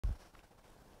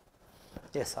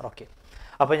Yes, sir. Okay.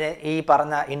 അപ്പോൾ ഞാൻ ഈ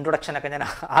പറഞ്ഞ ഇൻട്രൊഡക്ഷനൊക്കെ ഞാൻ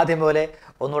ആദ്യം പോലെ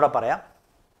ഒന്നുകൂടെ പറയാം.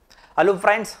 Hello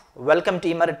friends, welcome to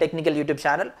eMeryt technical YouTube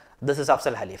channel. This is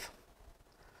Afsal ഹലീഫ്.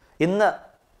 ഇന്ന്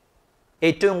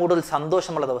ഏറ്റവും കൂടുതൽ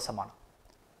സന്തോഷമുള്ള ദിവസമാണ്.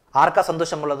 ആർക്കാ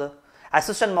സന്തോഷമുള്ളത്?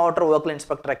 Assistant motor vehicle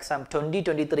inspector exam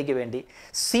 2023 വേണ്ടി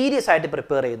സീരിയസ് ആയിട്ട്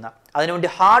പ്രിപ്പയർ ചെയ്യുന്ന, അതിനുവേണ്ടി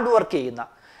ഹാർഡ് വർക്ക് ചെയ്യുന്ന,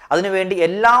 അതിനുവേണ്ടി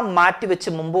എല്ലാം മാറ്റിവെച്ച്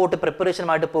മുമ്പോട്ട്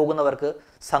പ്രിപ്പറേഷനുമായിട്ട് പോകുന്നവർക്ക്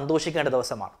സന്തോഷിക്കേണ്ട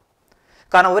ദിവസമാണ്.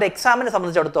 കാരണം ഒരു എക്സാമിനെ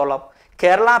സംബന്ധിച്ചിടത്തോളം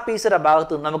കേരള പീസിയുടെ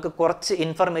ഭാഗത്ത് നമുക്ക് കുറച്ച്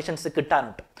ഇൻഫർമേഷൻസ്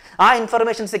കിട്ടാനുണ്ട്. ആ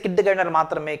ഇൻഫർമേഷൻസ് കിട്ടിക്കഴിഞ്ഞാൽ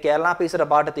മാത്രമേ കേരള പീസിയുടെ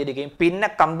ഭാഗത്ത് തീരുകയും പിന്നെ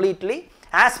കംപ്ലീറ്റ്ലി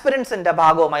ആസ്പിറൻസിൻ്റെ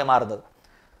ഭാഗവുമായി മാറുന്നത്.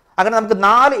 അങ്ങനെ നമുക്ക്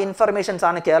 4 ഇൻഫർമേഷൻസ്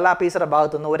ആണ് കേരള പീസിയുടെ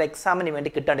ഭാഗത്ത് നിന്ന് ഒരു എക്സാമിന് വേണ്ടി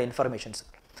കിട്ടേണ്ട ഇൻഫർമേഷൻസ്.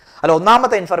 അല്ല,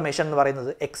 ഒന്നാമത്തെ ഇൻഫർമേഷൻ എന്ന്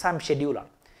പറയുന്നത് എക്സാം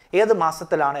ഷെഡ്യൂളാണ്. ഏത്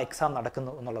മാസത്തിലാണ് എക്സാം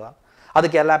നടക്കുന്നത് എന്നുള്ളതാണ്. അത്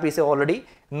Kerala P C already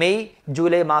May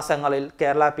July മാസങ്ങളിൽ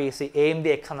Kerala P C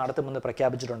AMVI exam നടത്തുമെന്ന്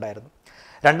പ്രഖ്യാപിച്ചിട്ടുണ്ടായിരുന്നു.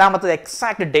 രണ്ടാമത്തത്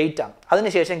എക്സാക്ട് ഡേറ്റ് ആണ്.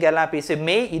 അതിനുശേഷം Kerala P C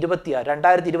May 26,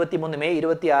 2023 May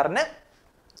 26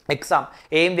 exam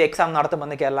AMVI exam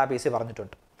നടത്തുമെന്ന് കേരള പി സി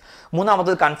പറഞ്ഞിട്ടുണ്ട്.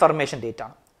 മൂന്നാമത്തത് കൺഫർമേഷൻ ഡേറ്റ്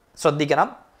ആണ്. ശ്രദ്ധിക്കണം,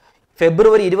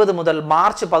 ഫെബ്രുവരി 20 മുതൽ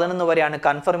മാർച്ച് 11 വരെയാണ്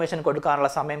കൺഫർമേഷൻ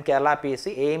കൊടുക്കാനുള്ള സമയം കേരള പി സി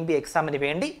AMVI എക്സാമിന്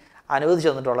വേണ്ടി അനുവദിച്ചു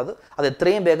തന്നിട്ടുള്ളത്. അത്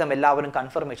എത്രയും വേഗം എല്ലാവരും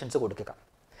കൺഫർമേഷൻസ് കൊടുക്കുക.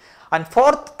 And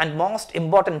fourth and most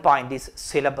important point is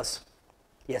syllabus.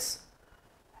 Yes,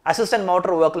 assistant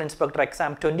motor vehicle inspector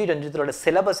exam 2023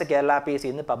 syllabus Kerala P S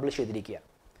ഇന്ന് പബ്ലിഷ് ചെയ്തിരിക്കുക.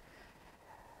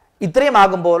 ഇത്രയും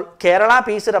ആകുമ്പോൾ കേരള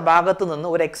പി സിയുടെ ഭാഗത്ത് നിന്ന്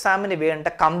ഒരു എക്സാമിന് വേണ്ട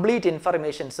കംപ്ലീറ്റ്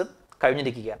ഇൻഫർമേഷൻസും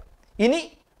കഴിഞ്ഞിരിക്കുകയാണ്. ഇനി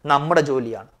നമ്മുടെ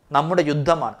ജോലിയാണ്, നമ്മുടെ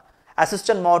യുദ്ധമാണ്.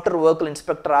 അസിസ്റ്റന്റ് മോട്ടോർ വെഹിക്കിൾ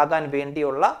ഇൻസ്പെക്ടർ ആകാൻ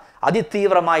വേണ്ടിയുള്ള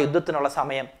അതിതീവ്രമായ യുദ്ധത്തിനുള്ള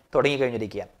സമയം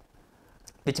തുടങ്ങിക്കഴിഞ്ഞിരിക്കുകയാണ്.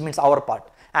 വിച്ച് മീൻസ് അവർ പാർട്ട്,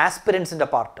 ആസ്പിറൻസിൻ്റെ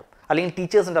പാർട്ടും അല്ലെങ്കിൽ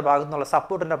ടീച്ചേഴ്സിൻ്റെ ഭാഗത്തു നിന്നുള്ള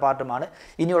സപ്പോർട്ടിൻ്റെ പാർട്ടുമാണ്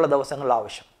ഇനിയുള്ള ദിവസങ്ങളിൽ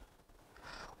ആവശ്യം.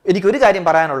 എനിക്കൊരു കാര്യം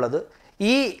പറയാനുള്ളത്,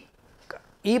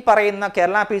 ഈ പറയുന്ന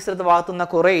കേരള പി സിയുടെ ഭാഗത്തു നിന്ന്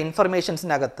കുറേ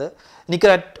ഇൻഫർമേഷൻസിനകത്ത് എനിക്ക്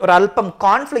ഒരല്പം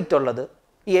കോൺഫ്ലിക്റ്റ് ഉള്ളത്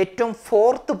ഈ ഏറ്റവും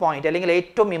 4th പോയിന്റ് അല്ലെങ്കിൽ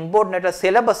ഏറ്റവും ഇമ്പോർട്ടൻ്റ് ആയിട്ടുള്ള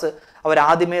സിലബസ്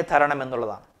അവരാദ്യമേ തരണം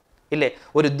എന്നുള്ളതാണ്. ഇല്ലേ,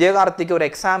 ഒരു ഉദ്യോഗാർത്ഥിക്ക് ഒരു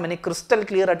എക്സാമിന് ക്രിസ്റ്റൽ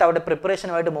ക്ലിയർ ആയിട്ട് അവരുടെ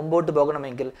പ്രിപ്പറേഷനുമായിട്ട് മുമ്പോട്ട്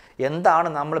പോകണമെങ്കിൽ എന്താണ്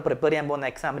നമ്മൾ പ്രിപ്പയർ ചെയ്യാൻ പോകുന്ന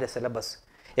എക്സാമിൻ്റെ സിലബസ്,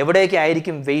 എവിടെയൊക്കെ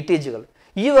ആയിരിക്കും വെയിറ്റേജുകൾ,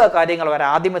 ഈ കാര്യങ്ങൾ അവർ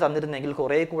ആദ്യമേ തന്നിരുന്നെങ്കിൽ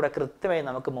കുറേ കൂടെ കൃത്യമായി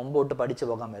നമുക്ക് മുമ്പോട്ട് പഠിച്ചു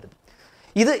പോകാമായിരുന്നു.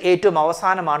 ഇത് ഏറ്റവും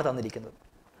അവസാനമാണ് തന്നിരിക്കുന്നത്.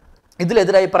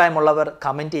 ഇതിലെതിരഭിപ്രായമുള്ളവർ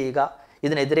കമൻറ്റ് ചെയ്യുക.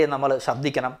 ഇതിനെതിരെ നമ്മൾ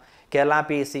ശബ്ദിക്കണം. കേരള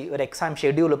പി എസ് സി ഒരു എക്സാം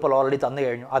ഷെഡ്യൂൾ ഇപ്പോൾ ഓൾറെഡി തന്നു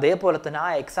കഴിഞ്ഞു. അതേപോലെ തന്നെ ആ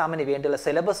എക്സാമിന് വേണ്ടിയുള്ള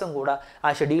സിലബസും കൂടെ ആ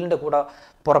ഷെഡ്യൂളിൻ്റെ കൂടെ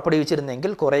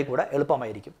പുറപ്പെടുവിച്ചിരുന്നെങ്കിൽ കുറേ കൂടെ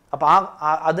എളുപ്പമായിരിക്കും. അപ്പോൾ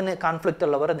അതിന് കോൺഫ്ലിക്റ്റ്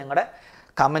ഉള്ളവർ നിങ്ങളുടെ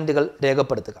കമൻറ്റുകൾ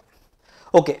രേഖപ്പെടുത്തുക.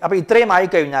 ഓക്കെ, അപ്പോൾ ഇത്രയും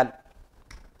ആയിക്കഴിഞ്ഞാൽ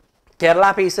കേരള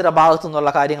പി എസ് സിയുടെ ഭാഗത്തു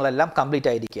നിന്നുള്ള കാര്യങ്ങളെല്ലാം കംപ്ലീറ്റ്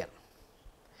ആയിരിക്കുകയാണ്.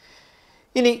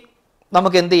 ഇനി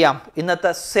നമുക്ക് എന്ത് ചെയ്യാം, ഇന്നത്തെ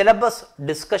സിലബസ്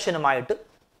ഡിസ്കഷനുമായിട്ട്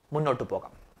മുന്നോട്ട്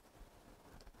പോകാം.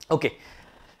 ഓക്കെ,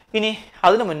 ഇനി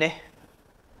അതിനു മുന്നേ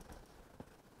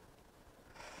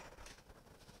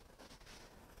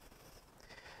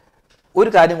ഒരു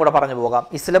കാര്യം കൂടെ പറഞ്ഞു പോകാം.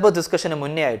 ഈ സിലബസ് ഡിസ്കഷന്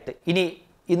മുന്നേ ആയിട്ട്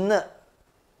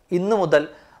ഇന്ന് മുതൽ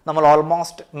നമ്മൾ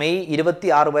ഓൾമോസ്റ്റ് മെയ്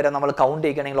 26 വരെ നമ്മൾ കൗണ്ട്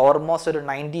ചെയ്യുകയാണെങ്കിൽ ഓൾമോസ്റ്റ് ഒരു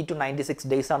 90 to 96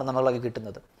 ഡേയ്സാണ് നമ്മളൊക്കെ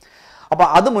കിട്ടുന്നത്. അപ്പോൾ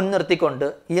അത് മുൻനിർത്തിക്കൊണ്ട്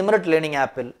eMeryt ലേണിംഗ്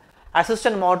ആപ്പിൽ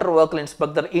assistant motor vehicle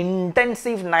inspector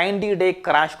intensive 90-day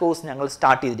crash course ഞങ്ങൾ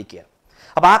സ്റ്റാർട്ട് ചെയ്തിരിക്കുകയാണ്.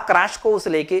 അപ്പോൾ ആ ക്രാഷ്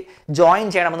കോഴ്സിലേക്ക് ജോയിൻ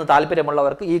ചെയ്യണമെന്ന്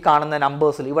താല്പര്യമുള്ളവർക്ക് ഈ കാണുന്ന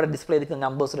നമ്പേഴ്സിൽ, ഇവിടെ ഡിസ്പ്ലേ ചെയ്തിരിക്കുന്ന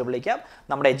നമ്പേഴ്സിൽ വിളിക്കാം.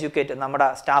 നമ്മുടെ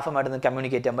സ്റ്റാഫുമായിട്ട്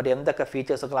കമ്മ്യൂണിക്കേറ്റ് ചെയ്യാൻ പറ്റും. എന്തൊക്കെ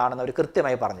ഫീച്ചേഴ്സുകളാണെന്ന് അവർ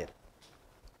കൃത്യമായി പറഞ്ഞുതരും.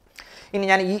 ഇനി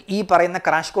ഞാൻ ഈ പറയുന്ന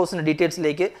ക്രാഷ് കോഴ്സിൻ്റെ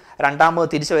ഡീറ്റെയിൽസിലേക്ക് രണ്ടാമത്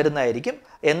തിരിച്ചു വരുന്നതായിരിക്കും.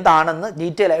 എന്താണെന്ന്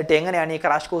ഡീറ്റെയിൽ ആയിട്ട് എങ്ങനെയാണ് ഈ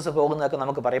ക്രാഷ് കോഴ്സ് പോകുന്നതൊക്കെ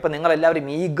നമുക്ക് പറയാം. ഇപ്പോൾ നിങ്ങളെല്ലാവരും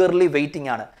ഈഗർലി വെയിറ്റിംഗ്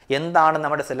ആണ്. എന്താണ്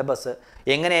നമ്മുടെ സിലബസ്,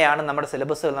 എങ്ങനെയാണ് നമ്മുടെ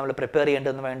സിലബസുകൾ നമ്മൾ പ്രിപ്പയർ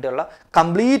ചെയ്യേണ്ടതെന്ന് വേണ്ടിയുള്ള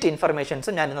കംപ്ലീറ്റ് ഇൻഫർമേഷൻസ്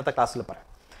ഞാൻ ഇന്നത്തെ ക്ലാസ്സിൽ പറയാം.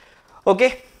 Okay,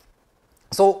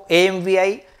 so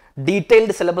AMVI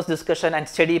detailed syllabus discussion and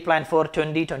study plan for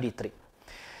 2023.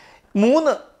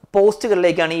 3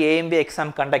 പോസ്റ്റുകളിലേക്കാണ് ഈ AMVI എക്സാം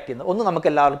കണ്ടക്ട് ചെയ്യുന്നത്. ഒന്ന് നമുക്ക്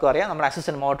എല്ലാവർക്കും അറിയാം, നമ്മുടെ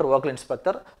assistant motor vehicle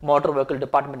inspector motor vehicle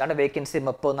ഡിപ്പാർട്ട്മെൻറ്റാണ്. Vacancy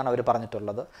 30 എന്നാണ് അവർ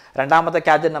പറഞ്ഞിട്ടുള്ളത്. രണ്ടാമത്തെ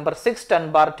കാറ്റഗറി നമ്പർ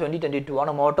 610/2022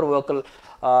 ആണ്. മോട്ടോർ വെഹിക്കിൾ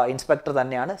ഇൻസ്പെക്ടർ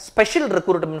തന്നെയാണ്. Special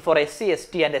recruitment four SC,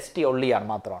 ST and ST only ആണ്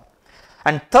മാത്രമാണ്.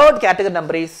 And third category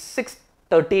number is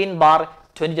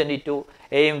 613/2022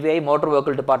 AMVI motor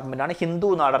vehicle ഡിപ്പാർട്ട്മെൻറ്റാണ്. Hindu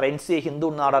Nadar, NCA Hindu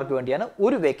നാടാർക്ക് വേണ്ടിയാണ്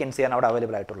ഒരു വേക്കൻസിയാണ് അവിടെ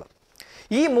അവൈലബിൾ ആയിട്ടുള്ളത്.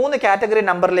 ഈ 3 കാറ്റഗറി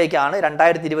നമ്പറിലേക്കാണ്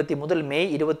 2023 മുതൽ മെയ്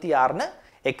 26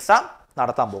 എക്സാം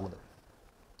നടത്താൻ പോകുന്നത്.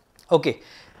 ഓക്കെ,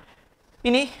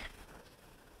 ഇനി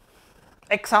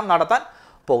എക്സാം നടത്താൻ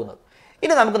പോകുന്നത്.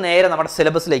 ഇനി നമുക്ക് നേരെ നമ്മുടെ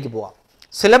സിലബസിലേക്ക് പോകാം.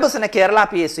 സിലബസിനെ Kerala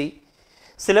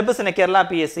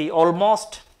P S C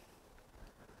almost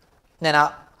ഞാൻ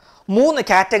 3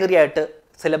 കാറ്റഗറി ആയിട്ട്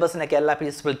സിലബസിനെ Kerala P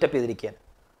S C split-up ചെയ്തിരിക്കുകയാണ്.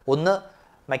 1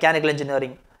 mechanical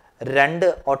engineering, 2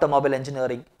 automobile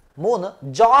engineering, 3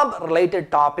 job related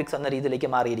topics എന്ന രീതിയിലേക്ക്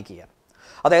മാറിയിരിക്കുകയാണ്.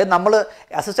 അതായത് നമ്മൾ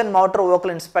അസിസ്റ്റന്റ് മോട്ടോർ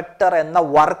വെഹിക്കിൾ ഇൻസ്പെക്ടർ എന്ന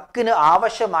വർക്കിന്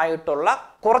ആവശ്യമായിട്ടുള്ള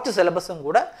കുറച്ച് സിലബസും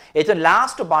കൂടെ ഏറ്റവും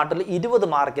ലാസ്റ്റ് പാർട്ടിൽ 20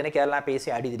 മാർക്കിന് കേരള PSC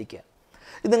ആഡ് ചെയ്തിരിക്കുക.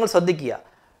 ഇത് നിങ്ങൾ ശ്രദ്ധിക്കുക.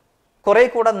 കുറേ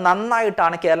കൂടെ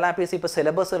നന്നായിട്ടാണ് കേരള PSC ഇപ്പോൾ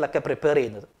സിലബസുകളൊക്കെ പ്രിപ്പയർ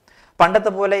ചെയ്യുന്നത്.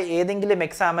 പണ്ടത്തെ പോലെ ഏതെങ്കിലും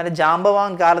എക്സാമിന്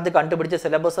ജാമ്പവാൻ കാലത്ത് കണ്ടുപിടിച്ച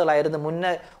സിലബസുകളായിരുന്നു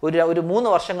മുന്നേ ഒരു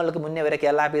 3 വർഷങ്ങൾക്ക് മുന്നേ വരെ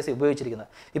കേരള PSC ഉപയോഗിച്ചിരിക്കുന്നത്.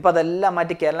 ഇപ്പോൾ അതെല്ലാം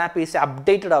മാറ്റി കേരള PSC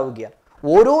അപ്ഡേറ്റഡ് ആവുകയാണ്.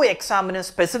 ഓരോ എക്സാമിനും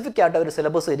സ്പെസിഫിക് ആയിട്ട് ഒരു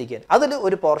സിലബസ് ഇരിക്കുകയാണ്. അതിൽ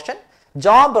ഒരു പോർഷൻ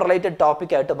ജോബ് റിലേറ്റഡ്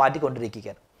ടോപ്പിക്കായിട്ട്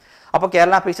മാറ്റിക്കൊണ്ടിരിക്കുകയാണ്. അപ്പോൾ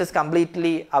കേരള PSC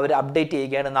കംപ്ലീറ്റ്ലി അവർ അപ്ഡേറ്റ്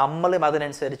ചെയ്യുകയാണ്. നമ്മളും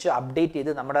അതിനനുസരിച്ച് അപ്ഡേറ്റ്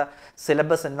ചെയ്ത് നമ്മുടെ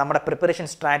സിലബസ്, നമ്മുടെ പ്രിപ്പറേഷൻ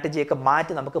സ്ട്രാറ്റജിയൊക്കെ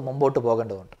മാറ്റി നമുക്ക് മുമ്പോട്ട്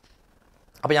പോകേണ്ടതുണ്ട്.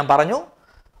 അപ്പോൾ ഞാൻ പറഞ്ഞു,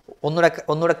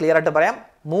 ഒന്നുകൂടെ ക്ലിയർ ആയിട്ട് പറയാം,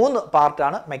 3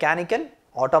 പാർട്ടാണ്: mechanical,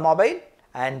 automobile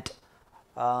and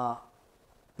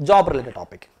job related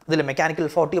topic. ഇതിൽ മെക്കാനിക്കൽ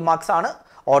 40 മാർക്സ് ആണ്,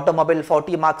 ഓട്ടോമൊബൈൽ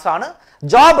 40 മാർക്സ് ആണ്,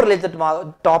 ജോബ് റിലേറ്റഡ്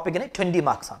ടോപ്പിക്കിന് 20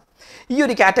 മാർക്സ് ആണ്. ഈ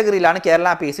ഒരു കാറ്റഗറിയിലാണ് കേരള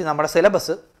PSC നമ്മുടെ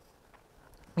സിലബസ്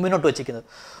മുന്നോട്ട് വെച്ചിരിക്കുന്നത്.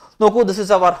 നോക്കൂ, this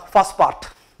is our first part.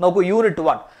 നോക്കൂ, unit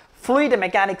 1 fluid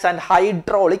mechanics and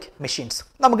hydraulic machines.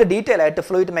 നമുക്ക് ഡീറ്റെയിൽ ആയിട്ട്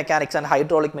ഫ്ലൂയിഡ് മെക്കാനിക്സ് ആൻഡ്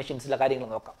ഹൈഡ്രോളിക് മെഷീൻസിലെ കാര്യങ്ങൾ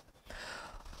നോക്കാം.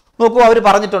 നോക്കൂ, അവർ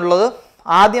പറഞ്ഞിട്ടുള്ളത്,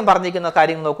 ആദ്യം പറഞ്ഞിരിക്കുന്ന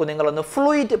കാര്യങ്ങൾ നോക്കൂ നിങ്ങളൊന്ന്.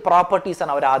 ഫ്ലൂയിഡ് പ്രോപ്പർട്ടീസ്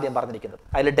ആണ് അവർ ആദ്യം പറഞ്ഞിരിക്കുന്നത്.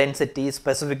 അതിൽ density,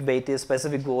 specific weight,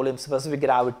 specific volume, specific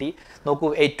gravity. നോക്കൂ,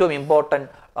 ഏറ്റവും important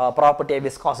property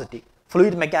viscosity.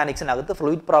 Fluid മെക്കാനിക്സിനകത്ത്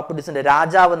fluid പ്രോപ്പർട്ടീസിന്റെ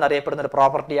രാജാവ് എന്നറിയപ്പെടുന്ന ഒരു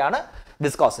പ്രോപ്പർട്ടിയാണ്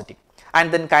viscosity.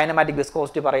 And then kinematic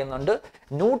viscosity പറയുന്നുണ്ട്,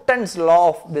 ന്യൂട്ടൺസ് ലോ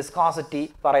ഓഫ് വിസ്കോസിറ്റി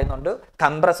പറയുന്നുണ്ട്,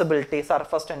 കംപ്രസിബിലിറ്റി,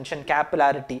 സർഫസ് ടെൻഷൻ,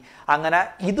 കാപ്പിലാരിറ്റി. അങ്ങനെ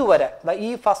ഇതുവരെ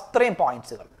ഈ ഫസ്റ്റ് 3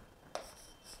 പോയിന്റ്സുകൾ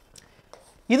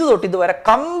ഇത് തൊട്ട് ഇതുവരെ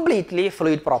കംപ്ലീറ്റ്ലി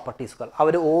ഫ്ലൂയിഡ് പ്രോപ്പർട്ടീസുകൾ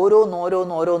അവർ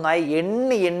ഓരോന്നായി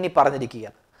എണ്ണി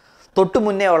പറഞ്ഞിരിക്കുകയാണ്. തൊട്ടു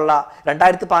മുന്നേ ഉള്ള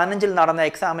 2015 നടന്ന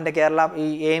എക്സാമിൻ്റെ കേരള ഈ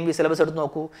AMVI സിലബസ് എടുത്ത്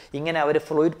നോക്കൂ. ഇങ്ങനെ അവർ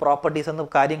ഫ്ലൂയിഡ് പ്രോപ്പർട്ടീസ് എന്ന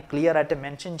കാര്യം ക്ലിയർ ആയിട്ട്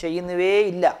മെൻഷൻ ചെയ്യുന്നവേ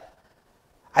ഇല്ല.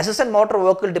 അസിസ്റ്റന്റ് മോട്ടോർ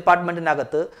വെഹിക്കിൾ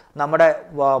ഡിപ്പാർട്ട്മെന്റിനകത്ത് നമ്മുടെ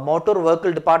മോട്ടോർ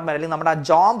വെഹിക്കിൾ ഡിപ്പാർട്ട്മെന്റ് അല്ലെങ്കിൽ നമ്മുടെ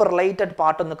ജോബ് റിലേറ്റഡ്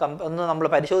പാർട്ട് ഒന്ന് നമ്മൾ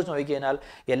പരിശോധിച്ച് നോക്കിക്കഴിഞ്ഞാൽ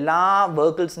എല്ലാ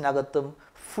വെഹിക്കിൾസിനകത്തും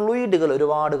ഫ്ലൂയിഡുകൾ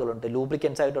ഒരുപാടുകളുണ്ട്.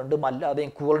 ലൂബ്രിക്കൻസ് ആയിട്ടുണ്ട്, അല്ലാതെയും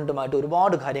കൂളൻറ്റുമായിട്ട്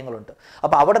ഒരുപാട് കാര്യങ്ങളുണ്ട്.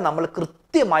 അപ്പോൾ അവിടെ നമ്മൾ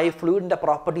കൃത്യമായി ഫ്ലൂയിഡിൻ്റെ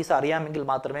പ്രോപ്പർട്ടീസ് അറിയാമെങ്കിൽ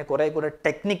മാത്രമേ കുറേ കൂടെ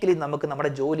ടെക്നിക്കലി നമുക്ക്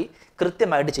നമ്മുടെ ജോലി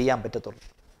കൃത്യമായിട്ട് ചെയ്യാൻ പറ്റത്തുള്ളൂ.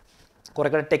 കുറേ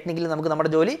കൂടെ ടെക്നിക്കലി നമുക്ക്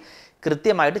നമ്മുടെ ജോലി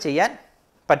കൃത്യമായിട്ട് ചെയ്യാൻ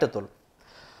പറ്റത്തുള്ളൂ.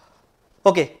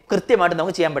 ഓക്കെ, കൃത്യമായിട്ട്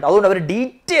നമുക്ക് ചെയ്യാൻ പറ്റും. അതുകൊണ്ട് അവർ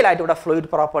ഡീറ്റെയിൽ ആയിട്ട് ഇവിടെ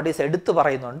ഫ്ലൂയിഡ് പ്രോപ്പർട്ടീസ് എടുത്തു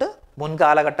പറയുന്നുണ്ട്.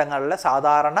 മുൻകാലഘട്ടങ്ങളിലെ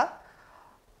സാധാരണ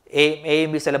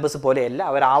AMVI സിലബസ് പോലെയല്ല,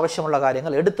 അവർ ആവശ്യമുള്ള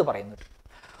കാര്യങ്ങൾ എടുത്തു പറയുന്നുണ്ട്.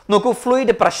 നോക്കൂ,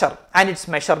 fluid pressure and it's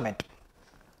measurement.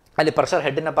 അതിൽ പ്രഷർ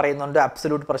ഹെഡിനെ പറയുന്നുണ്ട്,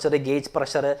 absolute pressure, gauge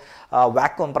pressure,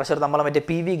 vacuum pressure. നമ്മൾ മറ്റേ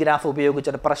PV ഗ്രാഫ്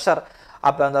ഉപയോഗിച്ചിട്ട്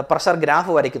പ്രഷർ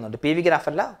ഗ്രാഫ് വരയ്ക്കുന്നുണ്ട്. PV ഗ്രാഫ്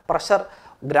അല്ല, പ്രഷർ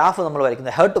ഗ്രാഫ് നമ്മൾ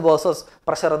വരയ്ക്കുന്നത്. ഹെർട്ട് വേഴ്സസ്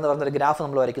പ്രഷർ എന്ന് പറഞ്ഞൊരു ഗ്രാഫ്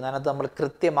നമ്മൾ വരയ്ക്കുന്നത്. അതിനകത്ത് നമ്മൾ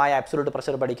കൃത്യമായ അബ്സല്യൂട്ട്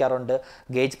പ്രഷർ പഠിക്കാറുണ്ട്,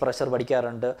 ഗേജ് പ്രഷർ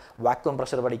പഠിക്കാറുണ്ട്, വാക്വം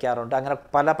പ്രഷർ പഠിക്കാറുണ്ട്. അങ്ങനെ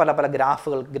പല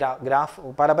ഗ്രാഫുകൾ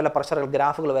പല പ്രഷറുകൾ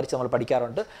ഗ്രാഫുകൾ വരച്ച് നമ്മൾ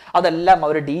പഠിക്കാറുണ്ട്. അതെല്ലാം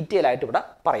അവർ ഡീറ്റെയിൽ ആയിട്ട് ഇവിടെ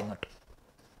പറയുന്നുണ്ട്.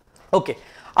 ഓക്കെ,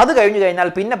 അത് കഴിഞ്ഞു കഴിഞ്ഞാൽ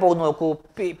പിന്നെ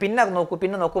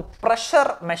നോക്കൂ പ്രഷർ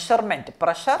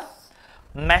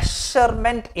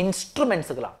മെഷർമെൻറ്റ്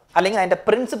ഇൻസ്ട്രുമെൻസുകളാണ്, അല്ലെങ്കിൽ അതിൻ്റെ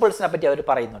പ്രിൻസിപ്പിൾസിനെ പറ്റി അവർ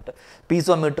പറയുന്നുണ്ട്.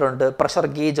 പീസോമീറ്റർ ഉണ്ട്, പ്രഷർ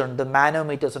ഗേജ് ഉണ്ട്,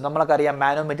 മാനോമീറ്റേഴ്സ് ഉണ്ട്. നമ്മളൊക്കറിയാം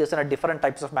മാനോമീറ്റേഴ്സിന് ഡിഫറെൻറ്റ്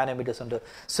ടൈപ്സ് ഓഫ് മാനോമീറ്റേഴ്സ് ഉണ്ട്.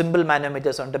 സിമ്പിൾ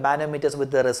മാനോമീറ്റേഴ്സ് ഉണ്ട്, മാനോമീറ്റേഴ്സ്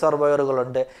വിത്ത്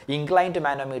റിസർവോയറുകളുണ്ട്, ഇൻക്ലൈൻഡ്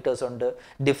മാനോമീറ്റേഴ്സ് ഉണ്ട്,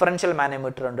 ഡിഫറൻഷ്യൽ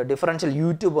മാനോമീറ്റർ ഉണ്ട്, ഡിഫറൻഷ്യൽ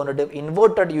യൂട്യൂബ് ഉണ്ട്,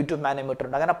 ഇൻവേർട്ടഡ് യൂട്യൂബ് മാനോമീറ്റർ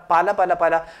ഉണ്ട്. അങ്ങനെ പല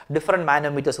ഡിഫറെൻറ്റ്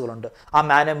മാനോമീറ്റേഴ്സുകളുണ്ട്. ആ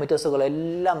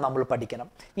മാനോമീറ്റേഴ്സുകളെല്ലാം നമ്മൾ പഠിക്കണം.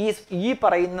 ഈ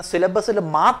പറയുന്ന സിലബസിൽ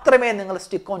മാത്രമേ നിങ്ങൾ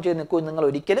സ്റ്റിക്ക് ഓൺ ചെയ്ത് നിൽക്കൂ നിങ്ങൾ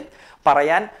ഒരിക്കലും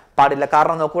പറയാൻ പാടില്ല.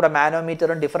 കാരണം നോക്കൂടെ,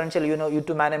 മാനോമീറ്ററും ഡിഫറൻഷ്യൽ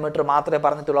യൂട്യൂബ് മാനോമീറ്റർ മാത്രമേ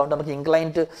പറഞ്ഞിട്ടുള്ളതുകൊണ്ട് നമുക്ക്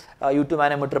ഇൻക്ലൈൻഡ് യൂട്യൂബ്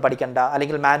മാനോമീറ്റർ പഠിക്കണ്ട,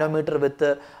 അല്ലെങ്കിൽ മാനോമീറ്റർ വിത്ത്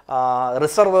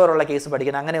റിസർവോയർ ഉള്ള കേസ്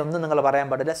പഠിക്കണം, അങ്ങനെ ഒന്നും നിങ്ങൾ പറയാൻ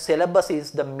പാടില്ല. Syllabus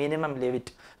is the minimum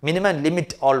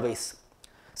limit always.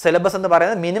 Syllabus എന്ന്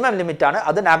പറയുന്നത് മിനിമം ലിമിറ്റാണ്.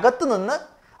 അതിനകത്ത് നിന്ന്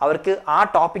അവർക്ക് ആ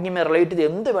ടോപ്പിക്കുമായി റിലേറ്റ്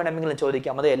ചെയ്ത് എന്ത് വേണമെങ്കിലും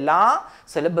ചോദിക്കാം. അത് എല്ലാ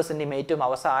സിലബസിൻ്റെയും ഏറ്റവും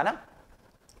അവസാനം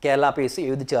കേരള PSC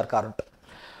എഴുതി ചേർക്കാറുണ്ട്.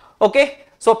 ഓക്കെ,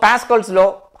 സോ പാസ്കൽസ് ലോ,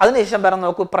 അതിനുശേഷം പറഞ്ഞ്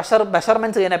നോക്കൂ, പ്രഷർ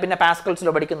മെഷർമെൻറ്റ്സ് കഴിഞ്ഞാൽ പിന്നെ പാസ്കൽസ്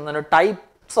ലോ പഠിക്കുന്നതിന്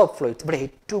ടൈപ്സ് ഓഫ് ഫ്ലൂയിഡ്സ്. ഇവിടെ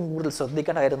ഏറ്റവും കൂടുതൽ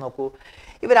ശ്രദ്ധിക്കേണ്ട കാര്യം നോക്കൂ,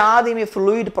 ഇവർ ആദ്യം ഈ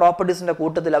ഫ്ലൂയിഡ് പ്രോപ്പർട്ടീസിൻ്റെ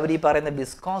കൂട്ടത്തിൽ അവർ ഈ പറയുന്ന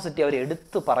വിസ്കോസിറ്റി അവർ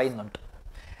എടുത്ത് പറയുന്നുണ്ട്.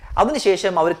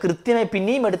 അതിനുശേഷം അവർ കൃത്യമായി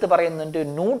പിന്നെയും എടുത്ത് പറയുന്നുണ്ട്,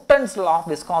 ന്യൂട്ടൺസ് ലോ ഓഫ്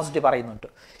വിസ്കോസിറ്റി പറയുന്നുണ്ട്.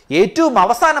 ഏറ്റവും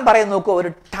അവസാനം പറയുന്ന നോക്കൂ,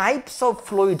 ഒരു types of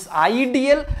fluids,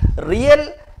 ideal, real,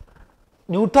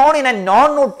 Newtonian and non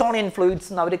Newtonian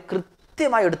fluids എന്ന് അവർ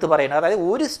കൃത്യമായി എടുത്ത് പറയുന്നത്. അതായത്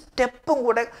ഒരു സ്റ്റെപ്പും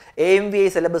കൂടെ AMVI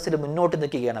സിലബസിൽ മുന്നോട്ട്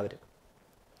നിൽക്കുകയാണ് അവർ.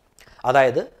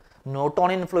 അതായത്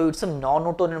ന്യൂട്ടോണിയൻ ഫ്ലൂയിഡ്സും നോൺ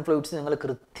ന്യൂട്ടോണിയൻ ഫ്ലൂയിഡ്സും നിങ്ങൾ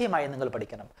കൃത്യമായി നിങ്ങൾ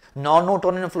പഠിക്കണം. നോൺ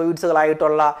ന്യൂട്ടോണിയൻ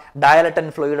ഫ്ലൂയിഡ്സുകളായിട്ടുള്ള ഡയലറ്റൻ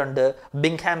ഫ്ലൂയിഡ് ഉണ്ട്,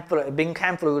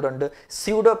 ബിങ്ഹാം ഫ്ലൂയിഡ് ഉണ്ട്,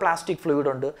 സ്യൂഡോ പ്ലാസ്റ്റിക്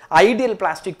ഫ്ലൂയിഡ് ഉണ്ട്, ഐഡിയൽ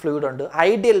പ്ലാസ്റ്റിക് ഫ്ലൂയിഡ് ഉണ്ട്,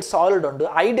 ഐഡിയൽ സോളിഡ് ഉണ്ട്,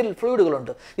 ഐഡിയൽ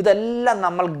ഫ്ലൂയിഡുകളുണ്ട്. ഇതെല്ലാം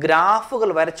നമ്മൾ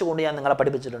ഗ്രാഫുകൾ വരച്ചുകൊണ്ട് ഞാൻ നിങ്ങളെ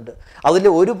പഠിപ്പിച്ചിട്ടുണ്ട്. അതിൽ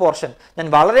ഒരു പോർഷൻ ഞാൻ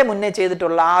വളരെ മുന്നേ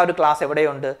ചെയ്തിട്ടുള്ള ആ ഒരു ക്ലാസ്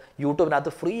എവിടെയുണ്ട്?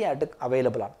 യൂട്യൂബിനകത്ത് ഫ്രീ ആയിട്ട്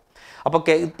അവൈലബിൾ ആണ്. അപ്പോൾ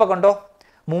ഇപ്പോൾ കണ്ടോ,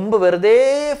 മുമ്പ് വെറുതെ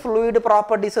ഫ്ലൂയിഡ്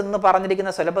പ്രോപ്പർട്ടീസ് എന്ന്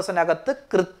പറഞ്ഞിരിക്കുന്ന സിലബസിനകത്ത്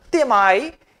കൃത്യമായി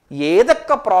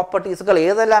ഏതൊക്കെ പ്രോപ്പർട്ടീസുകൾ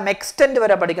ഏതെല്ലാം എക്സ്റ്റെൻറ്റ്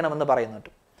വരെ പഠിക്കണമെന്ന് പറയുന്നുണ്ട്.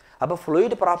 അപ്പോൾ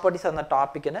ഫ്ലൂയിഡ് പ്രോപ്പർട്ടീസ് എന്ന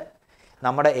ടോപ്പിക്കിന്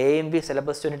നമ്മുടെ AMVI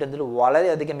സിലബസ് യൂണിറ്റ്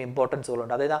വളരെയധികം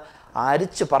ഇമ്പോർട്ടൻസുകളുണ്ട്. അതായത്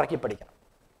അരിച്ച് പറക്കി പഠിക്കണം.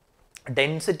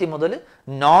 ഡെൻസിറ്റി മുതൽ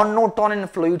നോൺ ന്യൂട്ടോണിയൻ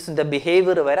ഫ്ലൂയിഡ്സിൻ്റെ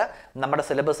ബിഹേവിയർ വരെ നമ്മുടെ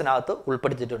സിലബസിനകത്ത്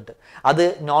ഉൾപ്പെടുത്തിയിട്ടുണ്ട്. അത്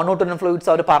നോൺ ന്യൂട്ടോണിയൻ ഫ്ലൂയിഡ്സ്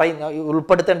അവർ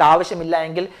ഉൾപ്പെടുത്തേണ്ട ആവശ്യമില്ല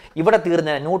എങ്കിൽ ഇവിടെ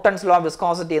തീർന്നേനെ. ന്യൂട്ടൺസ് ലോ ഓഫ്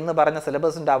വിസ്കോസിറ്റി എന്ന് പറയുന്ന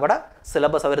സിലബസിൻ്റെ അവിടെ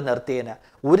സിലബസ് അവർ നിർത്തിയേനെ.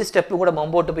 ഒരു സ്റ്റെപ്പും കൂടെ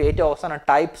മുമ്പോട്ട് പോയി ഏറ്റവും അവസാനം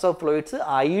ടൈപ്സ് ഓഫ് ഫ്ലൂയിഡ്സ്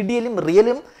ഐഡിയലും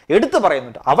റിയലും എടുത്ത്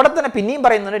പറയുന്നുണ്ട്. അവിടെ തന്നെ പിന്നെയും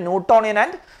പറയുന്നുണ്ട് ന്യൂട്ടോണിയൻ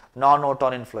ആൻഡ് നോൺ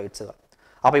ന്യൂട്ടോണിയൻ ഫ്ലൂയിഡ്സുകൾ.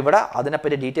 അപ്പോൾ ഇവിടെ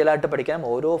അതിനെപ്പറ്റി ഡീറ്റെയിൽ ആയിട്ട് പഠിക്കണം.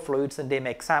 ഓരോ ഫ്ലൂയിഡ്സിൻ്റെയും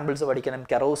എക്സാമ്പിൾസ് പഠിക്കണം.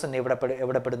 കെറോസിൻ എവിടെ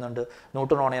പെടുന്നുണ്ട്,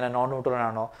 ന്യൂട്രോണിയനോ നോൺ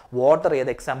ന്യൂട്രോണാണോ, വാട്ടർ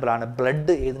ഏത് എക്സാമ്പിളാണ്,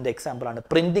 ബ്ലഡ് ഏതിൻ്റെ എക്സാമ്പിളാണ്,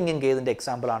 പ്രിൻറ്റിംഗ് ഇങ്ക് ഏതിൻ്റെ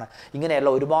എക്സാമ്പിളാണ്.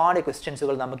 ഇങ്ങനെയുള്ള ഒരുപാട്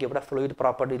ക്വസ്റ്റ്യൻസുകൾ നമുക്ക് ഇവിടെ ഫ്ലൂയിഡ്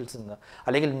പ്രോപ്പർട്ടീസിൽ നിന്ന്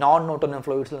അല്ലെങ്കിൽ നോൺ ന്യൂട്രോണിയൻ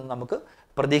ഫ്ലൂയിഡ്സിൽ നിന്ന് നമുക്ക്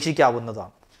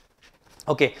പ്രതീക്ഷിക്കാവുന്നതാണ്.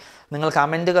 ഓക്കെ, നിങ്ങൾ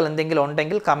കമൻറ്റുകൾ എന്തെങ്കിലും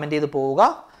ഉണ്ടെങ്കിൽ കമൻറ്റ് ചെയ്ത്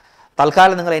പോവുക.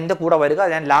 തൽക്കാലം നിങ്ങൾ എൻ്റെ കൂടെ വരിക.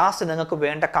 ഞാൻ ലാസ്റ്റ് നിങ്ങൾക്ക്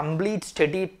വേണ്ട കംപ്ലീറ്റ്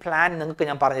സ്റ്റഡി പ്ലാൻ നിങ്ങൾക്ക്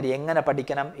ഞാൻ പറഞ്ഞുതരും. എങ്ങനെ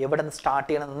പഠിക്കണം, എവിടെ നിന്ന് സ്റ്റാർട്ട്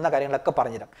ചെയ്യണം എന്ന കാര്യങ്ങളൊക്കെ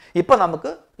പറഞ്ഞുതരാം. ഇപ്പോൾ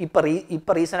നമുക്ക്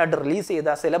ഇപ്പോൾ റീസെൻ്റായിട്ട് റിലീസ്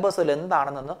ചെയ്ത സിലബസിൽ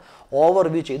എന്താണെന്നൊന്ന്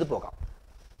ഓവർവ്യൂ ചെയ്ത് പോകാം.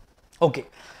 ഓക്കെ,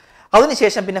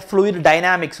 അതിനുശേഷം പിന്നെ ഫ്ലൂയിഡ്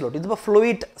ഡൈനാമിക്സിലോട്ട്. ഇതിപ്പോൾ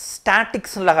ഫ്ലൂയിഡ്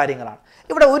സ്റ്റാറ്റിക്സിനുള്ള കാര്യങ്ങളാണ്.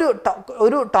 ഇവിടെ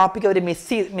ഒരു ടോപ്പിക് അവർ മിസ്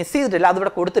ചെയ്തിട്ടില്ല,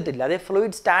 അതിവിടെ കൊടുത്തിട്ടില്ല. അതേ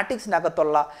ഫ്ലൂയിഡ്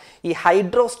സ്റ്റാറ്റിക്സിനകത്തുള്ള ഈ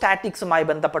ഹൈഡ്രോസ്റ്റാറ്റിക്സുമായി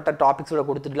ബന്ധപ്പെട്ട ടോപ്പിക്സ് ഇവിടെ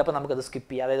കൊടുത്തിട്ടില്ല. അപ്പോൾ നമുക്കത് സ്കിപ്പ്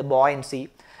ചെയ്യാം. അതായത് ബോയൻസി,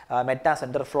 മെറ്റാ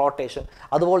സെൻറ്റർ, ഫ്ലോട്ടേഷൻ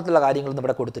അതുപോലത്തുള്ള കാര്യങ്ങളൊന്നും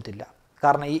ഇവിടെ കൊടുത്തിട്ടില്ല.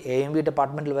 കാരണം ഈ AMVI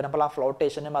ഡിപ്പാർട്ട്മെൻറ്റിൽ വരുമ്പോൾ ആ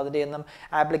ഫ്ലോട്ടേഷനും അതിൻ്റെ ഒന്നും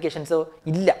ആപ്ലിക്കേഷൻസ്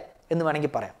ഇല്ല എന്ന്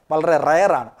വേണമെങ്കിൽ പറയാം. വളരെ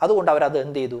റയറാണ്. അതുകൊണ്ട് അവരത്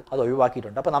എന്ത് ചെയ്തു, അത്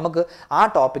ഒഴിവാക്കിയിട്ടുണ്ട്. അപ്പോൾ നമുക്ക് ആ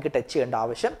ടോപ്പിക്ക് ടച്ച് ചെയ്യേണ്ട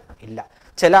ആവശ്യം ഇല്ല.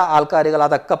 ചില ആൾക്കാരുകൾ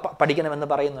അതൊക്കെ പഠിക്കണമെന്ന്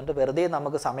പറയുന്നുണ്ട്. വെറുതെ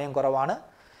നമുക്ക് സമയം കുറവാണ്.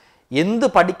 എന്ത്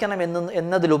പഠിക്കണം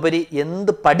എന്നതിലുപരി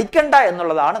എന്ത് പഠിക്കണ്ട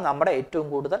എന്നുള്ളതാണ് നമ്മുടെ ഏറ്റവും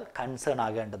കൂടുതൽ കൺസേൺ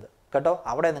ആകേണ്ടത് കേട്ടോ.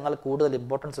 അവിടെ നിങ്ങൾ കൂടുതൽ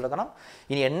ഇമ്പോർട്ടൻസ് എടുക്കണം.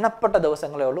 ഇനി എണ്ണപ്പെട്ട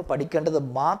ദിവസങ്ങളേ ഉള്ളൂ, പഠിക്കേണ്ടത്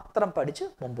മാത്രം പഠിച്ച്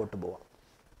മുമ്പോട്ട് പോവാം.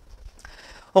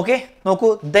 ഓക്കെ, നോക്കൂ.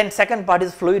 Then second part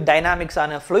is fluid dynamics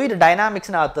ആണ്. ഫ്ലൂയിഡ്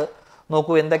ഡൈനാമിക്സിനകത്ത്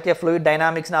നോക്കൂ എന്തൊക്കെയാണ് ഫ്ലൂയിഡ്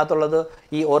ഡൈനാമിക്സിനകത്തുള്ളത്.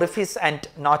 ഈ ഒറിഫിസ് ആൻഡ്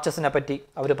നോച്ചസിനെ പറ്റി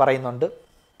അവർ പറയുന്നുണ്ട്.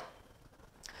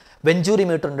 വെഞ്ചൂറി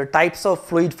മീറ്റർ ഉണ്ട്, types of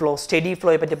fluid flow, study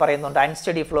ഫ്ലോയെ പറ്റി പറയുന്നുണ്ട്,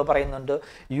 അൺസ്റ്റഡി ഫ്ലോ പറയുന്നുണ്ട്,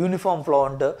 യൂണിഫോം ഫ്ലോ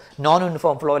ഉണ്ട്, non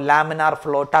uniform flow, laminar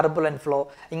flow, turbulent flow,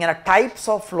 ഇങ്ങനെ ടൈപ്സ്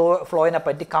ഓഫ് ഫ്ലോയിനെ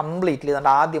പറ്റി കംപ്ലീറ്റ്ലി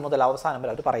ആദ്യം മുതൽ അവസാനം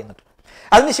വരെ അവർ പറയുന്നുണ്ട്.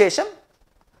 അതിനുശേഷം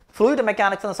ഫ്ലൂയിഡ്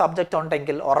മെക്കാനിക്സ് എന്ന സബ്ജക്റ്റ്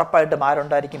ഉണ്ടെങ്കിൽ ഉറപ്പായിട്ടും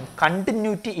ആരുണ്ടായിരിക്കും,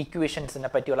 കണ്ടിന്യൂറ്റി ഇക്വേഷൻസിനെ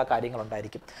പറ്റിയുള്ള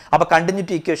കാര്യങ്ങളുണ്ടായിരിക്കും. അപ്പോൾ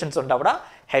കണ്ടിന്യൂറ്റി ഇക്വേഷൻസ് ഉണ്ട് അവിടെ.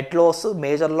 Head loss,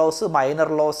 major loss,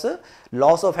 minor loss,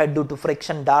 loss of head due to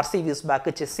friction, Darcy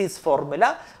വീസ്ബാക്ക്, ചെസ്സിസ് formula,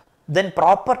 then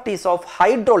properties of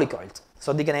hydraulic oils.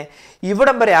 ശ്രദ്ധിക്കണേ,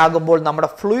 ഇവിടം വരെ ആകുമ്പോൾ നമ്മുടെ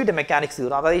ഫ്ലൂയിഡ് മെക്കാനിക്സ്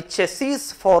തീർന്നു. അതായത് ചെസ്സിസ്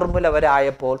ഫോർമുല വരെ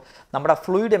ആയപ്പോൾ നമ്മുടെ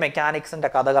ഫ്ലൂയിഡ് മെക്കാനിക്സിൻ്റെ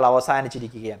കഥകൾ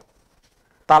അവസാനിച്ചിരിക്കുകയാണ്.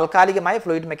 താൽക്കാലികമായി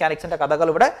ഫ്ലൂയിഡ് മെക്കാനിക്സിൻ്റെ കഥകൾ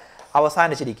ഇവിടെ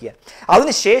അവസാനിച്ചിരിക്കുകയാണ്.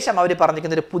 അതിനുശേഷം അവർ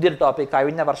പറഞ്ഞിരിക്കുന്ന ഒരു പുതിയൊരു ടോപ്പിക്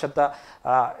കഴിഞ്ഞ വർഷത്തെ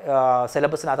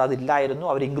സിലബസിനകത്ത് അതില്ലായിരുന്നു,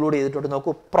 അവർ ഇൻക്ലൂഡ് ചെയ്തിട്ടുണ്ട്.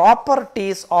 നോക്കൂ,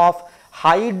 properties of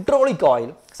hydraulic oil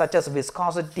such as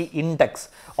viscosity index,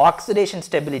 oxidation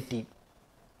stability,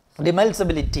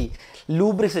 demulsibility,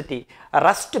 lubricity,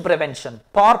 rust prevention,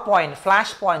 power point,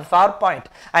 flash point, far point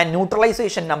and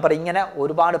neutralization number. ഇങ്ങനെ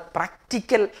ഒരുപാട്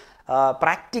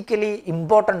പ്രാക്ടിക്കലി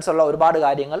ഇമ്പോർട്ടൻസ് ഉള്ള ഒരുപാട്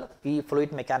കാര്യങ്ങൾ ഈ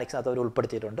ഫ്ലൂയിഡ് മെക്കാനിക്സിനകത്ത് അവർ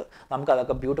ഉൾപ്പെടുത്തിയിട്ടുണ്ട്.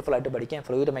 നമുക്കതൊക്കെ ബ്യൂട്ടിഫുൾ ആയിട്ട് പഠിക്കാം.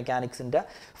 ഫ്ലൂയിഡ് മെക്കാനിക്സിൻ്റെ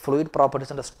ഫ്ലൂയിഡ്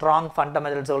പ്രോപ്പർട്ടീസിൻ്റെ സ്ട്രോങ്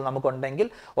ഫണ്ടമെന്റൽസുകൾ നമുക്കുണ്ടെങ്കിൽ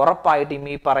ഉറപ്പായിട്ടും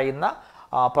ഈ പറയുന്ന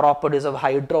പ്രോപ്പർട്ടീസ് ഓഫ്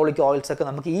ഹൈഡ്രോളിക് ഓയിൽസ് ഒക്കെ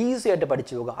നമുക്ക് ഈസി ആയിട്ട്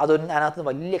പഠിച്ചു പോകാം. അതൊന്നും അതിനകത്ത്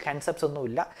വലിയ കൺസെപ്റ്റ്സ്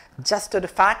ഒന്നുമില്ല. ജസ്റ്റ് ഒരു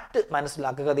ഫാക്റ്റ്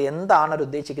മനസ്സിലാക്കുക, അത് എന്താണ് അവർ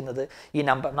ഉദ്ദേശിക്കുന്നത്. ഈ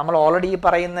നമ്പർ നമ്മൾ ഓൾറെഡി ഈ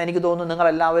പറയുന്ന, എനിക്ക് തോന്നുന്നു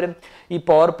നിങ്ങളെല്ലാവരും ഈ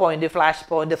power point, flash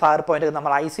point, fire point ഒക്കെ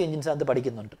നമ്മൾ IC എഞ്ചിൻസിനകത്ത്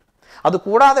പഠിക്കുന്നുണ്ട്.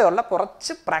 അതുകൂടാതെയുള്ള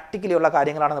കുറച്ച് പ്രാക്ടിക്കലി ഉള്ള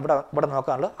കാര്യങ്ങളാണ് ഇവിടെ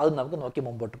നോക്കാനുള്ളത്. അത് നമുക്ക് നോക്കി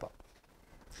മുമ്പോട്ട് പോകാം.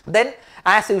 ദെൻ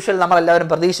ആസ് യൂഷ്വൽ നമ്മളെല്ലാവരും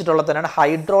പ്രതീക്ഷിച്ചിട്ടുള്ളത് തന്നെയാണ്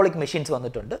ഹൈഡ്രോളിക് മെഷീൻസ്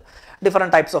വന്നിട്ടുണ്ട്.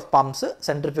 Different types of pumps,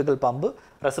 centrifugal pump,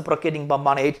 reciprocating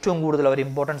പമ്പാണ് ഏറ്റവും കൂടുതൽ അവർ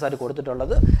ഇമ്പോർട്ടൻസ് ആയിട്ട്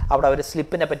കൊടുത്തിട്ടുള്ളത്. അവിടെ അവർ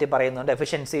സ്ലിപ്പിനെ പറ്റി പറയുന്നുണ്ട്,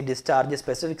 efficiency, discharge,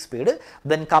 specific speed,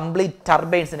 then complete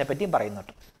ടർബൈൻസിനെ പറ്റിയും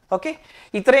പറയുന്നുണ്ട്. ഓക്കെ,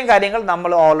 ഇത്രയും കാര്യങ്ങൾ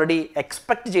നമ്മൾ ഓൾറെഡി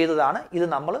എക്സ്പെക്ട് ചെയ്തതാണ്. ഇത്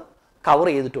നമ്മൾ കവർ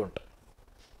ചെയ്തിട്ടുമുണ്ട്.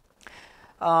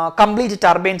 കംപ്ലീറ്റ്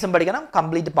ടർബൈൻസും പഠിക്കണം,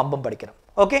 കംപ്ലീറ്റ് പമ്പും പഠിക്കണം.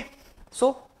 Okay, so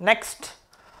next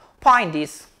point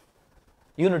is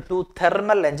unit 2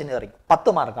 thermal engineering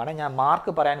 10 മാർക്കാണ്. ഞാൻ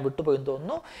മാർക്ക് പറയാൻ വിട്ടുപോയെന്ന്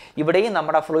തോന്നുന്നു. ഇവിടെയും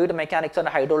നമ്മുടെ fluid mechanics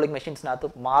and hydraulic മെഷീൻസിനകത്ത്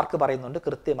mark പറയുന്നുണ്ട്.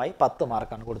 കൃത്യമായി 10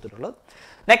 മാർക്കാണ് കൊടുത്തിട്ടുള്ളത്.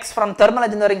 Next from thermal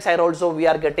engineering side also we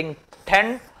are getting 10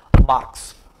 marks.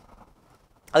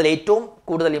 അതിൽ ഏറ്റവും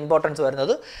കൂടുതൽ ഇമ്പോർട്ടൻസ്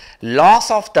വരുന്നത്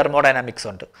ലോസ് ഓഫ് തെർമോഡൈനാമിക്സ്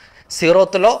ഉണ്ട്.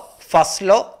 0th law, first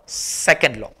law,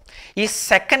 second law. ഈ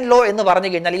സെക്കൻഡ് ലോ എന്ന് പറഞ്ഞു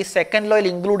കഴിഞ്ഞാൽ ഈ സെക്കൻഡ് ലോയിൽ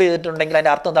ഇൻക്ലൂഡ് ചെയ്തിട്ടുണ്ടെങ്കിൽ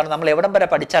അതിൻ്റെ അർത്ഥം എന്താണ്? നമ്മൾ എവിടം വരെ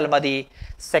പഠിച്ചാൽ മതി?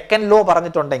 സെക്കൻഡ് ലോ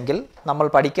പറഞ്ഞിട്ടുണ്ടെങ്കിൽ നമ്മൾ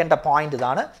പഠിക്കേണ്ട പോയിന്റ്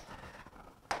ഇതാണ്.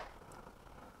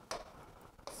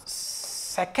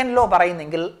 സെക്കൻഡ് ലോ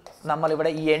പറയുന്നെങ്കിൽ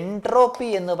നമ്മളിവിടെ ഈ എൻട്രോപ്പി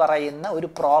എന്ന് പറയുന്ന ഒരു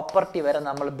പ്രോപ്പർട്ടി വരെ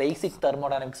നമ്മൾ ബേസിക്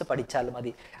തെർമോഡൈനാമിക്സ് പഠിച്ചാൽ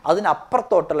മതി.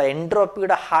 അതിനപ്പുറത്തോട്ടുള്ള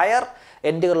എൻട്രോപ്പിയുടെ ഹയർ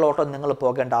എൻഡുകളിലോട്ടൊന്നും നിങ്ങൾ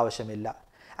പോകേണ്ട ആവശ്യമില്ല.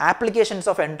 ആപ്ലിക്കേഷൻസ്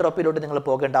ഓഫ് എൻട്രോപ്പിയിലോട്ട് നിങ്ങൾ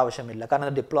പോകേണ്ട ആവശ്യമില്ല. കാരണം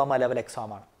ഇത് ഡിപ്ലോമ ലെവൽ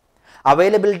എക്സാമാണ്.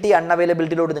 അവൈലബിലിറ്റി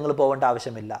അൺഅവൈലബിലിറ്റിയിലോട്ട് നിങ്ങൾ പോകേണ്ട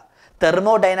ആവശ്യമില്ല.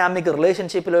 തെർമോഡൈനാമിക്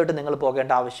റിലേഷൻഷിപ്പിലോട്ട് നിങ്ങൾ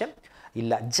പോകേണ്ട ആവശ്യം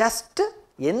ഇല്ല. ജസ്റ്റ്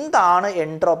എന്താണ്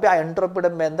എൻട്രോപ്പി, ആ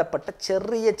എൻട്രോപ്പിയുടെ ബന്ധപ്പെട്ട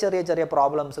ചെറിയ ചെറിയ ചെറിയ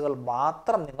പ്രോബ്ലംസുകൾ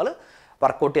മാത്രം നിങ്ങൾ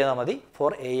വർക്കൗട്ട് ചെയ്താൽ മതി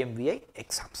ഫോർ AMVI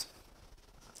എക്സാംസ്.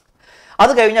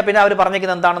 അത് കഴിഞ്ഞാൽ പിന്നെ അവർ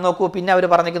പറഞ്ഞിരിക്കുന്നത് എന്താണെന്ന് നോക്കൂ. പിന്നെ അവർ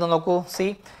പറഞ്ഞിരിക്കുന്നത് നോക്കൂ.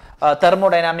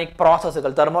 തെർമോഡൈനാമിക്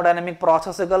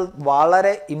പ്രോസസ്സുകൾ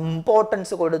വളരെ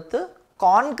ഇമ്പോർട്ടൻസ് കൊടുത്ത്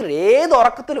കോൺക്രീറ്റ് ഏത്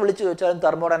ഉറക്കത്തിൽ വിളിച്ചു ചോദിച്ചാലും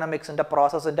തെർമോഡൈനാമിക്സിൻ്റെ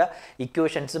പ്രോസസ്സിൻ്റെ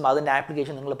ഇക്വേഷൻസും അതിൻ്റെ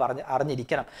ആപ്ലിക്കേഷൻ നിങ്ങൾ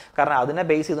അറിഞ്ഞിരിക്കണം. കാരണം അതിനെ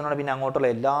ബേസ് ചെയ്തുകൊണ്ട് പിന്നെ അങ്ങോട്ടുള്ള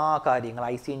എല്ലാ കാര്യങ്ങളും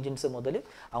IC എഞ്ചിൻസ് മുതൽ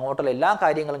അങ്ങോട്ടുള്ള എല്ലാ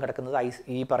കാര്യങ്ങളും കിടക്കുന്നത്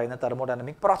ഈ പറയുന്ന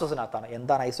തെർമോഡൈനാമിക് പ്രോസസ്സിനകത്താണ്.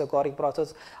 എന്താണ് isochoric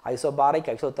process,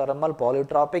 isobaric, isothermal,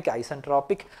 polytropic,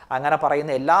 isentropic, അങ്ങനെ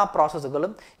പറയുന്ന എല്ലാ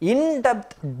പ്രോസസ്സുകളും ഇൻ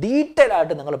ഡെപ്ത് ഡീറ്റെയിൽ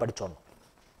ആയിട്ട് നിങ്ങൾ പഠിച്ചോളൂ.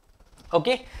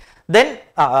 ഓക്കെ. ദെൻ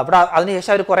അവിടെ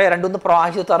അതിനുശേഷം അവർ കുറേ 2-3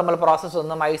 ഐസോതെർമൽ പ്രോസസ്സ്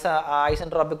ഒന്നും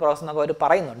ഐസെൻട്രോപ്പിക് പ്രോസസ് എന്നൊക്കെ അവർ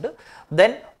പറയുന്നുണ്ട്.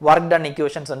 ദെൻ വർക്ക് ഡൺ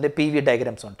ഇക്വേഷൻസ് ഉണ്ട്, PV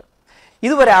ഡയഗ്രാംസ് ഉണ്ട്.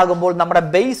 ഇതുവരെ ആകുമ്പോൾ നമ്മുടെ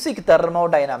ബേസിക്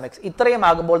തെർമോഡൈനാമിക്സ് ഇത്രയും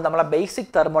ആകുമ്പോൾ നമ്മുടെ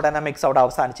ബേസിക് തെർമോഡൈനാമിക്സ് അവിടെ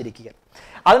അവസാനിച്ചിരിക്കുക.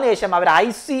 അതിനുശേഷം അവർ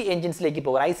IC എഞ്ചിൻസിലേക്ക്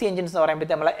പോകും. IC എഞ്ചിൻസ് എന്ന്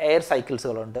പറയുമ്പോഴത്തേക്ക് നമ്മളെ എയർ സൈക്കിൾസ്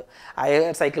ഉണ്ട്,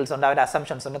 അവരുടെ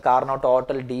അസംഷൻസ് ഉണ്ട്, കാർനോട്ട്,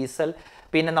 ടോട്ടൽ, ഡീസൽ.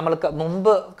 പിന്നെ നമ്മൾ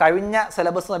മുമ്പ് കഴിഞ്ഞ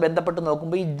സിലബസുമായി ബന്ധപ്പെട്ട്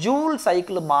നോക്കുമ്പോൾ ഈ ജൂൾ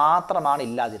സൈക്കിൾ മാത്രമാണ്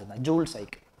ഇല്ലാതിരുന്നത്. ജൂൾ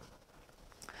സൈക്കിൾ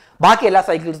ബാക്കി എല്ലാ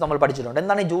സൈക്കിൾസും നമ്മൾ പഠിച്ചിട്ടുണ്ട്.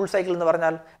 എന്താണ് ഈ ജൂൾ സൈക്കിൾ എന്ന്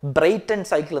പറഞ്ഞാൽ? ബ്രൈറ്റൺ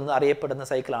സൈക്കിൾ എന്ന് അറിയപ്പെടുന്ന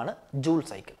സൈക്കിളാണ് ജൂൾ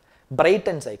സൈക്കിൾ,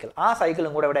 ബ്രൈറ്റൺ സൈക്കിൾ. ആ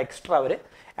സൈക്കിളും കൂടെ ഇവിടെ എക്സ്ട്രാ അവർ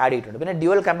ആഡ് ചെയ്തിട്ടുണ്ട്. പിന്നെ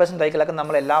ഡ്യുവൽ കമ്പഷൻ സൈക്കിളൊക്കെ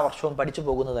നമ്മൾ എല്ലാ വർഷവും പഠിച്ചു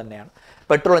പോകുന്നത് തന്നെയാണ്.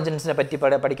 പെട്രോൾ എഞ്ചിൻസിനെ പറ്റി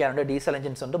പഠിക്കാനുണ്ട്, ഡീസൽ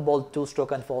എഞ്ചിൻസ് ഉണ്ട്, both 2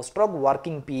 stroke and 4 stroke,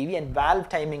 working PV and valve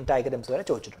timing diagrams വരെ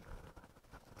ചോദിച്ചിട്ടുണ്ട്.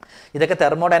 ഇതൊക്കെ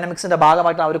തെർമോഡൈനാമിക്സിൻ്റെ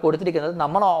ഭാഗമായിട്ടാണ് അവർ കൊടുത്തിരിക്കുന്നത്.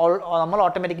 നമ്മൾ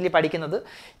ഓട്ടോമാറ്റിക്കലി പഠിക്കുന്നത്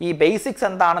ഈ ബേസിക്സ്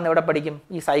എന്താണെന്ന് ഇവിടെ പഠിക്കും.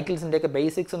 ഈ സൈക്കിൾസിൻ്റെയൊക്കെ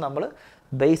ബേസിക്സ് നമ്മൾ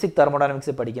ബേസിക്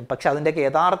തെർമോഡൈനാമിക്സ് പഠിക്കും. പക്ഷേ അതിൻ്റെയൊക്കെ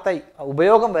യഥാർത്ഥ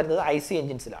ഉപയോഗം വരുന്നത് IC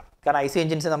എഞ്ചിൻസിലാണ്. കാരണം IC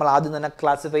എഞ്ചിൻസ് നമ്മൾ ആദ്യം തന്നെ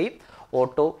ക്ലാസിഫൈ ചെയ്യും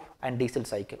ഓട്ടോ ആൻഡ് ഡീസൽ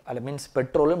സൈക്കിൾ, അല്ല മീൻസ്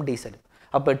പെട്രോളും ഡീസലും.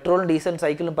 അപ്പോൾ പെട്രോളും ഡീസൽ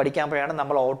സൈക്കിളും പഠിക്കാൻ പോയാണ്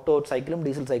നമ്മൾ ഓട്ടോ സൈക്കിളും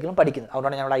ഡീസൽ സൈക്കിളും പഠിക്കുന്നത്.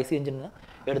 അതുകൊണ്ടാണ് ഞങ്ങൾ IC എഞ്ചിന്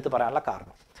എടുത്ത് പറയാനുള്ള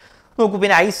കാരണം. നോക്കൂ,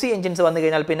 പിന്നെ IC എഞ്ചിൻസ് വന്നു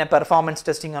കഴിഞ്ഞാൽ പിന്നെ പെർഫോമൻസ്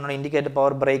ടെസ്റ്റിംഗ് ആണ്. Indicator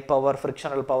power, break power,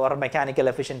 frictional power, mechanical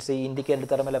efficiency, indicator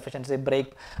thermal efficiency,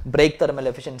 break thermal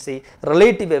efficiency,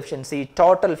 relative efficiency,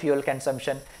 total fuel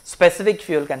consumption, specific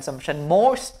fuel consumption,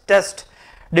 most test,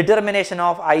 determination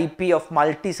of IP of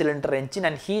multi cylinder engine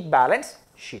and heat balance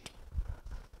sheet.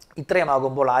 ഇത്രയും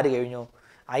ആകുമ്പോൾ ആര് കഴിഞ്ഞു?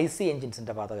 IC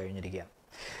എഞ്ചിൻസിൻ്റെ പാത കഴിഞ്ഞിരിക്കുകയാണ്.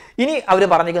 ഇനി അവർ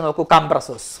പറഞ്ഞിരിക്കുന്നത് നോക്കൂ,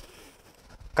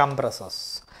 compressors.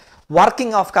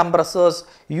 Working of compressors,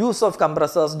 use of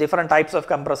compressors, different types of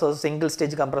compressors, single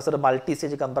stage compressor, multi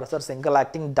stage compressor, single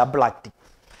acting, double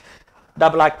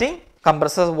acting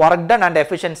compressors, work done and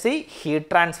efficiency, heat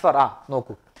transfer.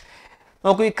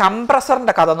 നോക്കൂ ഈ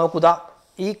കംപ്രസറിൻ്റെ കഥ നോക്കുക.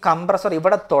 ഈ കംപ്രസർ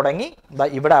ഇവിടെ തുടങ്ങി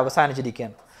ഇവിടെ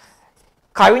അവസാനിച്ചിരിക്കുകയാണ്.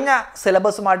 കഴിഞ്ഞ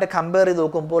സിലബസുമായിട്ട് കമ്പയർ ചെയ്ത്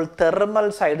നോക്കുമ്പോൾ തെർമൽ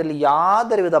സൈഡിൽ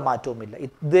യാതൊരുവിധ മാറ്റവുമില്ല.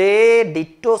 ഇതേ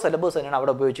ഡിറ്റോ സിലബസ് തന്നെയാണ്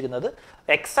അവിടെ ഉപയോഗിച്ചിരിക്കുന്നത്.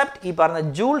 എക്സെപ്റ്റ് ഈ പറഞ്ഞ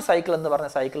ജൂൾ സൈക്കിൾ എന്ന് പറഞ്ഞ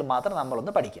സൈക്കിൾ മാത്രം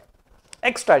നമ്മളൊന്ന് പഠിക്കാം,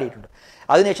 എക്സ്ട്രാ ആഡ് ചെയ്തിട്ടുണ്ട്.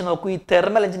 അതിനുശേഷം നോക്കൂ, ഈ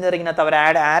തെർമൽ എഞ്ചിനീയറിംഗിനകത്ത് അവർ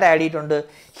ആഡ് ചെയ്തിട്ടുണ്ട്,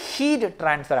 ഹീറ്റ്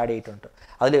ട്രാൻസ്ഫർ ആഡ് ചെയ്തിട്ടുണ്ട്.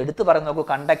 അതിൽ എടുത്ത് പറയുന്ന നോക്കൂ,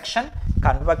 കണ്ടക്ഷൻ,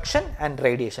 കൺവെക്ഷൻ ആൻഡ്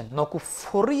റേഡിയേഷൻ. നോക്കൂ,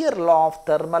 Fourier law of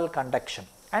thermal conduction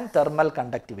and thermal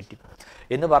conductivity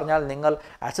എന്ന് പറഞ്ഞാൽ നിങ്ങൾ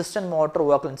അസിസ്റ്റൻറ്റ് മോട്ടോർ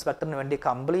വെഹിക്കിൾ ഇൻസ്പെക്ടറിന് വേണ്ടി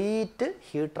കംപ്ലീറ്റ്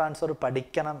ഹീറ്റ് ട്രാൻസ്ഫർ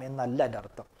പഠിക്കണം എന്നല്ല എൻ്റെ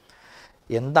അർത്ഥം.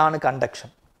 എന്താണ് കണ്ടക്ഷൻ,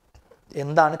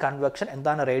 എന്താണ് കൺവെക്ഷൻ,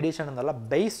 എന്താണ് റേഡിയേഷൻ എന്നുള്ള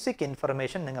ബേസിക്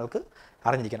ഇൻഫർമേഷൻ നിങ്ങൾക്ക്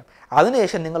അറിഞ്ഞിരിക്കണം.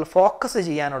 അതിനുശേഷം നിങ്ങൾ ഫോക്കസ്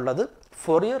ചെയ്യാനുള്ളത്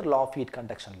Fourier law of heat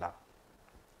കണ്ടക്ഷനിലാണ്.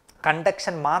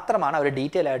 Conduction മാത്രമാണ് അവർ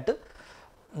ഡീറ്റെയിൽ ആയിട്ട്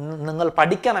നിങ്ങൾ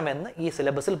പഠിക്കണമെന്ന് ഈ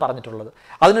സിലബസിൽ പറഞ്ഞിട്ടുള്ളത്.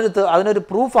 അതിനൊരു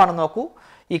പ്രൂഫാണ് നോക്കൂ.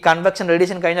 ഈ കൺവെക്ഷൻ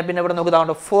റേഡിയേഷൻ കഴിഞ്ഞാൽ പിന്നെ ഇവിടെ നോക്കുക,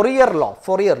 അതുകൊണ്ട് ഫൊറിയർ ലോ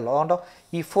അതുകൊണ്ടോ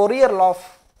ഈ Fourier law of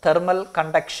thermal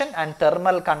conduction and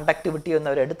thermal conductivity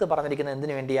എന്നവർ എടുത്ത് പറഞ്ഞിരിക്കുന്നത്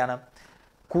എന്തിനു വേണ്ടിയാണ്?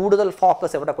 കൂടുതൽ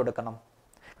ഫോക്കസ് എവിടെ കൊടുക്കണം?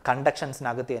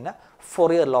 കണ്ടക്ഷൻസിനകത്ത് തന്നെ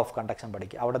ഫൊറിയർ ലോ ഓഫ് കണ്ടക്ഷൻ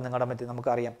പഠിക്കുക. അവിടെ നിങ്ങളുടെ മറ്റേ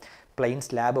നമുക്കറിയാം പ്ലെയിൻ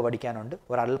സ്ലാബ് പഠിക്കാനുണ്ട്,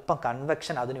 ഒരല്പം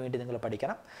കൺവെക്ഷൻ അതിനുവേണ്ടി നിങ്ങൾ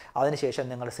പഠിക്കണം. അതിനുശേഷം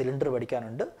നിങ്ങൾ സിലിണ്ടർ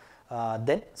പഠിക്കാനുണ്ട്,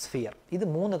 ദെൻ സ്ഫിയർ. ഇത്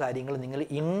 3 കാര്യങ്ങൾ നിങ്ങൾ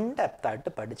ഇൻഡെപ്തായിട്ട്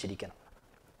പഠിച്ചിരിക്കണം.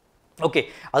 ഓക്കെ,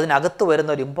 അതിനകത്ത്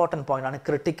വരുന്ന ഒരു ഇമ്പോർട്ടൻറ്റ് പോയിൻ്റാണ്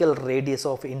ക്രിട്ടിക്കൽ റേഡിയസ്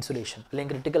ഓഫ് ഇൻസുലേഷൻ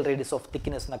അല്ലെങ്കിൽ ക്രിട്ടിക്കൽ റേഡിയസ് ഓഫ്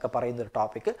തിക്നെസ് എന്നൊക്കെ പറയുന്ന ഒരു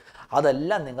ടോപ്പിക്ക്.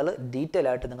 അതെല്ലാം നിങ്ങൾ ഡീറ്റെയിൽ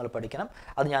ആയിട്ട് നിങ്ങൾ പഠിക്കണം.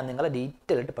 അത് ഞാൻ നിങ്ങളെ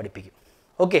ഡീറ്റെയിൽ ആയിട്ട് പഠിപ്പിക്കും.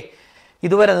 ഓക്കെ,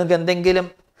 ഇതുവരെ നിങ്ങൾക്ക് എന്തെങ്കിലും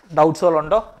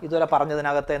ഡൗട്ട്സുകളുണ്ടോ? ഇതുവരെ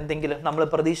പറഞ്ഞതിനകത്ത് എന്തെങ്കിലും നമ്മൾ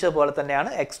പ്രതീക്ഷിച്ച പോലെ തന്നെയാണ്?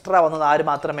 എക്സ്ട്രാ വന്നത് ആര്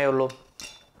മാത്രമേ ഉള്ളൂ?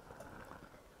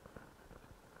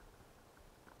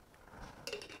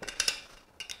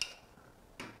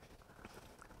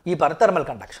 ഈ പറഞ്ഞ തെർമൽ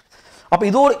കണ്ടക്ഷൻ. അപ്പോൾ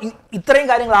ഇത്രയും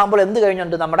കാര്യങ്ങളാകുമ്പോൾ എന്ത്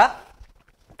കഴിഞ്ഞുണ്ട്? നമ്മുടെ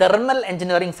thermal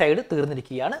engineering side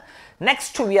തീർന്നിരിക്കുകയാണ്.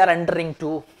 Next we are entering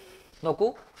to, നോക്കൂ,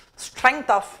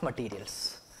 സ്ട്രെങ്ത് ഓഫ് മെറ്റീരിയൽസ്.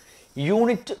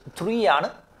 യൂണിറ്റ് 3 ആണ്.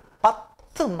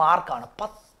 10 മാർക്കാണ്.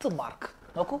 10 മാർക്ക്.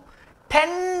 നോക്കൂ,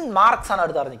 10 മാർക്സ് ആണ്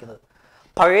അടുത്ത് അറിഞ്ഞിരിക്കുന്നത്.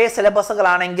 പഴയ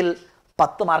സിലബസുകളാണെങ്കിൽ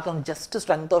 10 മാർക്കും ജസ്റ്റ്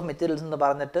സ്ട്രെങ്ത് ഓഫ് മെറ്റീരിയൽസ് എന്ന്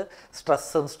പറഞ്ഞിട്ട്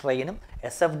സ്ട്രെസ്സും സ്ട്രെയിനും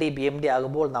SFD BMD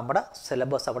ആകുമ്പോൾ നമ്മുടെ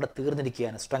സിലബസ് അവിടെ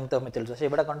തീർന്നിരിക്കുകയാണ്, സ്ട്രെങ്ത് ഓഫ് മെറ്റീരിയൽസ്. പക്ഷേ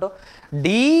ഇവിടെ കണ്ടോ,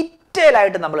 ഡീറ്റെയിൽ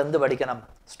ആയിട്ട് നമ്മൾ എന്ത് പഠിക്കണം?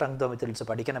 സ്ട്രെങ്ത് ഓഫ് മെറ്റീരിയൽസ്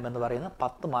പഠിക്കണം എന്ന് പറയുന്ന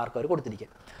 10 മാർക്ക് അവർ കൊടുത്തിരിക്കുക.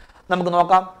 നമുക്ക്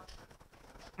നോക്കാം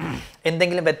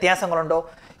എന്തെങ്കിലും വ്യത്യാസങ്ങളുണ്ടോ.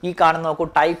 ഈ കാണുന്ന നോക്കൂ,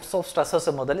 ടൈപ്സ് ഓഫ്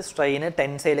സ്ട്രെസ്സസ് മുതൽ സ്ട്രെയിന്,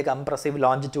 ടെൻസൈൽ, കംപ്രസീവ്,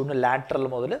 ലോഞ്ചിറ്റ്യൂഡിന്, ലാറ്ററൽ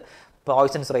മുതൽ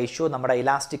പോയ്സൺസ് റേഷ്യോ, നമ്മുടെ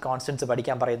ഇലാസ്റ്റിക് കോൺസ്റ്റൻസ്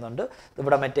പഠിക്കാൻ പറയുന്നുണ്ട്.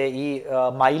 ഇവിടെ മറ്റേ ഈ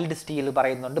മൈൽഡ് സ്റ്റീൽ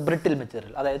പറയുന്നുണ്ട്, ബ്രിട്ടിൽ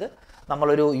മെറ്റീരിയൽ, അതായത്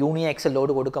നമ്മളൊരു യൂണിയാക്സൽ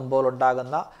ലോഡ് കൊടുക്കുമ്പോൾ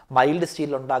ഉണ്ടാകുന്ന മൈൽഡ്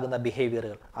സ്റ്റീലിൽ ഉണ്ടാകുന്ന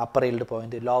ബിഹേവിയറുകൾ, upper yield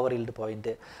point, lower yield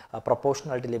point,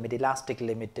 proportionality limit, elastic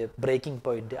limit, breaking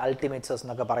point, ultimate stress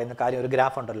എന്നൊക്കെ പറയുന്ന കാര്യം ഒരു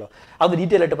ഗ്രാഫ് ഉണ്ടല്ലോ, അത്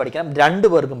ഡീറ്റെയിൽ ആയിട്ട് പഠിക്കണം.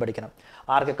 2 പേർക്കും പഠിക്കണം.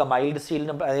 ആർക്കൊക്കെ? മൈൽഡ്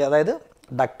സ്റ്റീലിനും, അതായത്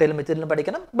ഡക്റ്റൈൽ മെറ്റീരിയലും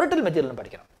പഠിക്കണം, ബ്രിട്ടിൽ മെറ്റീരിയലും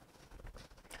പഠിക്കണം.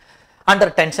 അണ്ടർ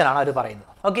ടെൻഷൻ ആണ് അവർ പറയുന്നത്.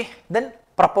 ഓക്കെ, ദെൻ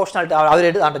പ്രൊപ്പോർഷണാലിറ്റി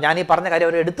അവർ ഞാൻ ഈ പറഞ്ഞ കാര്യം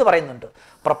അവർ എടുത്ത് പറയുന്നുണ്ട്.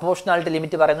 പ്രൊപ്പോർഷണാലിറ്റി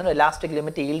ലിമിറ്റ് പറയുന്നുണ്ട്, elastic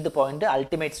limit, yield point,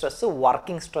 ultimate stress,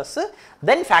 working stress,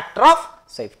 then factor of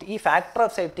safety. ഈ ഫാക്ടർ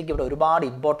ഓഫ് സേഫ്റ്റിക്ക് ഇവിടെ ഒരുപാട്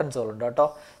ഇമ്പോർട്ടൻസുകളുണ്ട് കേട്ടോ.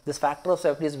 This factor of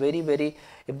safety is very very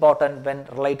important when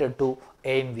related to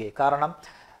AMVI. കാരണം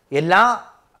എല്ലാ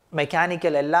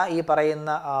മെക്കാനിക്കൽ, എല്ലാ ഈ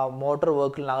പറയുന്ന മോട്ടോർ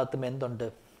വെഹിക്കിളിനകത്തും എന്തുണ്ട്?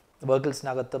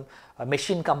 വെഹിക്കിൾസിനകത്തും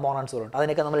മെഷീൻ കമ്പോണൻസുകളുണ്ട്.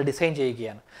 അതിനൊക്കെ നമ്മൾ ഡിസൈൻ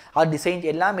ചെയ്യുകയാണ്. ആ ഡിസൈൻ,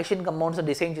 എല്ലാ മെഷീൻ കമ്പോണൻസും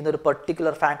ഡിസൈൻ ചെയ്യുന്ന ഒരു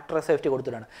പെർട്ടിക്കുലർ ഫാക്ടർ ഓഫ് സേഫ്റ്റി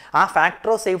കൊടുത്തിട്ടാണ്. ആ ഫാക്ടർ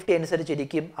ഓഫ് സേഫ്റ്റി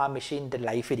അനുസരിച്ചിരിക്കും ആ മെഷീൻ്റെ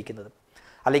ലൈഫ് ഇരിക്കുന്നത്.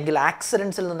 അല്ലെങ്കിൽ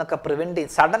ആക്സിഡൻസിൽ നിന്നൊക്കെ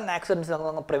സഡൻ ആക്സിഡൻസിൽ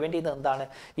നിന്നൊക്കെ പ്രിവെൻറ്റ് ചെയ്യുന്നത് എന്താണ്?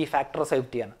 ഈ ഫാക്ടർ ഓഫ്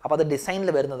സേഫ്റ്റിയാണ്. അപ്പോൾ അത്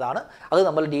ഡിസൈനിൽ വരുന്നതാണ്. അത്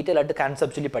നമ്മൾ ഡീറ്റെയിൽ ആയിട്ട്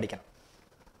കൺസെപ്ച്വലി പഠിക്കണം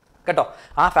കേട്ടോ.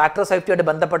 ആ ഫാക്ടർ ഓഫ് സേഫ്റ്റിയായിട്ട്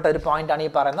ബന്ധപ്പെട്ട ഒരു പോയിൻ്റാണ്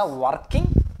ഈ പറയുന്ന വർക്കിംഗ്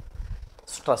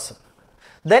സ്ട്രെസ്.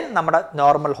 ദെൻ നമ്മുടെ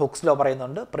നോർമൽ ഹുക്സ് ലോ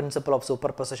പറയുന്നുണ്ട്, പ്രിൻസിപ്പിൾ ഓഫ്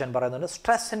സൂപ്പർ പൊസിഷൻ പറയുന്നുണ്ട്,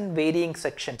 stress in varying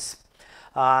sections,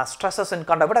 stresses in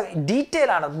കണ്ട. ഇവിടെ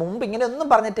ഡീറ്റെയിൽ ആണ്. മുമ്പ് ഇങ്ങനെ ഒന്നും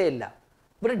പറഞ്ഞിട്ടേ ഇല്ല.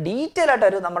 ഇവിടെ ഡീറ്റെയിൽ ആയിട്ട്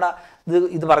ഒരു നമ്മുടെ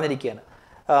ഇത് പറഞ്ഞിരിക്കുകയാണ്.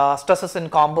 സ്ട്രെസ്സസ് ഇൻ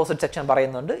കോമ്പോസിറ്റ് സെക്ഷൻ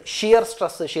പറയുന്നുണ്ട്, ഷിയർ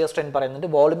സ്ട്രെസ്, ഷിയർ സ്ട്രെയിൻ പറയുന്നുണ്ട്,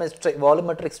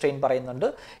 വോളിമെട്രിക് സ്ട്രെയിൻ പറയുന്നുണ്ട്,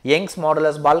 യങ്സ്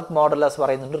മോഡുലസ്, ബൾക്ക് മോഡുലസ്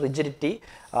പറയുന്നുണ്ട്, റിജിഡിറ്റി,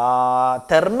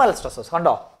 തെർമൽ സ്ട്രെസ്സസ്.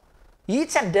 കണ്ടോ,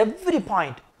 each and every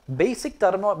point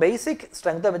basic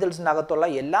strength of മെറ്റീരിയൽസിനകത്തുള്ള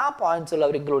എല്ലാ പോയിന്റ്സുകളും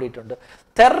അവർ ഇൻക്ലൂഡ് ചെയ്തിട്ടുണ്ട്.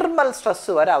 തെർമൽ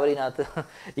സ്ട്രെസ് വരെ അവർ ഇതിനകത്ത്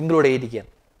ഇൻക്ലൂഡ്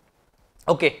ചെയ്തിരിക്കുകയാണ്.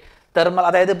 ഓക്കെ, തെർമൽ,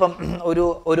 അതായത് ഇപ്പം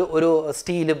ഒരു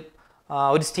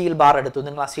സ്റ്റീൽ ബാർ എടുത്തു,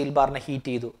 നിങ്ങൾ ആ സ്റ്റീൽ ബാറിനെ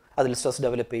ഹീറ്റ് ചെയ്തു, അതിൽ സ്ട്രെസ്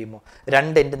ഡെവലപ്പ് ചെയ്യുമ്പോൾ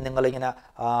 2 എൻഡും നിങ്ങളിങ്ങനെ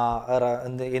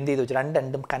എന്ത് ചെയ്തു വെച്ചാൽ 2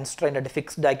 എൻഡും കൺസ്ട്രെയിൻ്റ് ആയിട്ട്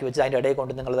ഫിക്സ്ഡ് ആക്കി വെച്ച് അതിൻ്റെ ഇടയിൽ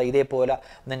കൊണ്ട് നിങ്ങൾ ഇതേപോലെ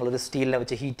നിങ്ങളൊരു സ്റ്റീലിനെ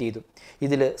വെച്ച് ഹീറ്റ് ചെയ്തു,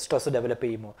 ഇതിൽ സ്ട്രെസ് ഡെവലപ്പ്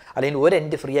ചെയ്യുമോ? അല്ലെങ്കിൽ ഒരു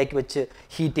എൻഡ് ഫ്രീ ആക്കി വെച്ച്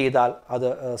ഹീറ്റ് ചെയ്താൽ അത്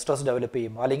സ്ട്രെസ് ഡെവലപ്പ്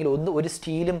ചെയ്യുമോ? അല്ലെങ്കിൽ ഒരു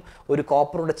സ്റ്റീലും ഒരു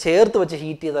കോപ്പറും ചേർത്ത് വെച്ച്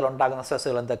ഹീറ്റ് ചെയ്താൽ ഉണ്ടാകുന്ന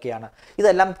സ്ട്രെസ്സുകൾ എന്തൊക്കെയാണ്?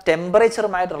 ഇതെല്ലാം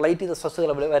ടെമ്പറേച്ചറുമായിട്ട് റിലേറ്റ് ചെയ്ത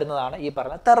സ്ട്രെസ്സുകൾ വരുന്നതാണ് ഈ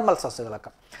പറഞ്ഞ തെർമൽ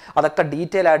സ്ട്രെസ്സുകളൊക്കെ. അതൊക്കെ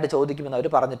ഡീറ്റെയിൽ ആയിട്ട് ചോദിക്കുമെന്ന് അവർ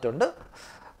പറഞ്ഞിട്ടുണ്ട്.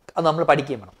 അത് നമ്മൾ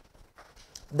പഠിക്കുകയും വേണം.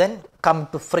 Then come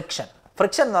to friction.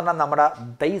 Friction എന്ന് പറഞ്ഞാൽ നമ്മുടെ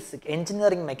ബേസിക്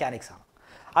എഞ്ചിനീയറിംഗ് മെക്കാനിക്സ് ആണ്.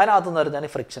 അതിനകത്തുനിന്ന് വരുന്നതാണ്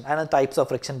ഫ്രിക്ഷൻ. അതിനകത്ത് ടൈപ്സ് ഓഫ്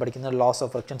ഫ്രിക്ഷൻ പഠിക്കുന്നത്, loss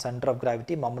of friction, centre of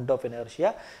gravity, moment of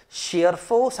inertia, shear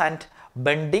force and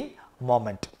bending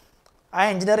moment. ആ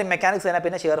എഞ്ചിനീയറിംഗ് മെക്കാനിക്സ് തന്നെ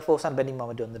പിന്നെ shear force and bending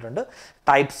moment വന്നിട്ടുണ്ട്.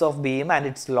 Types of beam and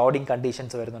it's loading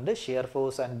conditions വരുന്നുണ്ട്. Shear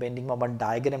force and bending moment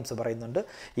diagrams പറയുന്നുണ്ട്.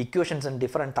 Equations and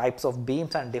different types of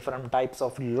beams and different types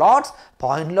of lords,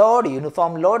 point load,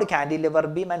 uniform load, cantilever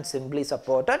beam and simply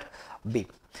supported beam.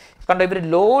 കണ്ടോ, ഇവർ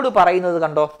load പറയുന്നത്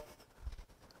കണ്ടോ,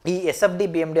 ഈ SFD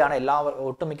BMD ആണ്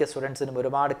ഒട്ടുമിക്ക സ്റ്റുഡൻസിനും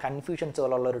ഒരുപാട്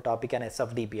കൺഫ്യൂഷൻസുകളുള്ള ഒരു ടോപ്പിക്കാണ്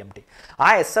SFD BMD. ആ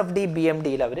SFD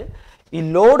BMDയിൽ അവർ ഈ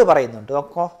ലോഡ് പറയുന്നുണ്ട്.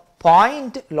 അപ്പോൾ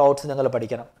പോയിന്റ് ലോഡ്സ് നിങ്ങൾ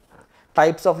പഠിക്കണം.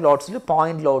 Types of ലോഡ്സിൽ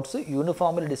point lords,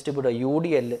 യൂണിഫോമിൽ distributed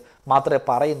UDL മാത്രമേ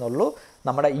പറയുന്നുള്ളൂ.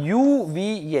 നമ്മുടെ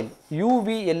UVL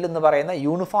എന്ന് പറയുന്ന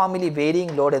യൂണിഫോമിലി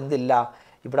വേരിയിങ് ലോഡ് എന്തില്ല,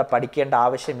 ഇവിടെ പഠിക്കേണ്ട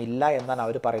ആവശ്യമില്ല എന്നാണ്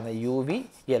അവർ പറയുന്നത്,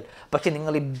 UVL. പക്ഷേ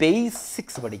നിങ്ങൾ ഈ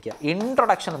ബേസിക്സ് പഠിക്കുക,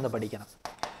 ഇൻട്രൊഡക്ഷൻ ഒന്ന് പഠിക്കണം.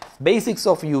 ബേസിക്സ്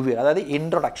ഓഫ് യു വി, അതായത്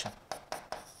ഇൻട്രൊഡക്ഷൻ.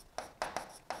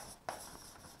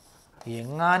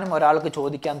 എങ്ങാനും ഒരാൾക്ക്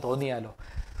ചോദിക്കാൻ തോന്നിയാലോ,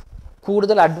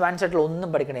 കൂടുതൽ അഡ്വാൻസ് ആയിട്ടുള്ള ഒന്നും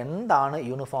പഠിക്കണം, എന്താണ്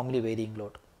യൂണിഫോംലി വേരിയിങ്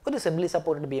ലോഡ്, ഒരു സിംപ്ലി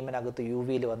സപ്പോർട്ടഡ് ബീമിനകത്ത് യു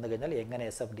വിയിൽ വന്നു കഴിഞ്ഞാൽ എങ്ങനെ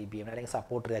SFD ബീം അല്ലെങ്കിൽ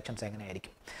സപ്പോർട്ട് റിയാക്ഷൻസ്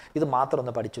എങ്ങനെയായിരിക്കും, ഇത് മാത്രം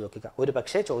ഒന്ന് പഠിച്ചു വെക്കുക. ഒരു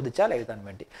പക്ഷേ ചോദിച്ചാൽ എഴുതാൻ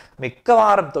വേണ്ടി.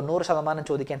 മിക്കവാറും 90%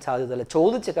 ചോദിക്കാൻ സാധ്യതയില്ല.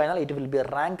 ചോദിച്ചു കഴിഞ്ഞാൽ it will be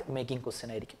rank making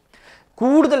question ആയിരിക്കും.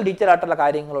 കൂടുതൽ ഡീറ്റെയിൽ ആയിട്ടുള്ള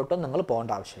കാര്യങ്ങളോട്ടും നിങ്ങൾ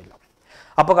പോകേണ്ട ആവശ്യമില്ല.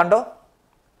 അപ്പോൾ കണ്ടോ,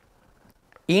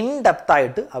 ഇൻ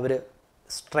ഡെപ്തായിട്ട് അവർ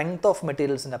സ്ട്രെങ്ത് ഓഫ്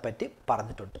മെറ്റീരിയൽസിനെ പറ്റി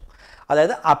പറഞ്ഞിട്ടുണ്ട്.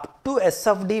 അതായത് അപ് ടു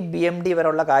SFD BMD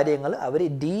വരെയുള്ള കാര്യങ്ങൾ അവർ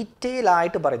ഡീറ്റെയിൽ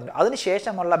ആയിട്ട് പറയുന്നുണ്ട്.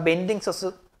 അതിനുശേഷമുള്ള ബെൻഡിങ്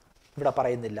സെസ് ഇവിടെ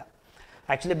പറയുന്നില്ല.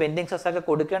 ആക്ച്വലി ബെൻഡിങ് സെസ്സൊക്കെ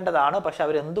കൊടുക്കേണ്ടതാണ്, പക്ഷെ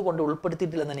അവർ എന്തുകൊണ്ട്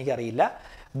ഉൾപ്പെടുത്തിയിട്ടില്ലെന്ന് എനിക്കറിയില്ല.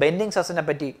 ബെൻഡിങ് സെസ്സിനെ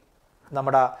പറ്റി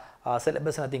നമ്മുടെ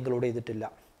സിലബസിനകത്ത് ഇൻക്ലൂഡ് ചെയ്തിട്ടില്ല.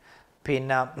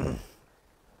 പിന്നെ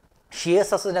ഷിയർ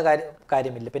സെസ്സിൻ്റെ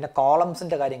കാര്യമില്ല, പിന്നെ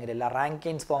കോളംസിൻ്റെ കാര്യങ്ങളില്ല,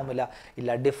 റാങ്കിൻസ് ഫോമില്ല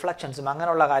ഇല്ല, ഡിഫ്ലക്ഷൻസും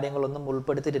അങ്ങനെയുള്ള കാര്യങ്ങളൊന്നും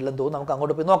ഉൾപ്പെടുത്തിയിട്ടില്ലെന്ന് തോന്നുന്നു. നമുക്ക്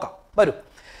അങ്ങോട്ട് പോയി നോക്കാം. വരും.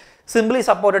 സിംപ്ലി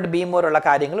സപ്പോർട്ടഡ് ബീം പോലുള്ള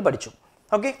കാര്യങ്ങൾ പഠിച്ചു.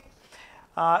 ഓക്കെ,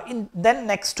 ദെൻ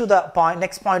നെക്സ്റ്റ്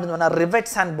പോയിന്റ് എന്ന് പറഞ്ഞാൽ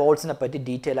റിവെറ്റ്സ് ആൻഡ് ബോൾസിനെ പറ്റി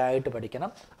ഡീറ്റെയിൽ ആയിട്ട് പഠിക്കണം.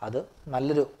 അത്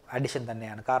നല്ലൊരു അഡിഷൻ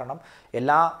തന്നെയാണ്. കാരണം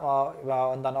എല്ലാ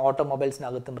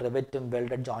ഓട്ടോമൊബൈൽസിനകത്തും റിവെറ്റും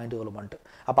വെൽഡഡ് ജോയിൻറ്റുകളുമുണ്ട്.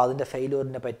 അപ്പോൾ അതിൻ്റെ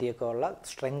ഫെയിലൂറിനെ പറ്റിയൊക്കെ ഉള്ള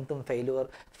സ്ട്രെങ്ത്തും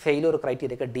ഫെയിലൂർ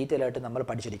ക്രൈറ്റീരിയ ഒക്കെ ഡീറ്റെയിൽ ആയിട്ട് നമ്മൾ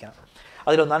പഠിച്ചിരിക്കണം.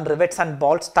 അതിലൊന്നാണ് rivets and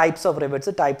balls, types of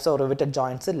rivets, types of riveted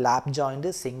joints, lap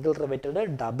joint, single riveted,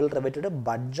 double riveted,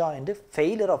 bud joint,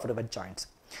 failure of rivet joints,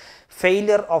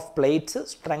 failure of plates,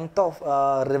 strength of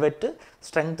rivet,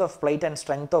 strength of plate and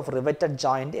strength of riveted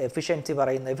joint, efficiency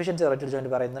riveted joint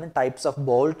പറയുന്നുണ്ട്, types of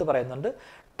bolt പറയുന്നുണ്ട്,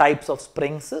 types of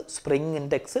springs, spring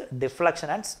index,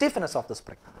 deflection and stiffness of the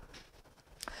spring.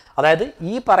 അതായത്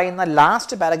ഈ പറയുന്ന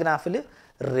last പാരഗ്രാഫിൽ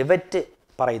rivet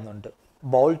പറയുന്നുണ്ട്,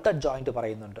 bolted joint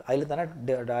പറയുന്നുണ്ട്, അതിൽ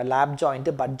തന്നെ lab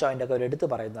joint, bud joint ഒക്കെ എടുത്ത്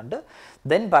പറയുന്നുണ്ട്.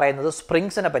 ദെൻ പറയുന്നത്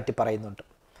സ്പ്രിങ്സിനെ പറ്റി പറയുന്നുണ്ട്,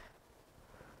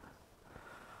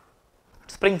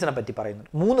 സ്പ്രിങ്സിനെ പറ്റി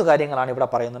പറയുന്നുണ്ട്. 3 കാര്യങ്ങളാണ് ഇവിടെ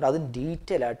പറയുന്നുണ്ട്. അത്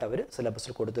ഡീറ്റെയിൽ ആയിട്ട് അവർ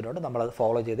സിലബസിൽ കൊടുത്തിട്ടുണ്ട്. നമ്മളത്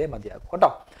ഫോളോ ചെയ്തേ മതിയാകും കേട്ടോ.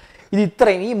 ഇത്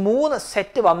ഇത്രയും, ഈ 3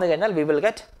 സെറ്റ് വന്നു കഴിഞ്ഞാൽ we will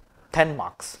get 10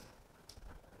 marks.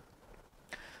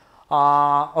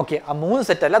 Okay, ആ 3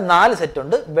 സെറ്റ് അല്ല, 4 സെറ്റ്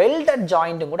ഉണ്ട്. വെൽഡഡ്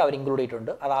ജോയിൻറ്റും കൂടെ അവർ ഇൻക്ലൂഡ്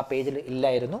ചെയ്തിട്ടുണ്ട്. അത് ആ പേജിൽ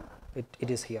ഇല്ലായിരുന്നു.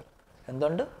 It is here.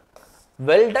 എന്തുകൊണ്ട്?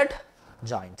 Welded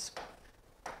joints.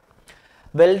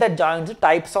 Welded joints,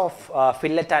 types of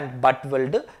fillet and butt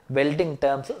weld, welding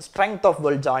terms, strength of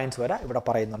weld joints വരെ ഇവിടെ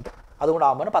പറയുന്നുണ്ട്. അതുകൊണ്ട്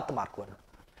ആകുമ്പോൾ 10 മാർക്ക് വരും.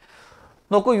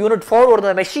 നോക്കൂ, യൂണിറ്റ് 4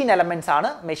 കൊടുക്കുന്നത് മെഷീൻ എലമെന്റ്സ്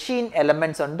ആണ്. മെഷീൻ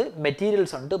എലമെന്റ്സ് ഉണ്ട്,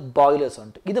 മെറ്റീരിയൽസ് ഉണ്ട്, ബോയിലേഴ്സ്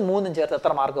ഉണ്ട്. ഇത് 3ഉം ചേർത്ത്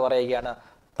എത്ര മാർക്ക് പറയുകയാണ്?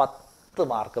 10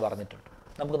 മാർക്ക് പറഞ്ഞിട്ടുണ്ട്.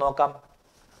 നമുക്ക് നോക്കാം.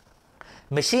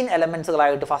 മെഷീൻ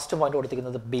എലമെന്റ്സുകളായിട്ട് ഫസ്റ്റ് പോയിന്റ്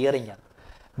കൊടുത്തിരിക്കുന്നത് ബിയറിംഗ് ആണ്.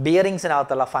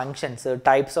 ബിയറിങ്സിനകത്തുള്ള functions,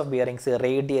 types of bearings,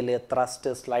 radial,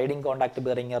 thrust, sliding contact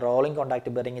bearing, rolling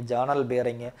contact bearing, journal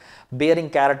bearing,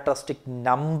 bearing characteristic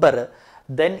number,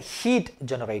 then heat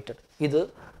generated. ഇത്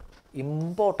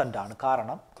ഇമ്പോർട്ടൻ്റ് ആണ്.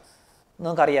 കാരണം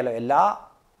നിങ്ങൾക്കറിയാലോ,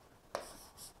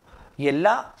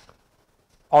 എല്ലാ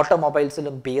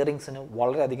ഓട്ടോമൊബൈൽസിലും ബിയറിങ്സിന്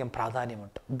വളരെയധികം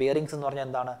പ്രാധാന്യമുണ്ട്. ബിയറിങ്സ് എന്ന് പറഞ്ഞാൽ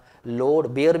എന്താണ്? ലോഡ്.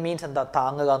 ബിയർ മീൻസ് എന്താ?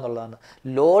 താങ്ങുക എന്നുള്ളതാണ്.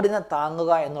 ലോഡിനെ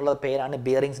താങ്ങുക എന്നുള്ള പേരാണ്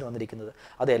ബിയറിങ്സിന് വന്നിരിക്കുന്നത്.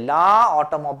 അത് എല്ലാ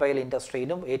ഓട്ടോമൊബൈൽ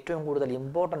ഇൻഡസ്ട്രിയിലും ഏറ്റവും കൂടുതൽ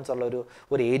ഇമ്പോർട്ടൻസ് ഉള്ള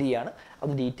ഒരു ഏരിയയാണ്.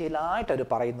 അത് ഡീറ്റെയിൽ ആയിട്ട് അവർ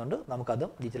പറയുന്നുണ്ട്.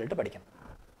 നമുക്കതും ഡീറ്റെയിൽ ആയിട്ട് പഠിക്കണം.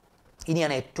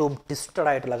 ഇനിയാണ് ഏറ്റവും ട്വിസ്റ്റഡ്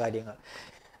ആയിട്ടുള്ള കാര്യങ്ങൾ.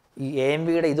 ഈ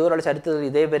AMVയുടെ ഇതുപോലുള്ള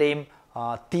ചരിത്രത്തിൽ ഇതേവരെയും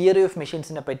തിയറി ഓഫ്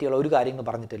മെഷീൻസിനെ പറ്റിയുള്ള ഒരു കാര്യങ്ങൾ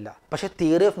പറഞ്ഞിട്ടില്ല. പക്ഷേ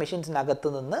തിയറി ഓഫ് മെഷീൻസിനകത്ത്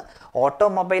നിന്ന്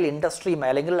ഓട്ടോമൊബൈൽ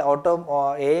ഇൻഡസ്ട്രിയുമായി അല്ലെങ്കിൽ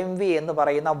AMV എന്ന്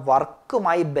പറയുന്ന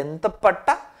വർക്കുമായി ബന്ധപ്പെട്ട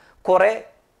കുറേ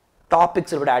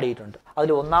ടോപ്പിക്സ് ഇവിടെ ആഡ് ചെയ്തിട്ടുണ്ട്.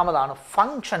 അതിൽ ഒന്നാമതാണ്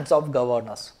ഫങ്ഷൻസ് ഓഫ്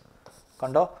ഗവേർണേഴ്സ്.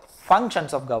 കണ്ടോ,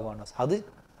 ഫങ്ഷൻസ് ഓഫ് ഗവേർണേഴ്സ്. അത്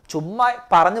ചുമ്മാ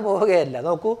പറഞ്ഞു പോവുകയല്ല.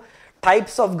 നോക്കൂ,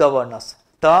 types of ഗവേർണേഴ്സ്,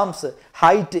 terms,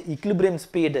 height, equilibrium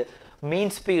speed, mean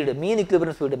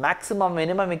equilibrium speed, maximum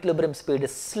minimum equilibrium speed,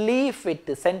 sleeve fit,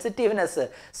 sensitiveness,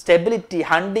 stability,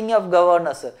 hunting of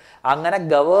governors, അങ്ങനെ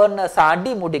ഗവേർണേഴ്സ്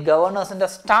അടിമുടി ഗവേർണേഴ്സിൻ്റെ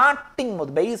സ്റ്റാർട്ടിങ്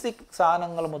മുതൽ ബേസിക്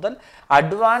സാധനങ്ങൾ മുതൽ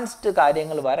അഡ്വാൻസ്ഡ്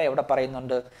കാര്യങ്ങൾ വരെ ഇവിടെ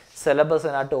പറയുന്നുണ്ട്.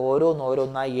 സിലബസിനായിട്ട്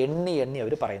ഓരോന്നായി എണ്ണി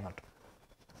അവർ പറയുന്നുണ്ട്.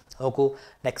 നോക്കൂ,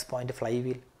 next point fly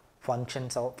wheel,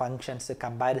 functions,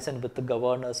 comparison വിത്ത്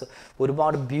ഗവേർണേഴ്സ്.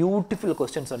 ഒരുപാട് ബ്യൂട്ടിഫുൾ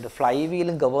ക്വസ്റ്റ്യൻസ് ഉണ്ട്. ഫ്ലൈ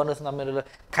വീലും ഗവേർണേഴ്സും തമ്മിലുള്ള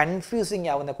കൺഫ്യൂസിങ്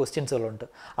ആവുന്ന ക്വസ്റ്റ്യൻസുകളുണ്ട്.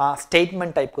 ആ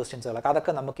സ്റ്റേറ്റ്മെൻറ്റ് ടൈപ്പ് ക്വസ്റ്റ്യൻസുകളൊക്കെ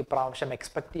അതൊക്കെ നമുക്ക് ഇപ്രാവശ്യം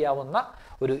എക്സ്പെക്ട് ചെയ്യാവുന്ന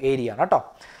ഒരു ഏരിയ ആണ് കേട്ടോ.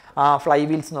 ഫ്ലൈ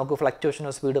വീൽസ് നോക്കൂ, ഫ്ലക്ച്വേഷൻ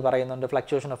ഓഫ് സ്പീഡ് പറയുന്നുണ്ട്,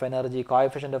 fluctuation of energy,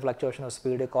 coefficient of fluctuation of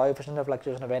speed, coefficient of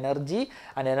fluctuation of energy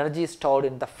and energy stored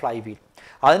in the fly wheel.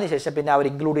 അതിനുശേഷം പിന്നെ അവർ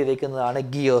ഇൻക്ലൂഡ് ചെയ്തിരിക്കുന്നതാണ്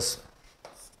ഗിയേഴ്സ്.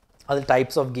 അതിൽ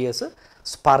types of gears,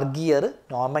 spur gear,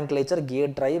 nomenclature, gear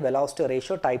drive, velocity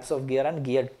ratio, types of gear and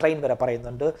gear train വരെ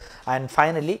പറയുന്നുണ്ട്. And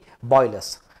finally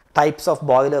boilers. Types of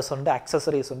boilers ഉണ്ട്,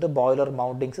 accessories ഉണ്ട്, boiler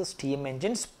mountings, steam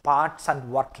engines, parts and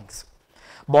workings.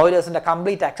 ബോയിലേഴ്സിൻ്റെ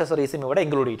complete ആക്സസറീസും ഇവിടെ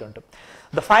include ചെയ്തിട്ടുണ്ട്.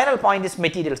 The final point is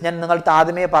materials. ഞാൻ നിങ്ങൾക്ക്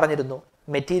ആദ്യമേ പറഞ്ഞിരുന്നു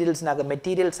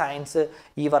മെറ്റീരിയൽ സയൻസ്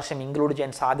ഈ വർഷം ഇൻക്ലൂഡ്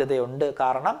ചെയ്യാൻ സാധ്യതയുണ്ട്.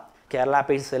 കാരണം കേരള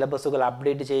പേജ് സിലബസുകൾ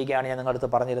അപ്ഡേറ്റ് ചെയ്യുകയാണ് ഞാൻ നിങ്ങളുടെ അടുത്ത്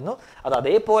പറഞ്ഞിരുന്നു. അത്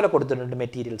അതേപോലെ കൊടുത്തിട്ടുണ്ട്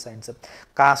material science.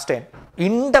 Cast iron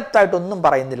in-depth ആയിട്ടൊന്നും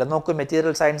പറയുന്നില്ല. നോക്കൂ,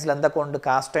 മെറ്റീരിയൽ സയൻസിൽ എന്തൊക്കെ ഉണ്ട്?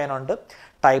 കാസ്റ്റ് അയൺ ഉണ്ട്,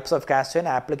 types of caste iron,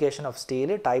 application of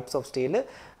steel, types of steel,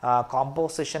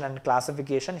 composition and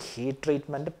classification, heat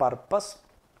treatment, purpose,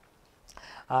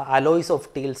 alloys of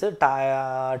steels,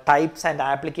 types and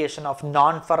application of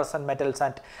non-ferrous metals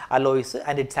and alloys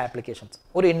and its applications.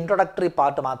 ഒരു introductory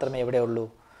part മാത്രമേ എവിടെയുള്ളൂ?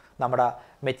 നമ്മുടെ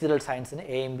material സയൻസിന്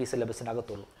AMV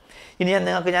സിലബസിനകത്തുള്ളൂ. ഇനി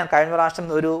ഞാൻ കഴിഞ്ഞ പ്രാവശ്യം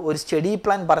ഒരു study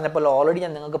plan പറഞ്ഞപ്പോൾ already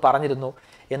ഞാൻ നിങ്ങൾക്ക് പറഞ്ഞിരുന്നു.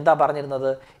 എന്താ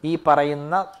പറഞ്ഞിരുന്നത്? ഈ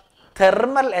പറയുന്ന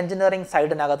തെർമൽ എഞ്ചിനീയറിംഗ്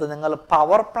സൈഡിനകത്ത് നിങ്ങൾ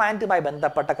പവർ പ്ലാന്റുമായി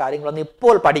ബന്ധപ്പെട്ട കാര്യങ്ങളൊന്നും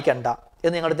ഇപ്പോൾ പഠിക്കണ്ട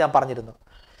എന്ന് നിങ്ങളടുത്ത് ഞാൻ പറഞ്ഞിരുന്നു.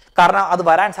 കാരണം അത്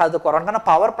വരാൻ സാധ്യത കുറവാണ്. കാരണം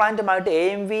പവർ പ്ലാന്റുമായിട്ട്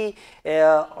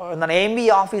AMV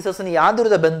ഓഫീസേഴ്സിന്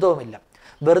യാതൊരു ബന്ധവുമില്ല.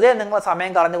 വെറുതെ നിങ്ങൾ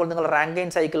സമയം കളഞ്ഞുകൊണ്ട് നിങ്ങൾ റാങ്കൈൻ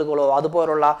സൈക്കിളുകളോ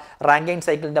അതുപോലുള്ള റാങ്കൈൻ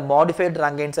സൈക്കിളിൻ്റെ മോഡിഫൈഡ്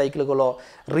റാങ്കൈൻ സൈക്കിളുകളോ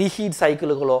റീഹീറ്റ്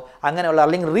സൈക്കിളുകളോ അങ്ങനെയുള്ള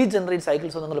അല്ലെങ്കിൽ റീജനറേറ്റ്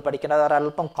സൈക്കിൾസോ നിങ്ങൾ പഠിക്കേണ്ടത് അത്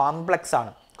അല്പം കോംപ്ലക്സ്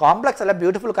ആണ്. കോംപ്ലക്സ് അല്ല,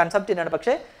 ബ്യൂട്ടിഫുൾ കൺസെപ്റ്റ് തന്നെയാണ്.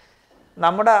 പക്ഷേ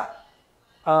നമ്മുടെ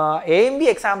AMV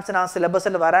എക്സാംസിന് ആ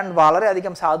സിലബസിൽ വരാൻ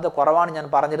വളരെയധികം സാധ്യത കുറവാണ് ഞാൻ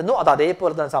പറഞ്ഞിരുന്നു. അത്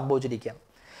അതേപോലെ തന്നെ സംഭവിച്ചിരിക്കുകയാണ്.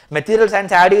 മെറ്റീരിയൽ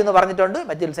സയൻസ് ആഡ് ചെയ്യുമെന്ന് പറഞ്ഞിട്ടുണ്ട്,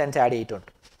 മെറ്റീരിയൽ സയൻസ് ആഡ് ചെയ്തിട്ടുണ്ട്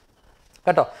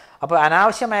കേട്ടോ. അപ്പോൾ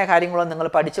അനാവശ്യമായ കാര്യങ്ങളൊന്നും നിങ്ങൾ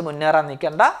പഠിച്ച് മുന്നേറാൻ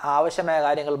നിൽക്കേണ്ട, ആവശ്യമായ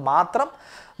കാര്യങ്ങൾ മാത്രം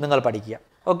നിങ്ങൾ പഠിക്കുക.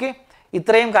 ഓക്കെ,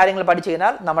 ഇത്രയും കാര്യങ്ങൾ പഠിച്ചു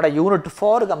കഴിഞ്ഞാൽ നമ്മുടെ യൂണിറ്റ്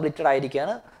 4 കംപ്ലീറ്റഡ്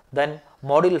ആയിരിക്കുകയാണ്. Then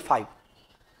module 5.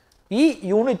 ഈ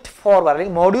യൂണിറ്റ് 4 വരെ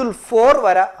അല്ലെങ്കിൽ മോഡ്യൂൾ 4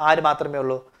 വരെ ആര് മാത്രമേ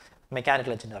ഉള്ളൂ?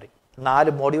 Mechanical engineering.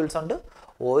 4 മോഡ്യൂൾസ് ഉണ്ട്.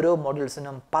 ഓരോ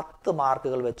മോഡ്യൂൾസിനും 10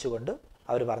 മാർക്കുകൾ വെച്ചുകൊണ്ട്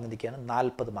അവർ പറഞ്ഞിരിക്കുകയാണ്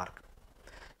 40 മാർക്ക്.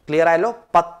 ക്ലിയർ ആയല്ലോ?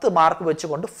 10 മാർക്ക്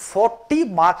വെച്ചുകൊണ്ട് 40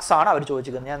 മാർക്സ് ആണ് അവർ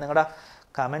ചോദിച്ചിരിക്കുന്നത്. ഞാൻ നിങ്ങളുടെ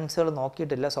കമൻസുകൾ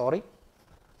നോക്കിയിട്ടില്ല, സോറി.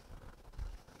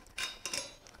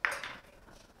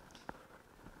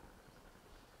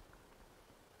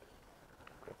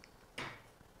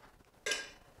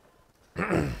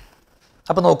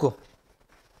 അപ്പോൾ നോക്കൂ,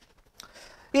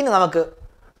 ഇനി നമുക്ക്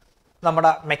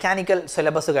നമ്മുടെ മെക്കാനിക്കൽ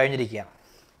സിലബസ് കഴിഞ്ഞിരിക്കുകയാണ്.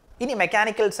 ഇനി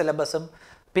മെക്കാനിക്കൽ സിലബസും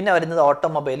പിന്നെ വരുന്നത്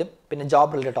ഓട്ടോമൊബൈലും പിന്നെ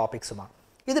ജോബ് റിലേറ്റഡ് ടോപ്പിക്സുമാണ്.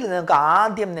 ഇതിൽ നിങ്ങൾക്ക്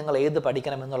ആദ്യം നിങ്ങൾ ഏത്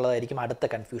പഠിക്കണം എന്നുള്ളതായിരിക്കും അടുത്ത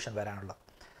കൺഫ്യൂഷൻ വരാനുള്ളത്.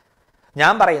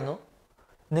 ഞാൻ പറയുന്നു,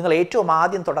 നിങ്ങൾ ഏറ്റവും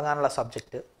ആദ്യം തുടങ്ങാനുള്ള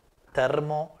സബ്ജക്റ്റ്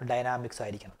തെർമോ ഡൈനാമിക്സ്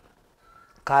ആയിരിക്കണം.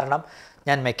 കാരണം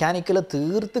ഞാൻ മെക്കാനിക്കൽ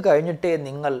തീർത്ത് കഴിഞ്ഞിട്ടേ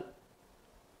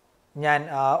ഞാൻ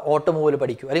ഓട്ടോമൊബൈൽ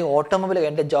പഠിക്കൂ അല്ലെങ്കിൽ ഓട്ടോമൊബൈൽ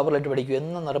എൻ്റെ ജോബ് റിലേറ്റഡ് പഠിക്കൂ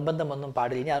എന്ന നിർബന്ധമൊന്നും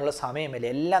പാടില്ല. ഇനി അതിനുള്ള സമയമില്ല.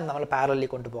 എല്ലാം നമ്മൾ പാരലലി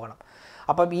കൊണ്ടുപോകണം.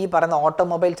 അപ്പം ഈ പറയുന്ന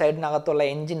automobile സൈഡിനകത്തുള്ള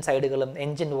engine സൈഡുകളും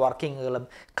engine വർക്കിങ്ങുകളും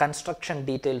construction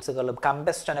ഡീറ്റെയിൽസുകളും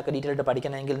കമ്പസ്റ്റനൊക്കെ detailed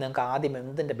പഠിക്കണമെങ്കിൽ നിങ്ങൾക്ക് ആദ്യം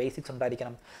എന്തിൻ്റെ ബേസിക്സ്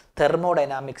ഉണ്ടായിരിക്കണം?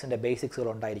 തെർമോഡൈനാമിക്സിൻ്റെ ബേസിക്സുകൾ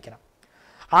ഉണ്ടായിരിക്കണം.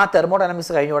 ആ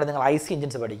തെർമോഡൈനാമിക്സ് കഴിഞ്ഞോടെ നിങ്ങൾ IC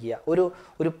എൻജിൻസ് പഠിക്കുക.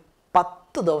 ഒരു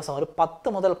 10 ദിവസം, ഒരു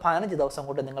 10 മുതൽ 15 ദിവസം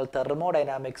കൊണ്ട് നിങ്ങൾ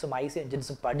തെർമോഡൈനാമിക്സും IC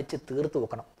എൻജിൻസും പഠിച്ച് തീർത്ത്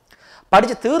വെക്കണം.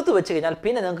 പഠിച്ച് തീർത്ത് വെച്ച് കഴിഞ്ഞാൽ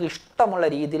പിന്നെ നിങ്ങൾക്ക് ഇഷ്ടമുള്ള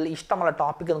രീതിയിൽ ഇഷ്ടമുള്ള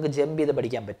ടോപ്പിക്ക് നിങ്ങൾക്ക് ജമ്പ് ചെയ്ത്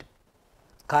പഠിക്കാൻ പറ്റും.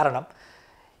 കാരണം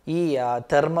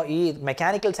ഈ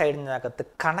മെക്കാനിക്കൽ സൈഡിനകത്ത്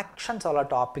കണക്ഷൻസ് ഉള്ള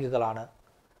ടോപ്പിക്കുകളാണ്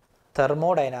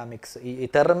തെർമോഡൈനാമിക്സ്. ഈ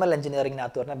തെർമൽ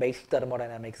എഞ്ചിനീയറിംഗിനകത്ത് പറഞ്ഞാൽ ബേസിക്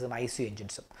തെർമോഡൈനാമിക്സും IC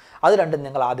എഞ്ചിൻസും അത് രണ്ടും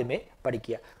നിങ്ങൾ ആദ്യമേ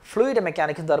പഠിക്കുക. ഫ്ലൂയിഡ്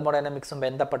മെക്കാനിക്സും തെർമോഡൈനാമിക്സും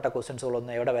ബന്ധപ്പെട്ട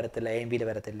ക്വസ്റ്റ്യൻസുകളൊന്നും എവിടെ വരത്തില്ല, AMVയിൽ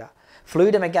വരത്തില്ല.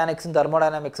 ഫ്ലൂയിഡ് മെക്കാനിക്സും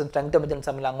തെർമോഡൈനാമിക്സും സ്ട്രെങ്ത്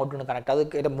തമ്മിൽ അങ്ങോട്ടും കണക്ട്.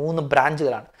 അത് 3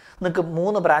 ബ്രാഞ്ചുകളാണ്. നിങ്ങൾക്ക്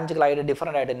 3 ബ്രാഞ്ചുകളായിട്ട്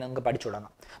ഡിഫറൻ്റ് ആയിട്ട് നിങ്ങൾക്ക് പഠിച്ചു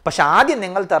തുടങ്ങാം. പക്ഷേ ആദ്യം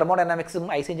നിങ്ങൾ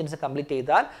തെർമോഡൈനാമിക്സും IC എഞ്ചിൻസും കംപ്ലീറ്റ്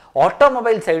ചെയ്താൽ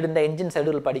ഓട്ടോമൊബൈൽ സൈഡിൻ്റെ എഞ്ചിൻ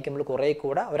സൈഡുകൾ പഠിക്കുമ്പോൾ കുറേ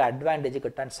കൂടെ ഒരു അഡ്വാൻറ്റേജ്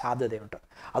കിട്ടാൻ സാധ്യതയുണ്ട്.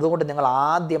 അതുകൊണ്ട് നിങ്ങൾ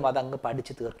ആദ്യം അതങ്ങ്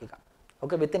പഠിച്ച് തീർക്കുക.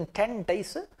 ഓക്കെ, വിത്തിൻ 10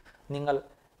 ഡേയ്സ് നിങ്ങൾ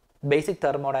ബേസിക്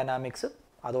തെർമോഡൈനാമിക്സ്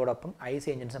അതോടൊപ്പം IC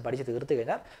എഞ്ചിൻസും പഠിച്ച് തീർത്ത്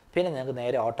കഴിഞ്ഞാൽ പിന്നെ നിങ്ങൾക്ക്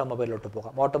നേരെ ഓട്ടോമൊബൈലിലോട്ട്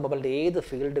പോകാം. ഓട്ടോമൊബൈലിൻ്റെ ഏത്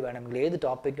ഫീൽഡ് വേണമെങ്കിലും ഏത്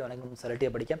ടോപ്പിക്ക് വേണമെങ്കിലും സെലക്ട്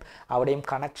ചെയ്ത് പഠിക്കാം. അവിടെയും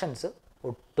കണക്ഷൻസ്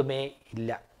ഒട്ടുമേ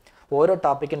ഇല്ല. ഓരോ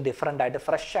ടോപ്പിക്കും ഡിഫറൻ്റ് ആയിട്ട്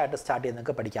ഫ്രഷ് ആയിട്ട് സ്റ്റാർട്ട് ചെയ്ത്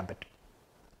നിങ്ങൾക്ക് പഠിക്കാൻ പറ്റും.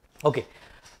 Okay,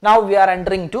 now we are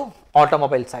entering to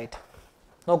automobile side.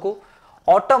 നോക്കൂ,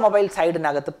 ഓട്ടോമൊബൈൽ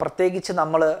സൈഡിനകത്ത് പ്രത്യേകിച്ച്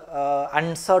നമ്മൾ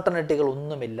അൺസർട്ടനിറ്റികൾ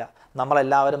ഒന്നുമില്ല.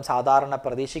 നമ്മളെല്ലാവരും സാധാരണ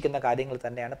പ്രതീക്ഷിക്കുന്ന കാര്യങ്ങൾ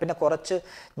തന്നെയാണ്. പിന്നെ കുറച്ച്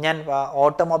ഞാൻ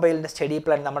ഓട്ടോമൊബൈലിൻ്റെ സ്റ്റഡി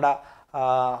പ്ലാൻ നമ്മുടെ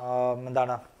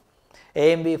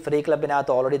AMV ഫ്രീ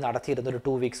ക്ലബിനകത്ത് ഓൾറെഡി നടത്തിയിരുന്നു ഒരു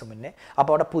 2 വീക്സ് മുന്നേ.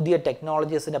 അപ്പോൾ അവിടെ പുതിയ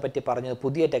ടെക്നോളജീസിനെ പറ്റി പറഞ്ഞു.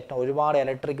 ഒരുപാട്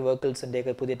ഇലക്ട്രിക്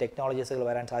വെഹിക്കിൾസിൻ്റെയൊക്കെ പുതിയ ടെക്നോളജീസുകൾ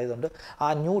വരാൻ സാധ്യതയുണ്ട്. ആ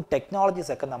ന്യൂ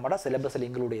ടെക്നോളജീസൊക്കെ നമ്മുടെ സിലബസിൽ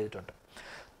ഇൻക്ലൂഡ് ചെയ്തിട്ടുണ്ട്.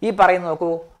 ഈ പറയുന്ന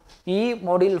നോക്കൂ, ഈ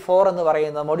മോഡ്യൂൾ 4 എന്ന്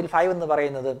പറയുന്നത്, മോഡ്യൂൾ 5 എന്ന്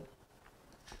പറയുന്നത്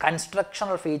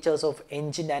constructional features of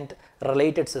engine and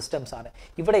related systems ആണ്.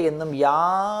 ഇവിടെ എന്നും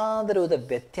യാതൊരുവിധ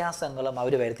വ്യത്യാസങ്ങളും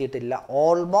അവർ വരുത്തിയിട്ടില്ല.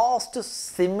 ഓൾമോസ്റ്റ്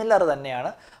സിമിലർ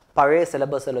തന്നെയാണ് പഴയ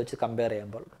സിലബസിൽ വെച്ച് കമ്പയർ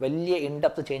ചെയ്യുമ്പോൾ. വലിയ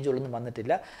ഇൻഡെപ്ത് ചേഞ്ചുകളൊന്നും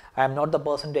വന്നിട്ടില്ല. I am not the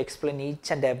person to explain each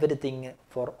and everything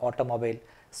for automobile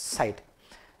side.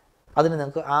 അതിന്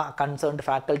നിങ്ങൾക്ക് ആ കൺസേൺഡ്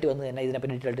ഫാക്കൽറ്റി വന്ന് തന്നെ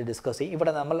ഇതിനെപ്പറ്റി ഡീറ്റെയിൽഡ് ഡിസ്കസ് ചെയ്യും.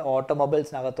 ഇവിടെ നമ്മൾ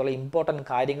ഓട്ടോമൊബൈൽസിനകത്തുള്ള ഇമ്പോർട്ടൻറ്റ്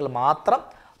കാര്യങ്ങൾ മാത്രം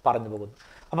പറഞ്ഞു പോകുന്നു.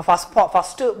 അപ്പോൾ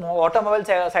ഫസ്റ്റ് ഓട്ടോമൊബൈൽ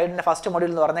സൈഡിൻ്റെ ഫസ്റ്റ്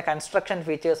മൊഡ്യൂൾ എന്ന് പറഞ്ഞാൽ construction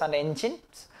features and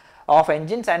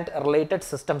engines and related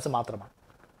systems മാത്രമാണ്.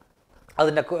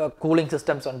 അതിൻ്റെ കൂളിംഗ്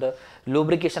സിസ്റ്റംസ് ഉണ്ട്,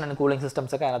 ലൂബ്രിക്കേഷൻ ആൻഡ് കൂളിംഗ്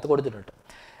സിസ്റ്റംസ് ഒക്കെ അതിനകത്ത് കൊടുത്തിട്ടുണ്ട്.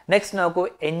 നെക്സ്റ്റ് നോക്കൂ,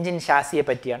 എൻജിൻ ഷാസിയെ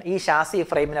പറ്റിയാണ്. ഈ ഷാസി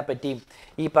ഫ്രെയിമിനെ പറ്റിയും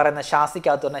ഈ പറയുന്ന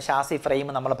ഷാസിക്കകത്ത് പറഞ്ഞ ഷാസി ഫ്രെയിം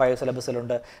നമ്മൾ പഴയ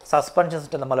സിലബസിലുണ്ട്. സസ്പെൻഷൻ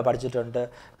സിസ്റ്റം നമ്മൾ പഠിച്ചിട്ടുണ്ട്.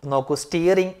 നോക്കൂ,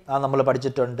 സ്റ്റിയറിംഗ് നമ്മൾ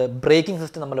പഠിച്ചിട്ടുണ്ട്, ബ്രേക്കിംഗ്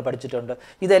സിസ്റ്റം നമ്മൾ പഠിച്ചിട്ടുണ്ട്.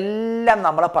 ഇതെല്ലാം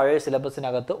നമ്മളെ പഴയ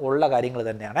സിലബസിനകത്ത് ഉള്ള കാര്യങ്ങൾ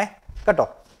തന്നെയാണേ കേട്ടോ.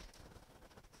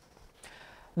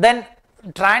 Then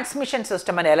transmission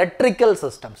system and electrical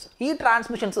systems. ഈ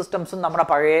ട്രാൻസ്മിഷൻ സിസ്റ്റംസും നമ്മുടെ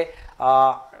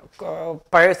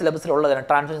പഴയ സിലബസിലുള്ളതാണ്.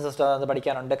 ട്രാൻസ്മിഷൻ സിസ്റ്റം അത്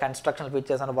പഠിക്കാനുണ്ട്. Construction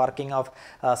features and working of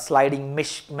sliding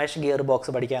mesh gear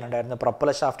box പഠിക്കാനുണ്ടായിരുന്നു.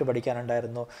 Propeller shaft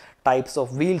പഠിക്കാനുണ്ടായിരുന്നു. Types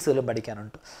of വീൽസുകളും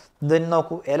പഠിക്കാനുണ്ട്. ദെൻ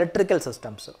നോക്കൂ, ഇലക്ട്രിക്കൽ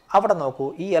സിസ്റ്റംസ്. അവിടെ നോക്കൂ,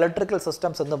 ഈ ഇലക്ട്രിക്കൽ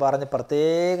സിസ്റ്റംസ് എന്ന് പറഞ്ഞ്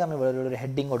പ്രത്യേകം ഒരു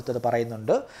ഹെഡിങ് കൊടുത്തിട്ട്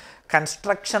പറയുന്നുണ്ട്.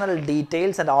 Constructional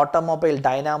details and automobile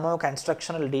Dynamo,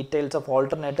 constructional details of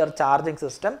alternator, charging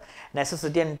system,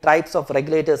 necessity and types of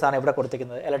regulators ആണ് ഇവിടെ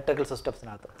കൊടുത്തിരിക്കുന്നത് ഇലക്ട്രിക്കൽ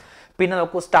സിസ്റ്റംസിനകത്ത്. പിന്നെ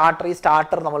നോക്കൂ,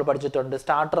 സ്റ്റാർട്ടർ നമ്മൾ പഠിച്ചിട്ടുണ്ട്.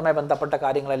 സ്റ്റാർട്ടറുമായി ബന്ധപ്പെട്ട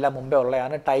കാര്യങ്ങളെല്ലാം മുമ്പേ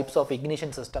ഉള്ളതാണ്. ടൈപ്സ് ഓഫ് ഇഗ്നിഷൻ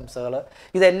സിസ്റ്റംസുകൾ,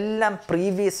 ഇതെല്ലാം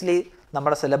പ്രീവിയസ്ലി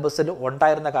നമ്മുടെ സിലബസിൽ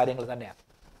ഉണ്ടായിരുന്ന കാര്യങ്ങൾ തന്നെയാണ്.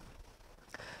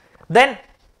 ദെൻ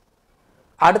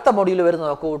അടുത്ത മൊഡ്യൂൾ വരുന്ന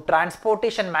നോക്കൂ,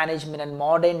 transportation management and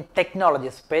modern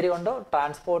technologies. പേര് കൊണ്ടോ,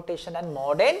 transportation and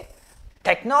modern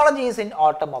technologies in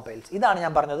automobiles. ഇതാണ്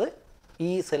ഞാൻ പറഞ്ഞത്,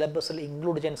 ഈ സിലബസിൽ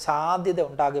ഇൻക്ലൂഡ് ചെയ്യാൻ സാധ്യത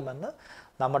ഉണ്ടാകുമെന്ന്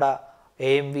നമ്മുടെ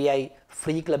AMVI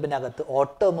ഫ്രീ ക്ലബിനകത്ത്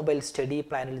ഓട്ടോമൊബൈൽ സ്റ്റഡി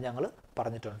പ്ലാനിൽ ഞങ്ങൾ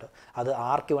പറഞ്ഞിട്ടുണ്ട്. അത്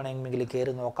ആർക്ക് വേണമെങ്കിൽ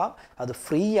കയറി നോക്കാം, അത്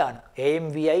ഫ്രീ ആണ്.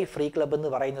 AMVI ഫ്രീ ക്ലബ് എന്ന്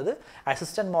പറയുന്നത്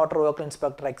അസിസ്റ്റന്റ് മോട്ടോർ വെഹിക്കിൾ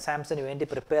ഇൻസ്പെക്ടർ എക്സാംസിന് വേണ്ടി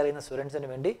പ്രിപ്പയർ ചെയ്യുന്ന സ്റ്റുഡൻസിന്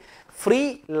വേണ്ടി ഫ്രീ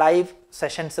ലൈവ്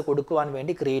സെഷൻസ് കൊടുക്കുവാൻ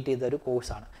വേണ്ടി ക്രിയേറ്റ് ചെയ്ത ഒരു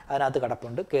കോഴ്സാണ്. അതിനകത്ത്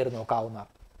കിടപ്പുണ്ട്, കയറി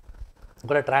നോക്കാവുന്നതാണ്.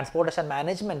 ഇവിടെ ട്രാൻസ്പോർട്ടേഷൻ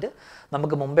മാനേജ്മെൻറ്റ്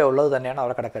നമുക്ക് മുമ്പേ ഉള്ളത് തന്നെയാണ്,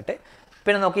 അവിടെ കിടക്കട്ടെ.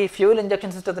 പിന്നെ നോക്കി, ഫ്യൂൽ ഇഞ്ചക്ഷൻ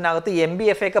സിസ്റ്റത്തിനകത്ത്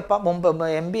MBFA ഒക്കെ മുമ്പ്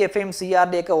MBFAയും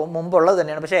CRD ഒക്കെ മുമ്പുള്ളത്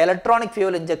തന്നെയാണ്. പക്ഷേ ഇലക്ട്രോണിക്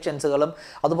ഫ്യൂൽ ഇഞ്ചക്ഷൻസുകളും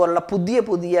അതുപോലുള്ള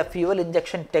പുതിയ ഫ്യൂൽ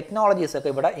ഇഞ്ചക്ഷൻ ടെക്നോളജീസ് ഒക്കെ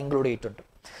ഇവിടെ ഇൻക്ലൂഡ് ചെയ്തിട്ടുണ്ട്.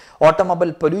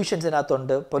 Automobile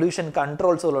പൊല്യൂഷൻസിനകത്തുണ്ട്, pollution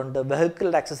കൺട്രോൾസുകളുണ്ട്, vehicle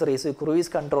accessories,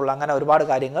 cruise control, അങ്ങനെ ഒരുപാട്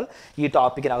കാര്യങ്ങൾ ഈ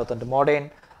ടോപ്പിക്കിനകത്തുണ്ട്. മോഡേൺ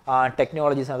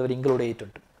ടെക്നോളജീസിനകത്ത് അവർ ഇൻക്ലൂഡ്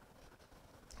ചെയ്തിട്ടുണ്ട്.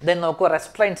 ദെൻ നോക്കുക,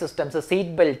 റെസ്ട്രെയിൻ സിസ്റ്റംസ്,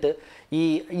 സീറ്റ് ബെൽറ്റ്,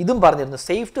 ഇതും പറഞ്ഞിരുന്നു.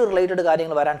 സേഫ്റ്റി റിലേറ്റഡ്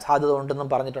കാര്യങ്ങൾ വരാൻ സാധ്യത ഉണ്ടെന്നും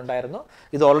പറഞ്ഞിട്ടുണ്ടായിരുന്നു.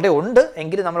 ഇത് ഓൾറെഡി ഉണ്ട്,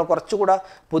 എങ്കിലും നമ്മൾ കുറച്ചുകൂടെ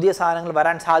പുതിയ സാധനങ്ങൾ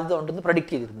വരാൻ സാധ്യത ഉണ്ടെന്ന്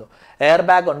പ്രഡിക്റ്റ് ചെയ്തിരുന്നു. എയർ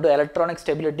ബാഗ് ഉണ്ട്, electronic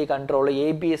stability control,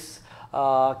 ABS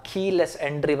keyless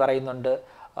entry പറയുന്നുണ്ട്,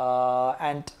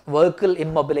 and vehicle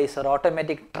immobiliser,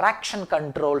 automatic traction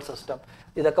control system.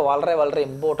 ഇതൊക്കെ വളരെ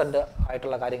ഇമ്പോർട്ടൻ്റ്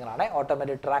ആയിട്ടുള്ള കാര്യങ്ങളാണ്,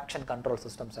 ഓട്ടോമാറ്റിക് ട്രാക്ഷൻ കൺട്രോൾ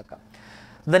സിസ്റ്റംസ് ഒക്കെ.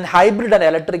 ദെൻ ഹൈബ്രിഡ് ആൻഡ്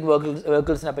ഇലക്ട്രിക്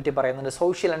വെഹിക്കിൾസിനെ പറ്റി പറയുന്നുണ്ട്.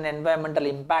 സോഷ്യൽ ആൻഡ് എൻവയറമെൻ്റൽ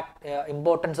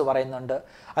ഇമ്പോർട്ടൻസ് പറയുന്നുണ്ട്.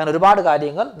 അങ്ങനെ ഒരുപാട്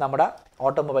കാര്യങ്ങൾ നമ്മുടെ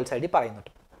ഓട്ടോമൊബൈൽ സൈഡിൽ പറയുന്നുണ്ട്.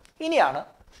 ഇനിയാണ്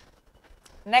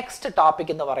നെക്സ്റ്റ്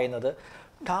ടോപ്പിക് എന്ന് പറയുന്നത്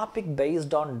topic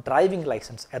based on driving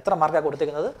licence. എത്ര മാർക്കാണ്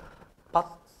കൊടുത്തിരിക്കുന്നത്?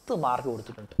 10 മാർക്ക്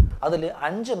കൊടുത്തിട്ടുണ്ട്. അതിൽ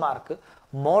 5 മാർക്ക്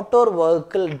മോട്ടോർ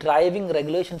വെഹിക്കിൾ ഡ്രൈവിംഗ്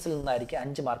റെഗുലേഷൻസിൽ നിന്നായിരിക്കും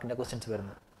 5 മാർക്കിൻ്റെ ക്വസ്റ്റ്യൻസ്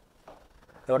വരുന്നത്.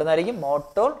 എവിടെ നിന്നായിരിക്കും?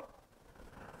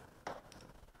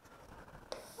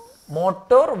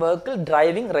 മോട്ടോർ വെഹിക്കിൾ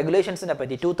ഡ്രൈവിംഗ് റെഗുലേഷൻസിനെ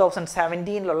പറ്റി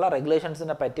 2017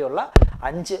 റെഗുലേഷൻസിനെ പറ്റിയുള്ള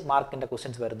 5 മാർക്കിൻ്റെ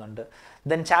ക്വസ്റ്റ്യൻസ് വരുന്നുണ്ട്.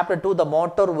 Then chapter 2 the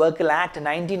motor vehicle act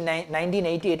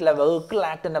 1988 vehicle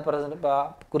ആക്ടിനെ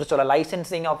കുറിച്ചുള്ള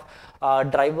licensing of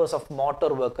drivers of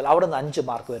motor vehicle, അവിടെ നിന്ന് 5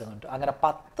 മാർക്ക് വരുന്നുണ്ട്. അങ്ങനെ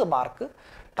 10 mark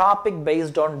topic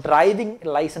based on driving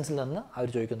ലൈസൻസിൽ നിന്ന് അവർ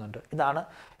ചോദിക്കുന്നുണ്ട്. ഇതാണ്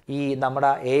ഈ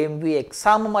നമ്മുടെ AMVI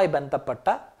എക്സാമുമായി ബന്ധപ്പെട്ട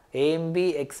AMVI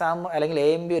എക്സാം അല്ലെങ്കിൽ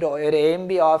ഒരു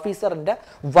AMVI ഓഫീസറിൻ്റെ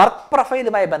വർക്ക്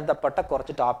പ്രൊഫൈലുമായി ബന്ധപ്പെട്ട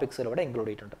കുറച്ച് ടോപ്പിക്സിൽ ഇവിടെ ഇൻക്ലൂഡ്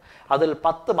ചെയ്തിട്ടുണ്ട്. അതിൽ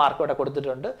 10 മാർക്ക് ഇവിടെ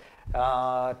കൊടുത്തിട്ടുണ്ട്.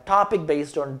 ടോപ്പിക്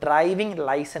ബേസ്ഡ് ഓൺ ഡ്രൈവിംഗ്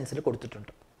ലൈസൻസിൽ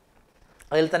കൊടുത്തിട്ടുണ്ട്.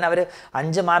 അതിൽ തന്നെ അവർ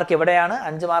 5 മാർക്ക് എവിടെയാണ്,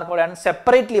 5 മാർക്ക് എവിടെയാണ്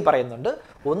സെപ്പറേറ്റ്ലി പറയുന്നുണ്ട്.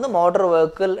 ഒന്ന് മോട്ടോർ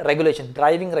വെഹിക്കിൾ റെഗുലേഷൻ,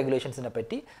 ഡ്രൈവിംഗ് റെഗുലേഷൻസിനെ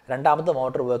പറ്റി, രണ്ടാമത്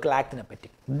മോട്ടോർ വെഹിക്കിൾ ആക്ടിനെ പറ്റി.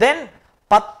 ദെൻ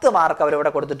 10 മാർക്ക്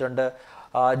അവരിവിടെ കൊടുത്തിട്ടുണ്ട്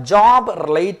ജോബ്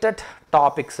റിലേറ്റഡ്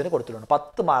ടോപ്പിക്സിന് കൊടുത്തിട്ടുണ്ട്.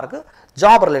 10 മാർക്ക്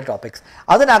ജോബ് റിലേറ്റഡ് ടോപ്പിക്സ്.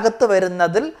 അതിനകത്ത്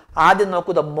വരുന്നതിൽ ആദ്യം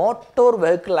നോക്കൂ, the motor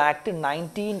vehicle act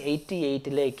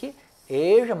 1988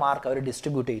 7 mark our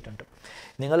distribute ചെയ്തിട്ടുണ്ട്.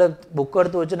 നിങ്ങൾ ബുക്ക്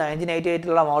എടുത്ത് വെച്ച്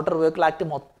 1988 മോട്ടോർ വെഹിക്കിൾ ആക്ട്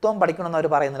മൊത്തം പഠിക്കണമെന്ന് അവർ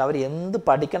പറയുന്നില്ല. അവർ എന്ത്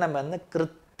പഠിക്കണമെന്ന്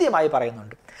കൃത്യമായി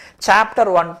പറയുന്നുണ്ട്. ചാപ്റ്റർ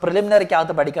 1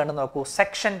 പ്രിലിമിനറിക്കകത്ത് പഠിക്കേണ്ടത് നോക്കൂ,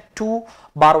 സെക്ഷൻ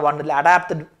 2/1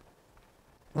 അഡാപ്റ്റഡ്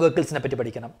വെഹിക്കിൾസിനെ പറ്റി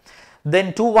പഠിക്കണം. ദെൻ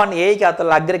 2(1)A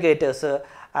അഗ്രിഗേറ്റേഴ്സ്,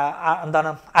 എന്താണ്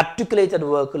ആർട്ടിക്കുലേറ്റഡ്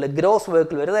വെഹിക്കിൾ, ഗ്രോസ്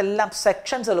വെഹിക്കിൾ വരും. ഇതെല്ലാം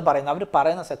സെക്ഷൻസുകൾ പറയുന്നത്. അവർ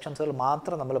പറയുന്ന സെക്ഷൻസുകൾ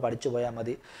മാത്രം നമ്മൾ പഠിച്ചു പോയാൽ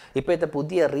മതി. ഇപ്പോഴത്തെ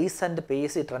പുതിയ റീസെൻറ്റ്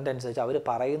പേസി ട്രെൻഡ് അനുസരിച്ച് അവർ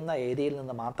പറയുന്ന ഏരിയയിൽ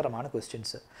നിന്ന് മാത്രമാണ്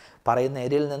ക്വസ്റ്റ്യൻസ്. പറയുന്ന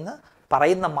ഏരിയയിൽ നിന്ന്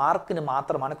പറയുന്ന മാർക്കിന്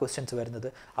മാത്രമാണ് ക്വസ്റ്റ്യൻസ് വരുന്നത്.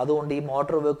 അതുകൊണ്ട് ഈ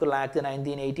മോട്ടോർ വെഹിക്കിൾ ആക്ട്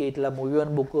 1988 മുഴുവൻ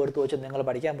ബുക്ക് എടുത്ത് വെച്ച് നിങ്ങൾ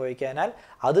പഠിക്കാൻ പോയി കഴിഞ്ഞാൽ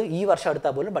അത് ഈ വർഷം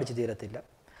എടുത്താൽ പോലും പഠിച്ചു തീരത്തില്ല.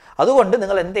 അതുകൊണ്ട്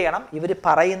നിങ്ങൾ എന്ത് ചെയ്യണം, ഇവർ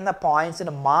പറയുന്ന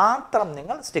പോയിന്റ്സിന് മാത്രം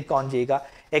നിങ്ങൾ സ്റ്റിക്ക് ഓൺ ചെയ്യുക.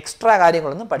 എക്സ്ട്രാ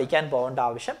കാര്യങ്ങളൊന്നും പഠിക്കാൻ പോകേണ്ട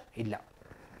ആവശ്യം ഇല്ല.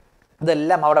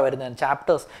 ഇതെല്ലാം അവിടെ വരുന്നത്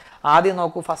ചാപ്റ്റേഴ്സ്. ആദ്യം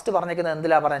നോക്കൂ, ഫസ്റ്റ് പറഞ്ഞിരിക്കുന്നത്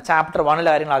എന്തിലാണ് പറഞ്ഞത്? ചാപ്റ്റർ 1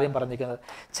 കാര്യങ്ങൾ ആദ്യം പറഞ്ഞിരിക്കുന്നത്.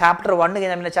 ചാപ്റ്റർ 1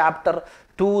 കഴിഞ്ഞാൽ പിന്നെ ചാപ്റ്റർ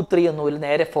 2, 3 ഒന്നുമില്ല,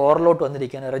 നേരെ 4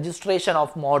 വന്നിരിക്കുന്നത് രജിസ്ട്രേഷൻ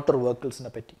ഓഫ് മോട്ടോർ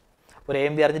വെഹിക്കിൾസിനെ പറ്റി. ഒരു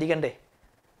AMVI അറിഞ്ഞിരിക്കണ്ടേ,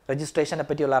 രജിസ്ട്രേഷനെ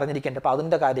പറ്റിയുള്ള അറിഞ്ഞിരിക്കണ്ടേ. അപ്പോൾ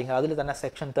അതിൻ്റെ കാര്യങ്ങൾ അതിൽ തന്നെ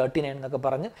സെക്ഷൻ 39 എന്നൊക്കെ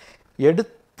പറഞ്ഞ്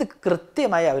എടുത്ത്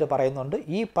കൃത്യമായി അവർ പറയുന്നുണ്ട്.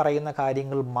 ഈ പറയുന്ന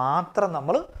കാര്യങ്ങൾ മാത്രം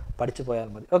നമ്മൾ പഠിച്ചു പോയാൽ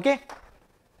മതി. ഓക്കെ.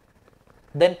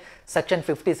 ദെൻ സെക്ഷൻ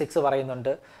 56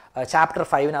 പറയുന്നുണ്ട്. Chapter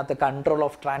 5 control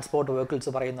of transport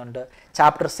vehicles പറയുന്നുണ്ട്.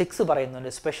 ചാപ്റ്റർ 6 പറയുന്നുണ്ട്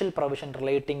special provision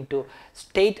relating to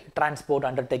state transport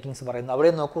undertakings പറയുന്നു.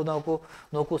 അവിടെ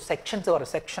നോക്കൂ സെക്ഷൻസ്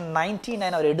പറയും. സെക്ഷൻ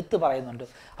 99 അവർ എടുത്ത് പറയുന്നുണ്ട്.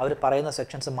 അവർ പറയുന്ന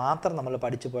സെക്ഷൻസ് മാത്രം നമ്മൾ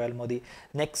പഠിച്ചു പോയാൽ മതി.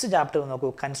 നെക്സ്റ്റ് ചാപ്റ്റർ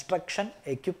നോക്കൂ, construction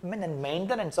equipment and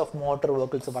maintenance of motor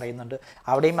vehicles പറയുന്നുണ്ട്.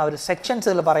 അവിടെയും അവർ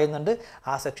സെക്ഷൻസുകൾ പറയുന്നുണ്ട്.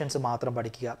 ആ സെക്ഷൻസ് മാത്രം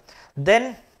പഠിക്കുക. ദെൻ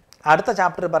അടുത്ത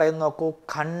ചാപ്റ്റർ പറയുന്നത് നോക്കൂ,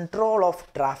 കൺട്രോൾ ഓഫ്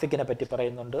ട്രാഫിക്കിനെ പറ്റി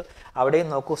പറയുന്നുണ്ട്. അവിടെയും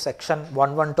നോക്കൂ section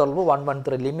 112,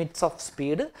 113 limits of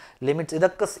speed, limits.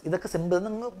 ഇതൊക്കെ സിമ്പിൾ,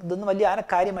 ഇതൊന്നും വലിയ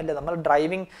കാര്യമല്ല. നമ്മൾ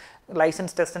ഡ്രൈവിംഗ്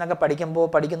ലൈസൻസ് ടെസ്റ്റിനൊക്കെ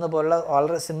പഠിക്കുന്ന പോലുള്ള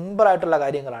വളരെ സിമ്പിളായിട്ടുള്ള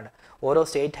കാര്യങ്ങളാണ്. ഓരോ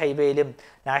സ്റ്റേറ്റ് ഹൈവേയിലും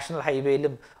നാഷണൽ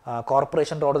ഹൈവേയിലും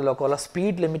കോർപ്പറേഷൻ റോഡിലൊക്കെ ഉള്ള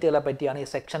സ്പീഡ് ലിമിറ്റുകളെ പറ്റിയാണ് ഈ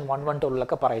സെക്ഷൻ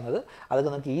 112 പറയുന്നത്. അതൊക്കെ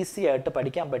നമുക്ക് ഈസി ആയിട്ട്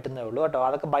പഠിക്കാൻ പറ്റുന്നേ ഉള്ളൂ കേട്ടോ.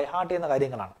 അതൊക്കെ ബൈ ഹാർട്ട് ചെയ്യുന്ന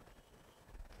കാര്യങ്ങളാണ്.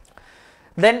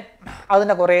 ദെൻ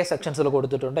അതിൻ്റെ കുറേ സെക്ഷൻസുകൾ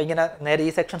കൊടുത്തിട്ടുണ്ട്. ഇങ്ങനെ നേരെ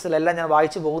ഈ സെക്ഷൻസിലെല്ലാം ഞാൻ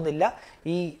വായിച്ചു പോകുന്നില്ല.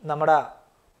 ഈ നമ്മുടെ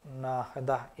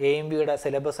AMVIയുടെ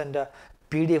സിലബസിൻ്റെ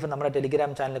PDF നമ്മുടെ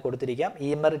ടെലിഗ്രാം ചാനലിൽ കൊടുത്തിരിക്കാം.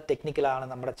 eMeryt ടെക്നിക്കലാണ്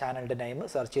നമ്മുടെ ചാനലിൻ്റെ നെയിം.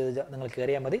 സെർച്ച് ചെയ്ത് നിങ്ങൾ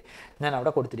കയറിയാൽ മതി, ഞാൻ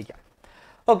അവിടെ കൊടുത്തിരിക്കാം.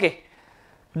 ഓക്കെ.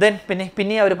 ദെൻ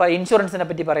പിന്നെ അവർ ഇൻഷുറൻസിനെ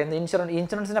പറ്റി പറയുന്നത്.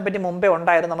 ഇൻഷുറൻസിനെ പറ്റി മുമ്പേ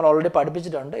ഉണ്ടായിരുന്നു, നമ്മൾ ഓൾറെഡി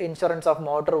പഠിപ്പിച്ചിട്ടുണ്ട്. Insurance of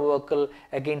motor vehicle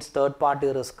against third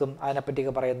party റിസ്ക്കും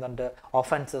അതിനെപ്പറ്റിയൊക്കെ പറയുന്നുണ്ട്.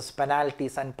 ഒഫൻസസ്,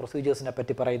 പെനാൽറ്റീസ് ആൻഡ് പ്രൊസീജിയേഴ്സിനെ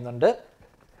പറ്റി പറയുന്നുണ്ട്.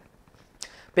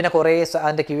 പിന്നെ കുറേ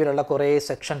അതിൻ്റെ കീഴിലുള്ള കുറേ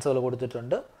സെക്ഷൻസുകൾ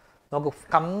കൊടുത്തിട്ടുണ്ട്. നമുക്ക്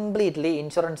കംപ്ലീറ്റ്ലി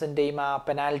ഇൻഷുറൻസിൻ്റെയും ആ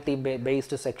പെനാൽറ്റി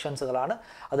ബേസ്ഡ് സെക്ഷൻസുകളാണ്,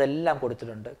 അതെല്ലാം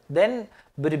കൊടുത്തിട്ടുണ്ട്. ദെൻ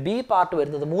ഒരു B പാർട്ട്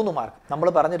വരുന്നത് 3 മാർക്ക്. നമ്മൾ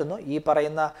പറഞ്ഞിരുന്നു ഈ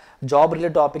പറയുന്ന ജോബ്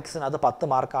റിലേറ്റഡ് ടോപ്പിക്സിന് അത് 10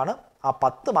 മാർക്കാണ്. ആ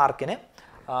 10 മാർക്കിന്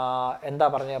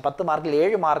 10 മാർക്കിൽ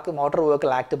 7 മാർക്ക് മോട്ടോർ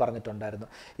വെഹിക്കിൾ ആക്ട് പറഞ്ഞിട്ടുണ്ടായിരുന്നു.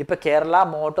 ഇപ്പോൾ Kerala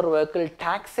motor vehicle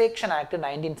taxation act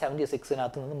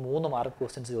 1976 നിന്ന് 3 മാർക്ക്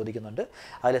ക്വസ്റ്റ്യൻസ് ചോദിക്കുന്നുണ്ട്.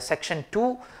 അതിൽ സെക്ഷൻ 2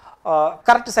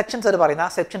 കറക്റ്റ് സെക്ഷൻസ് അവർ പറയുന്നത്,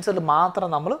 ആ സെക്ഷൻസിൽ മാത്രം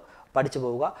നമ്മൾ പഠിച്ചു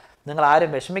പോവുക. നിങ്ങൾ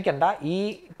ആരും വിഷമിക്കേണ്ട. ഈ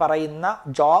പറയുന്ന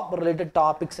ജോബ് റിലേറ്റഡ്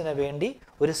ടോപ്പിക്സിന് വേണ്ടി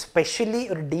സ്പെഷ്യലി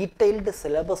ഒരു detailed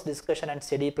syllabus discussion and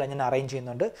study plan ഞാൻ അറേഞ്ച്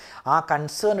ചെയ്യുന്നുണ്ട്. ആ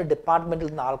കൺസേൺഡ് ഡിപ്പാർട്ട്മെൻറ്റിൽ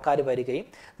നിന്ന് ആൾക്കാർ വരികയും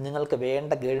നിങ്ങൾക്ക്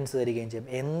വേണ്ട ഗൈഡൻസ് തരികയും ചെയ്യും.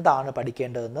 എന്താണ്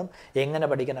പഠിക്കേണ്ടതെന്നും എങ്ങനെ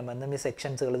പഠിക്കണമെന്നും ഈ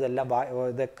സെക്ഷൻസുകൾ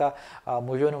ഇതൊക്കെ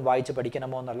മുഴുവനും വായിച്ച്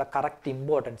പഠിക്കണമോ എന്നുള്ള കറക്റ്റ്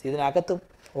ഇമ്പോർട്ടൻസ് ഇതിനകത്ത്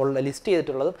ലിസ്റ്റ്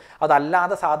ചെയ്തിട്ടുള്ളതും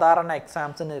അതല്ലാതെ സാധാരണ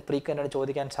എക്സാംസിന് ഫ്രീക്വൻ്റായിട്ട്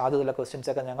ചോദിക്കാൻ സാധ്യതയുള്ള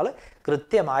ക്വസ്റ്റ്യൻസൊക്കെ ഞങ്ങൾ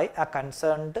കൃത്യമായി ആ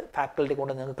കൺസേൺഡ് ഫാക്കൽറ്റി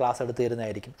കൊണ്ട് നിങ്ങൾക്ക് ക്ലാസ് എടുത്ത്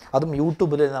തരുന്നതായിരിക്കും. അതും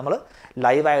യൂട്യൂബിൽ നമ്മൾ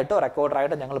ലൈവായിട്ടോ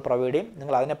റെക്കോർഡറായിട്ടോ ഞങ്ങൾ പ്രൊവൈഡ് ചെയ്യും. നിങ്ങൾ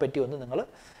അതിനെപ്പറ്റി ഒന്നും നിങ്ങൾ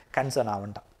കൺസേൺ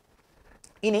ആവണ്ട.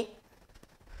 ഇനി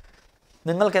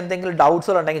നിങ്ങൾക്ക് എന്തെങ്കിലും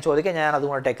ഡൗട്ട്സുകൾ ഉണ്ടെങ്കിൽ ചോദിക്കാൻ, ഞാൻ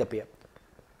അതുകൊണ്ട് ടേക്കപ്പ് ചെയ്യാം.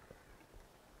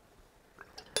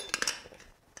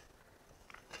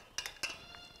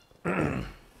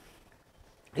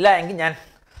 ഇല്ല എങ്കിൽ ഞാൻ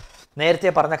നേരത്തെ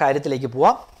പറഞ്ഞ കാര്യത്തിലേക്ക്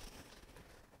പോവാം.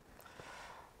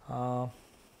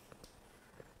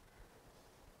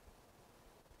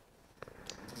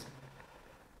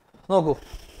 നോക്കൂ,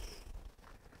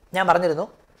 ഞാൻ പറഞ്ഞിരുന്നു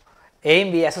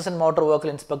AMVI assistant motor vehicle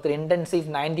inspector intensive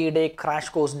 90-day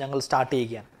crash course ഞങ്ങൾ സ്റ്റാർട്ട്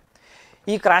ചെയ്യുകയാണ്.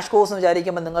 ഈ ക്രാഷ് കോഴ്സ്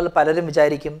വിചാരിക്കുമ്പോൾ നിങ്ങൾ പലരും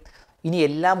വിചാരിക്കും ഇനി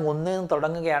എല്ലാം ഒന്നിൽ നിന്ന്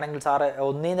തുടങ്ങുകയാണെങ്കിൽ സാറ്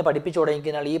ഒന്നിൽ നിന്ന് പഠിപ്പിച്ചു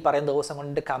തുടങ്ങിക്കഴിഞ്ഞാൽ ഈ പറയുന്ന ദിവസം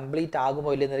കൊണ്ട് കംപ്ലീറ്റ് ആകുമോ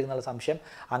ഇല്ലെന്നിരിക്കുന്ന സംശയം.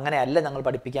 അങ്ങനെയല്ല ഞങ്ങൾ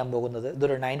പഠിപ്പിക്കാൻ പോകുന്നത്.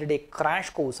 ഇതൊരു 90-day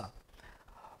ക്രാഷ് കോഴ്സാണ്.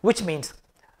 വിച്ച് മീൻസ്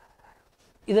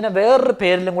ഇതിനെ വേറൊരു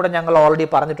പേരിലും കൂടെ ഞങ്ങൾ ഓൾറെഡി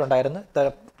പറഞ്ഞിട്ടുണ്ടായിരുന്നു.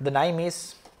 The name is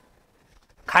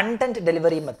content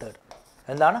delivery method.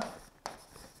 എന്താണ്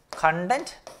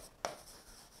കണ്ടന്റ്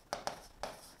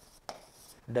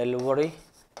ഡെലിവറി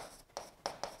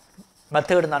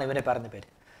മെത്തേഡ് എന്നാണ് ഇവനെ പറഞ്ഞ പേര്.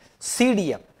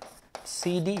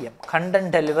 CDM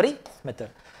content delivery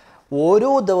method. ഓരോ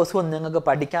ദിവസവും നിങ്ങൾക്ക്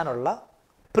പഠിക്കാനുള്ള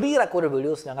പ്രീ റെക്കോർഡ്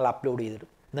വീഡിയോസ് ഞങ്ങൾ അപ്ലോഡ് ചെയ്തിടും.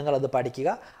 നിങ്ങളത് പഠിക്കുക.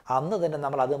 അന്ന് തന്നെ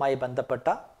നമ്മൾ അതുമായി ബന്ധപ്പെട്ട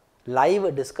ലൈവ്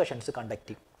ഡിസ്കഷൻസ് കണ്ടക്ട്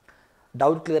ചെയ്യും,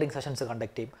 ഡൗട്ട് ക്ലിയറിംഗ് സെഷൻസ്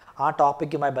കണ്ടക്ട് ചെയ്യും. ആ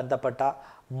ടോപ്പിക്കുമായി ബന്ധപ്പെട്ട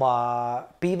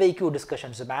PYQ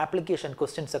ഡിസ്കഷൻസും ആപ്ലിക്കേഷൻ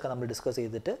ക്വസ്റ്റ്യൻസ് ഒക്കെ നമ്മൾ ഡിസ്കസ്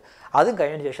ചെയ്തിട്ട് അതും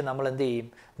കഴിഞ്ഞതിന് ശേഷം നമ്മൾ എന്ത് ചെയ്യും,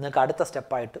 നിങ്ങൾക്ക് അടുത്ത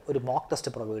സ്റ്റെപ്പായിട്ട് ഒരു മോക്ക്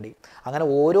ടെസ്റ്റ് പ്രൊവൈഡ് ചെയ്യും. അങ്ങനെ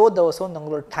ഓരോ ദിവസവും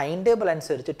നിങ്ങളൊരു ടൈം ടേബിൾ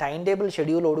അനുസരിച്ച് ടൈം ടേബിൾ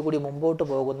ഷെഡ്യൂളോടുകൂടി മുമ്പോട്ട്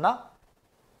പോകുന്ന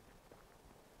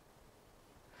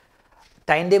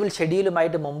ടൈം ടേബിൾ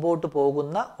ഷെഡ്യൂളുമായിട്ട് മുമ്പോട്ട്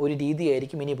പോകുന്ന ഒരു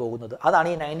രീതിയായിരിക്കും ഇനി പോകുന്നത്. അതാണ്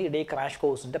ഈ 90-day ക്രാഷ്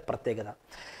കോഴ്സിൻ്റെ പ്രത്യേകത.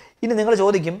 ഇനി നിങ്ങൾ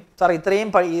ചോദിക്കും, സാർ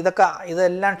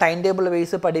ഇതെല്ലാം ടൈം ടേബിൾ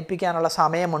ബേസ് പഠിപ്പിക്കാനുള്ള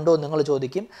സമയമുണ്ടോ എന്ന് നിങ്ങൾ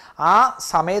ചോദിക്കും. ആ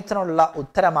സമയത്തിനുള്ള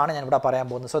ഉത്തരമാണ് ഞാനിവിടെ പറയാൻ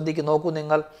പോകുന്നത്. ശ്രദ്ധിക്കും, നോക്കൂ,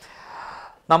 നിങ്ങൾ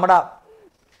നമ്മുടെ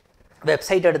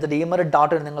വെബ്സൈറ്റ് എടുത്തിട്ട്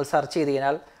eMeryt.in നിങ്ങൾ സെർച്ച് ചെയ്ത്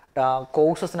കഴിഞ്ഞാൽ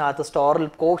കോഴ്സസിനകത്ത് സ്റ്റോറിൽ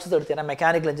കോഴ്സസ് എടുത്ത് കഴിഞ്ഞാൽ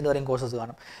മെക്കാനിക്കൽ എഞ്ചിനീയറിംഗ് കോഴ്സസ്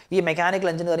കാണും. ഈ mechanical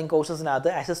engineering കോഴ്സസിനകത്ത്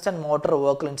assistant motor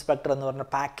vehicle inspector എന്ന് പറഞ്ഞ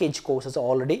പാക്കേജ് കോഴ്സസ്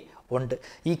ഓൾറെഡി ഉണ്ട്.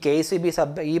 ഈ KCB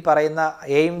ഈ പറയുന്ന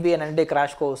AMVI 90-day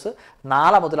ക്രാഷ് കോഴ്സ്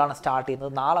നാളെ മുതലാണ് സ്റ്റാർട്ട്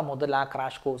ചെയ്യുന്നത്. നാളെ മുതൽ ആ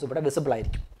ക്രാഷ് കോഴ്സ് ഇവിടെ വിസിബിൾ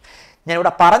ആയിരിക്കും.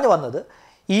 ഞാനിവിടെ പറഞ്ഞു വന്നത്,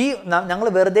 ഞങ്ങൾ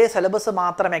വെറുതെ സിലബസ്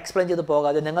മാത്രം എക്സ്പ്ലെയിൻ ചെയ്ത്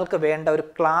പോകാതെ നിങ്ങൾക്ക് വേണ്ട ഒരു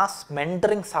ക്ലാസ്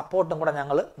മെൻറ്ററിങ് സപ്പോർട്ടും കൂടെ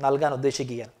ഞങ്ങൾ നൽകാൻ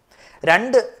ഉദ്ദേശിക്കുകയാണ്.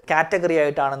 2 കാറ്റഗറി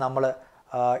ആയിട്ടാണ് നമ്മൾ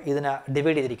ഇതിനെ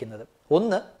ഡിവൈഡ് ചെയ്തിരിക്കുന്നത്.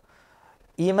 ഒന്ന്,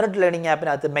 eMeryt learning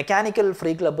ആപ്പിനകത്ത് mechanical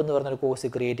free club എന്ന് പറഞ്ഞൊരു കോഴ്സ്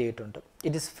ക്രിയേറ്റ് ചെയ്തിട്ടുണ്ട്.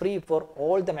 It is free for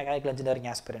all the mechanical engineering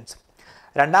aspirants.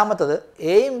 രണ്ടാമത്തത്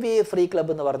AMVI ഫ്രീ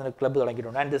ക്ലബ്ബ് എന്ന് പറഞ്ഞൊരു ക്ലബ്ബ്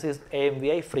തുടങ്ങിയിട്ടുണ്ട്. And this is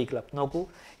AMVI free club. നോക്കൂ,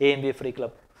 AMVI ഫ്രീ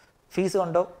ക്ലബ്ബ് ഫീസ്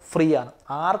കൊണ്ടോ ഫ്രീ ആണ്.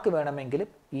 ആർക്ക് വേണമെങ്കിലും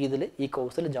ഈ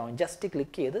കോഴ്സിൽ ജസ്റ്റ്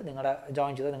ക്ലിക്ക് ചെയ്ത്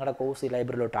ജോയിൻ ചെയ്ത് നിങ്ങളുടെ കോഴ്സ് ഈ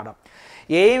ലൈബ്രറിയിലോട്ട് ആടാം.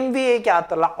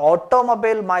 AMVIക്കകത്തുള്ള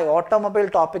ഓട്ടോമൊബൈൽ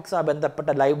ടോപ്പിക്സുമായി ബന്ധപ്പെട്ട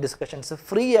ലൈവ് ഡിസ്കഷൻസ്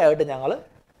ഫ്രീ ആയിട്ട് ഞങ്ങൾ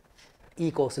ഈ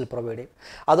കോഴ്സിൽ പ്രൊവൈഡ് ചെയ്യും.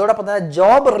 അതോടൊപ്പം തന്നെ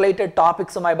ജോബ് റിലേറ്റഡ്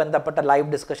ടോപ്പിക്സുമായി ബന്ധപ്പെട്ട ലൈവ്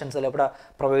ഡിസ്കഷൻസിൽ ഇവിടെ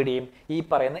പ്രൊവൈഡ് ചെയ്യും. ഈ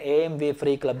പറയുന്ന AMVI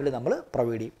ഫ്രീ ക്ലബ്ബിൽ നമ്മൾ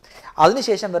പ്രൊവൈഡ് ചെയ്യും.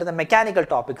 അതിനുശേഷം വരുന്ന മെക്കാനിക്കൽ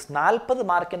ടോപ്പിക്സ്, 40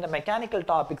 മാർക്കിൻ്റെ മെക്കാനിക്കൽ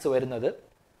ടോപ്പിക്സ് വരുന്നത്,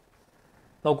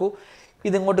 നോക്കൂ,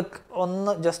 ഇതിങ്ങോട്ട്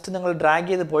ഒന്ന് ജസ്റ്റ് നിങ്ങൾ ഡ്രാഗ്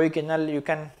ചെയ്ത് പോയി കഴിഞ്ഞാൽ യു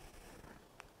ക്യാൻ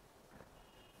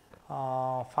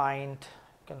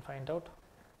ഫൈൻഡ് ഔട്ട്.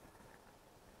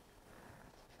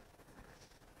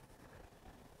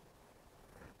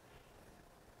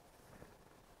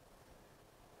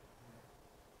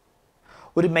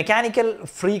 ഒരു മെക്കാനിക്കൽ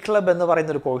ഫ്രീ ക്ലബ് എന്ന്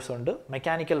പറയുന്നൊരു കോഴ്സുണ്ട്.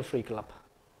 Mechanical free club,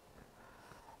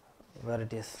 where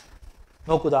it is,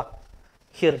 നോക്കുക,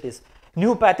 here it is.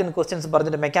 New pattern questions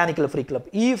പറഞ്ഞിട്ട് മെക്കാനിക്കൽ ഫ്രീ ക്ലബ്.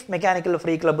 ഈ മെക്കാനിക്കൽ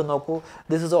ഫ്രീ ക്ലബ്ബ് നോക്കൂ,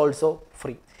 ദിസ് ഇസ് ഓൾസോ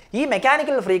ഫ്രീ. ഈ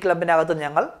മെക്കാനിക്കൽ ഫ്രീ ക്ലബിൻ്റെ അകത്ത്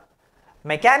ഞങ്ങൾ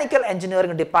മെക്കാനിക്കൽ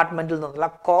എഞ്ചിനീയറിംഗ് ഡിപ്പാർട്ട്മെൻറ്റിൽ നിന്നുള്ള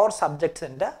കോർ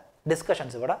സബ്ജക്ട്സിൻ്റെ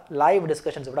ഡിസ്കഷൻസ് ഇവിടെ ലൈവ്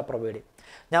ഡിസ്കഷൻസ് ഇവിടെ പ്രൊവൈഡ് ചെയ്യും.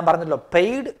 ഞാൻ പറഞ്ഞല്ലോ,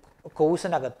 പെയ്ഡ്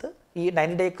കോഴ്സിനകത്ത് ഈ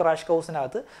 90-day ക്രാഷ്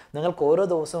കോഴ്സിനകത്ത് നിങ്ങൾക്ക് ഓരോ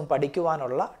ദിവസവും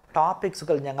പഠിക്കുവാനുള്ള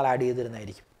ടോപ്പിക്സുകൾ ഞങ്ങൾ ആഡ്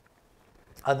ചെയ്തിരുന്നതായിരിക്കും.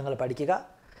 അത് നിങ്ങൾ പഠിക്കുക,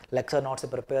 ലെക്ചർ നോട്ട്സ്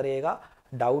പ്രിപ്പയർ ചെയ്യുക,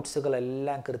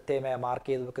 ഡൗട്ട്സുകളെല്ലാം കൃത്യമായി മാർക്ക്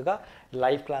ചെയ്ത് വെക്കുക,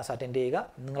 ലൈവ് ക്ലാസ് അറ്റൻഡ് ചെയ്യുക.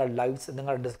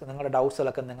 നിങ്ങളുടെ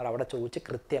ഡൗട്ട്സുകളൊക്കെ നിങ്ങൾ അവിടെ ചോദിച്ച്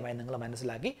കൃത്യമായി നിങ്ങൾ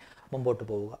മനസ്സിലാക്കി മുമ്പോട്ട്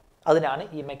പോവുക. അതിനാണ്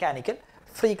ഈ മെക്കാനിക്കൽ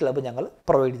ഫ്രീ ക്ലബ്ബ് ഞങ്ങൾ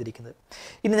പ്രൊവൈഡ് ചെയ്തിരിക്കുന്നത്.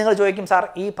 ഇനി നിങ്ങൾ ചോദിക്കും, സാർ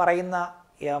ഈ പറയുന്ന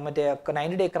മറ്റേ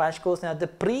 90-day ക്രാഷ് കോഴ്സിനകത്ത്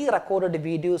പ്രീ റെക്കോർഡഡ്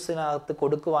വീഡിയോസിനകത്ത്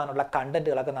കൊടുക്കുവാനുള്ള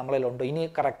കണ്ടന്റുകളൊക്കെ നമ്മളിലുണ്ട്, ഇനി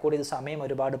റെക്കോർഡ് ചെയ്ത് സമയം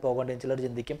ഒരുപാട് പോകേണ്ടതെന്ന് ചിലർ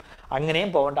ചിന്തിക്കും.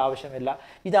 അങ്ങനെയും പോകേണ്ട ആവശ്യമില്ല.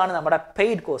 ഇതാണ് നമ്മുടെ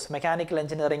paid course. Mechanical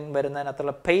engineering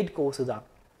വരുന്നതിനകത്തുള്ള paid course ഇതാണ്.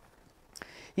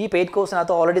 ഈ പെയ്ഡ്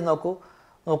കോഴ്സിനകത്ത് ഓൾറെഡി നോക്കൂ,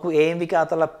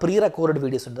 AMVIക്കകത്തുള്ള പ്രീ റെക്കോർഡ്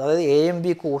വീഡിയോസ് ഉണ്ട്. അതായത്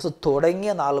AMVI കോഴ്സ്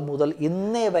തുടങ്ങിയ നാൾ മുതൽ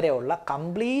ഇന്നേ വരെയുള്ള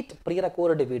കംപ്ലീറ്റ് പ്രീ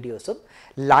റെക്കോർഡ് വീഡിയോസും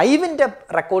ലൈവിൻ്റെ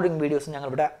റെക്കോർഡിംഗ് വീഡിയോസും ഞങ്ങൾ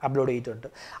ഇവിടെ അപ്ലോഡ് ചെയ്തിട്ടുണ്ട്.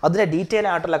 അതിൻ്റെ ഡീറ്റെയിൽ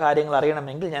ആയിട്ടുള്ള കാര്യങ്ങൾ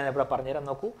അറിയണമെങ്കിൽ ഞാൻ ഇവിടെ പറഞ്ഞുതരാം.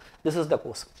 നോക്കൂ, ദിസ് ഇസ് ദ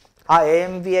കോഴ്സ്. ആ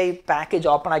AMVI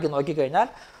പാക്കേജ് ഓപ്പൺ ആക്കി നോക്കിക്കഴിഞ്ഞാൽ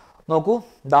നോക്കൂ,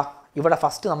 ഇവിടെ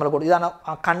ഫസ്റ്റ് നമ്മൾ ഇതാണ്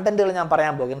ആ കണ്ടന്റുകൾ ഞാൻ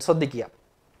പറയാൻ പോകുന്നത്. ശ്രദ്ധിക്കുക,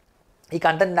 ഈ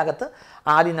കണ്ടന്റിനകത്ത്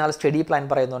ആദ്യം ഞങ്ങൾ സ്റ്റഡി പ്ലാൻ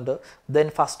പറയുന്നുണ്ട്. ദെൻ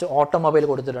ഫസ്റ്റ് ഓട്ടോമൊബൈൽ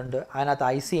കൊടുത്തിട്ടുണ്ട്. അതിനകത്ത്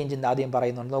IC എഞ്ചിൻ ആദ്യം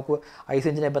പറയുന്നുണ്ട്. നോക്കൂ, IC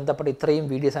എഞ്ചിനെ ബന്ധപ്പെട്ട് ഇത്രയും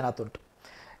വീഡിയോസ് അതിനകത്തുണ്ട്.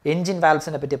 എഞ്ചിൻ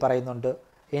വാൽവ്സിനെ പറ്റി പറയുന്നുണ്ട്.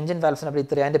 എഞ്ചിൻ വാൽവ്സിനെ പറ്റി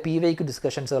ഇത്രയും അതിൻ്റെ PYQ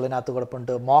ഡിസ്കഷൻസുകൾ ഇതിനകത്ത്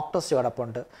കിടപ്പുണ്ട്. മോക്ക് ടെസ്റ്റ്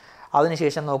കിടപ്പുണ്ട്.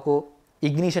 അതിനുശേഷം നോക്കൂ,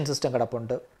 ഇഗ്നീഷൻ സിസ്റ്റം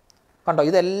കിടപ്പുണ്ട്. കണ്ടോ,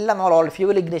 ഇതെല്ലാം നമ്മൾ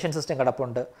ഫ്യൂവൽ ഇഗ്നീഷൻ സിസ്റ്റം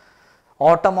കിടപ്പുണ്ട്.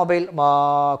 Automobile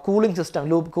cooling system,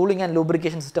 cooling and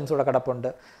lubrication systems ഇവിടെ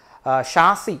കിടപ്പുണ്ട്.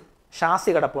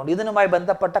 ഷാസി കിടപ്പുണ്ട്. ഇതിനുമായി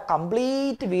ബന്ധപ്പെട്ട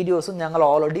കംപ്ലീറ്റ് വീഡിയോസും ഞങ്ങൾ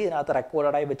ഓൾറെഡി ഇതിനകത്ത്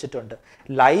റെക്കോർഡായി വെച്ചിട്ടുണ്ട്.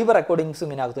 ലൈവ് റെക്കോർഡിങ്സും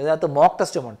ഇതിനകത്ത് മോക്ക്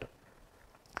ടെസ്റ്റുമുണ്ട്.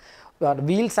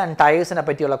 വീൽസ് ആൻഡ് ടയേഴ്സിനെ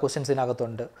പറ്റിയുള്ള ക്വസ്റ്റ്യൻസ്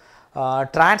ഇതിനകത്തുണ്ട്.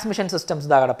 ട്രാൻസ്മിഷൻ സിസ്റ്റംസ്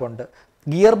ഇതാ കിടപ്പുണ്ട്.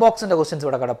 ഗിയർ ബോക്സിൻ്റെ ക്വസ്റ്റ്യൻസ്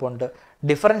ഇവിടെ കിടപ്പുണ്ട്.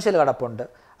 ഡിഫറൻഷ്യൽ കിടപ്പുണ്ട്.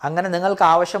 അങ്ങനെ നിങ്ങൾക്ക്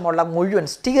ആവശ്യമുള്ള മുഴുവൻ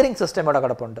സ്റ്റിയറിംഗ് സിസ്റ്റം ഇവിടെ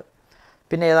കിടപ്പുണ്ട്.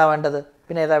 പിന്നെ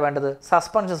ഏതാ വേണ്ടത്?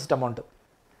 Suspension സിസ്റ്റമുണ്ട്,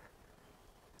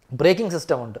 breaking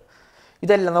സിസ്റ്റമുണ്ട്.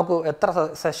 ഇതെല്ലാം നോക്കൂ, എത്ര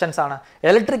സെഷൻസാണ്.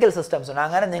 ഇലക്ട്രിക്കൽ സിസ്റ്റംസ് ഉണ്ട്.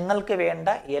 അങ്ങനെ നിങ്ങൾക്ക് വേണ്ട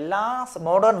എല്ലാ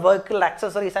modern vehicle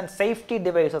accessories and safety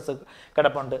devices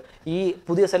കിടപ്പുണ്ട്. ഈ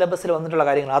പുതിയ സിലബസിൽ വന്നിട്ടുള്ള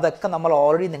കാര്യങ്ങൾ അതൊക്കെ നമ്മൾ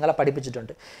ഓൾറെഡി നിങ്ങളെ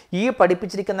പഠിപ്പിച്ചിട്ടുണ്ട്. ഈ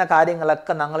പഠിപ്പിച്ചിരിക്കുന്ന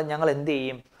കാര്യങ്ങളൊക്കെ ഞങ്ങൾ എന്ത്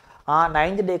ചെയ്യും, ആ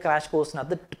 90-day ക്രാഷ്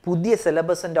കോഴ്സിനകത്ത് പുതിയ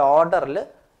സിലബസിൻ്റെ ഓർഡറിൽ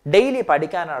ഡെയിലി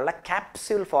പഠിക്കാനുള്ള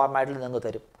ക്യാപ്സ്യൂൾ ഫോർമാറ്റിൽ നിങ്ങൾക്ക്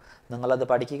തരും. നിങ്ങളത്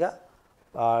പഠിക്കുക,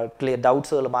 ക്ലിയർ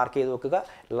ഡൗട്ട്സുകൾ മാർക്ക് ചെയ്ത് വെക്കുക,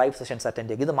 ലൈവ് സെഷൻസ് അറ്റൻഡ്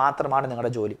ചെയ്യുക. ഇത് മാത്രമാണ്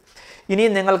നിങ്ങളുടെ ജോലി.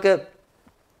 ഇനിയും നിങ്ങൾക്ക്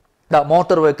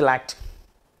മോട്ടോർ വെഹിക്കിൾ ആക്ട്,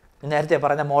 നേരത്തെ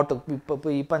പറഞ്ഞ മോട്ടർ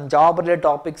ഇപ്പം ജോബ് റിലേറ്റഡ്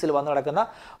ടോപ്പിക്സിൽ വന്ന് കിടക്കുന്ന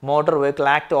മോട്ടോർ വെഹിക്കിൾ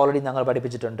ആക്ട് ഓൾറെഡി ഞങ്ങൾ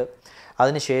പഠിപ്പിച്ചിട്ടുണ്ട്.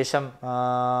 അതിനുശേഷം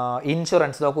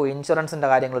ഇൻഷുറൻസ് നോക്കൂ, ഇൻഷുറൻസിൻ്റെ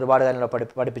കാര്യങ്ങൾ ഒരുപാട് കാര്യങ്ങൾ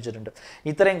പഠിപ്പിച്ചിട്ടുണ്ട്.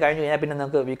 ഇത്രയും കഴിഞ്ഞ് കഴിഞ്ഞാൽ പിന്നെ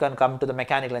നിങ്ങൾക്ക് we can come to the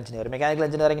mechanical engineering. Mechanical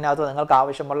എഞ്ചിനീയറിംഗിനകത്ത് നിങ്ങൾക്ക്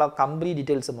ആവശ്യമുള്ള കംപ്ലീറ്റ്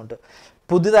ഡീറ്റെയിൽസും ഉണ്ട്.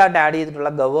 പുതുതായിട്ട് ആഡ്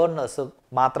ചെയ്തിട്ടുള്ള ഗവേർണേഴ്സ്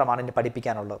മാത്രമാണ് ഇനി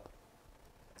പഠിപ്പിക്കാനുള്ളത്.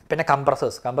 പിന്നെ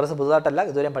കംപ്രസേഴ്സ് പുതുതായിട്ടല്ല,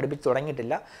 ഇതുവരെയും പഠിപ്പിച്ച്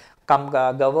തുടങ്ങിയിട്ടില്ല.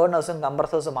 ഗവേർണേഴ്സും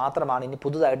കംപ്രസേഴ്സും മാത്രമാണ് ഇനി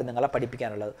പുതുതായിട്ട് നിങ്ങളെ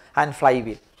പഠിപ്പിക്കാനുള്ളത്. And fly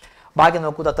wheel. ബാക്കി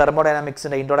നോക്കൂ,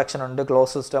 തെർമോഡൈനാമിക്സിൻ്റെ ഇൻട്രൊഡക്ഷൻ ഉണ്ട്,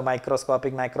 close system,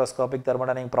 microscopic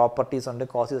thermodynamic properties ഉണ്ട്,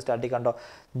 കോസി സ്റ്റാറ്റിക് ഉണ്ടോ,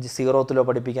 സീറോത്തിലോ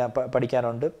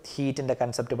പഠിക്കാനുണ്ട്, ഹീറ്റിൻ്റെ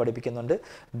കൺസെപ്റ്റ് പഠിപ്പിക്കുന്നുണ്ട്,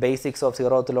 ബേസിക്സ് ഓഫ്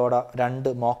സീറോത്തിലൂടെ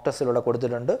 2 മോക്ക് ടെസ്റ്റിലൂടെ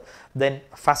കൊടുത്തിട്ടുണ്ട്. Then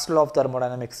first law of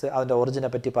thermodynamics, അതിൻ്റെ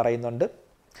ഒറിജിനെ പറ്റി പറയുന്നുണ്ട്.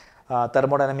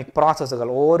 തെർമോഡൈനാമിക് പ്രോസസ്സുകൾ,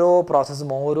 ഓരോ പ്രോസസ്സും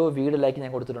ഓരോ വീഡിയോയിലേക്ക്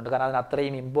ഞാൻ കൊടുത്തിട്ടുണ്ട്, കാരണം അതിന്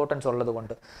അത്രയും ഇമ്പോർട്ടൻസ് ഉള്ളത്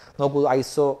കൊണ്ട്. നോക്കൂ,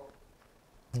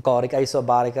 isochoric,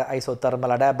 isobaric,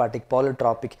 isothermal, adiabatic,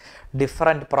 polytropic,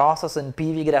 different process in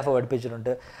PV graph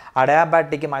പഠിപ്പിച്ചിട്ടുണ്ട്.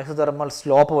 അഡയാബാറ്റിക്കും ഐസോതെർമൽ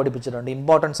സ്ലോപ്പ് പഠിപ്പിച്ചിട്ടുണ്ട്.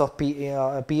 Importance of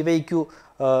PYQ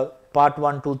part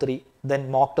 1, 2, 3. Then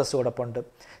mock test കൊടുപ്പുണ്ട്.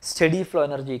 Study flow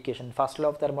energy equation, first law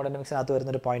of തെർമോഡൈനാമിക്സിനകത്ത്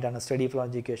വരുന്നൊരു പോയിൻ്റാണ് സ്റ്റഡി ഫ്ലോ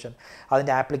എനർജി ഇക്വേഷൻ,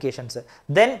 അതിൻ്റെ applications.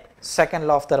 Then second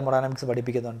law of thermodynamics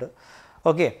പഠിപ്പിക്കുന്നുണ്ട്.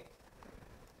 Okay,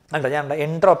 അല്ല ഞാൻ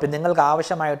entropy, നിങ്ങൾക്ക്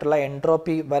ആവശ്യമായിട്ടുള്ള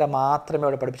എൻട്രോപ്പി വരെ മാത്രമേ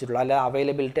ഇവിടെ പഠിപ്പിച്ചിട്ടുള്ളൂ. അല്ല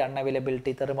അവൈലബിലിറ്റി,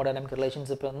 അൺഅവൈലബിലിറ്റി, തെർമോഡൈനാമിക്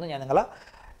റിലേഷൻഷിപ്പ് ഒന്നും ഞാൻ നിങ്ങളെ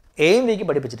AMVIക്ക്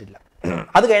പഠിപ്പിച്ചിട്ടില്ല.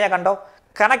 അത് കഴിഞ്ഞാൽ കണ്ടോ,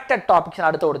 കണക്റ്റഡ് ടോപ്പിക്സിന്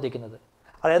അടുത്ത് കൊടുത്തിരിക്കുന്നത്,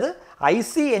 അതായത്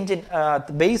IC എഞ്ചിൻ,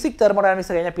 ബേസിക്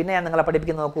തെർമോഡൈനാമിക്സ് കഴിഞ്ഞാൽ പിന്നെ ഞാൻ നിങ്ങളെ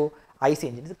പഠിപ്പിക്കുന്നത് നോക്കൂ, IC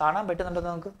എഞ്ചിൻ. ഇത് കാണാൻ പറ്റുന്നുണ്ടോ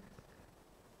നമുക്ക്?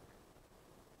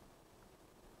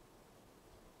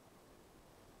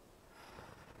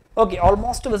 ഓക്കെ,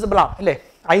 ഓൾമോസ്റ്റ് വിസിബിൾ ആണ് അല്ലേ?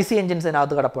 IC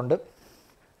എഞ്ചിൻസിനകത്ത് കിടപ്പുണ്ട്.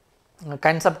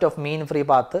 Concept of mean free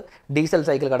path, diesel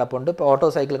cycle കിടപ്പുണ്ട്, ഓട്ടോ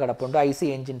സൈക്കിൾ കിടപ്പുണ്ട്, IC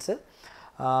എഞ്ചിൻസ്,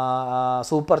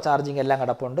 സൂപ്പർ ചാർജിങ് എല്ലാം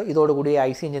കിടപ്പുണ്ട്. ഇതോടുകൂടി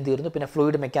IC എഞ്ചിൻ തീർന്നു. പിന്നെ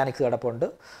ഫ്ലൂയിഡ് മെക്കാനിക്സ് കിടപ്പുണ്ട്.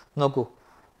 നോക്കൂ,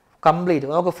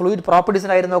 കംപ്ലീറ്റ് നോക്കൂ. ഫ്ലൂയിഡ്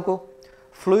പ്രോപ്പർട്ടീസിനായിരുന്നു നോക്കൂ.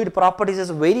 Fluid properties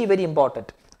is very very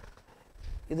important.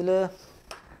 ഇതിൽ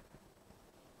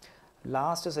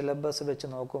ലാസ്റ്റ് സിലബസ് വെച്ച്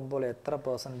നോക്കുമ്പോൾ എത്ര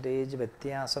 %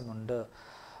 വ്യത്യാസമുണ്ട്,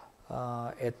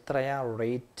 എത്രയാ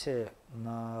റേറ്റ്?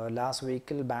 ലാസ്റ്റ്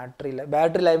വീക്കിൽ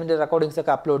ബാറ്ററി ലൈവിൻ്റെ റെക്കോർഡിങ്സ്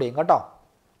ഒക്കെ അപ്ലോഡ് ചെയ്യും കേട്ടോ.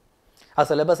 ആ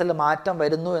സിലബസിൽ മാറ്റം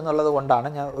വരുന്നു എന്നുള്ളത് കൊണ്ടാണ്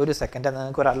ഞാൻ ഒരു സെക്കൻഡ്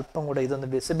നിങ്ങൾക്ക് ഒരല്പം കൂടെ ഇതൊന്ന്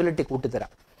വിസിബിലിറ്റി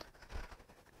കൂട്ടിത്തരാം.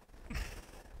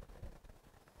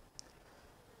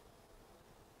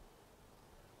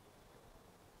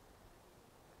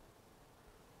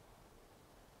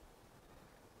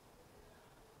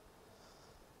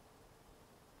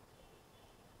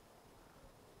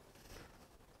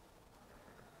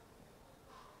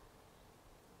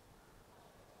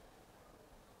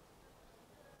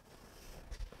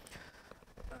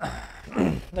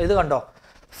 ഇത് കണ്ടോ,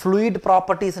 ഫ്ലൂയിഡ്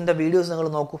പ്രോപ്പർട്ടീസിൻ്റെ വീഡിയോസ് നിങ്ങൾ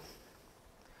നോക്കൂ.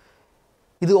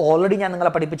 ഇത് ഓൾറെഡി ഞാൻ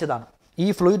നിങ്ങളെ പഠിപ്പിച്ചതാണ്. ഈ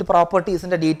ഫ്ലൂയിഡ്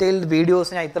പ്രോപ്പർട്ടീസിൻ്റെ ഡീറ്റെയിൽഡ്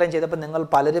വീഡിയോസ് ഞാൻ ഇത്രയും ചെയ്തപ്പോൾ നിങ്ങൾ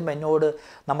പലരും എന്നോട്,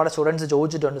 നമ്മുടെ സ്റ്റുഡൻസ്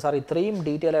ചോദിച്ചിട്ടുണ്ട്, സാർ ഇത്രയും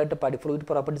ഡീറ്റെയിൽ ആയിട്ട് ഫ്ലൂയിഡ്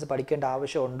പ്രോപ്പർട്ടീസ് പഠിക്കേണ്ട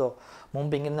ആവശ്യമുണ്ടോ?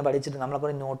 മുമ്പ് ഇങ്ങനെ പഠിച്ചിട്ട്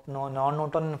നമ്മളെ നോൺ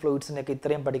ന്യൂട്ടൺ ഫ്ലൂയിഡ്സിൻ്റെയൊക്കെ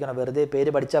ഇത്രയും പഠിക്കണം, വെറുതെ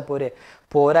പേര് പഠിച്ചാൽ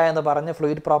പോരാ എന്ന് പറഞ്ഞ്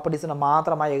ഫ്ലൂയിഡ് പ്രോപ്പർട്ടീസിന്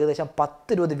മാത്രമായി ഏകദേശം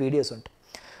 10-20 വീഡിയോസ് ഉണ്ട്.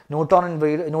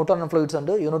 ന്യൂട്ടൺ ഫ്ലൂയിഡ്സ്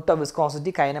ഉണ്ട്, unit of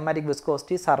viscosity, kinematic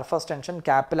viscosity, surface tension,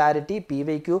 capillarity,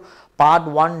 PYQ part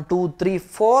 1, 2, 3,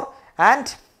 4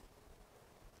 and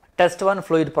test 1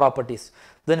 fluid properties.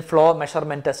 Then flow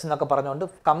measurement test എന്നൊക്കെ പറഞ്ഞുകൊണ്ട്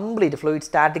കംപ്ലീറ്റ് ഫ്ലൂയിഡ്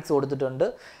സ്റ്റാറ്റിക്സ് കൊടുത്തിട്ടുണ്ട്,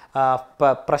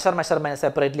 പ്രഷർ മെഷർമെൻറ്റ്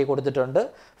സെപ്പറേറ്റ്ലി കൊടുത്തിട്ടുണ്ട്,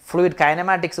 ഫ്ലൂയിഡ്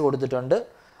കൈനമാറ്റിക്സ് കൊടുത്തിട്ടുണ്ട്,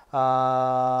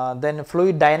 ദെൻ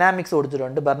ഫ്ലൂയിഡ് ഡൈനാമിക്സ്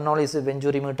കൊടുത്തിട്ടുണ്ട്, Bernoulli's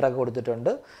വെഞ്ചുറിമീറ്റർ ഒക്കെ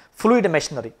കൊടുത്തിട്ടുണ്ട്, fluid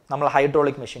machinery, നമ്മൾ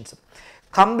hydraulic machines,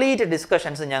 complete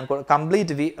discussions ഞാൻ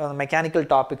കംപ്ലീറ്റ് മെക്കാനിക്കൽ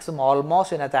ടോപ്പിക്സും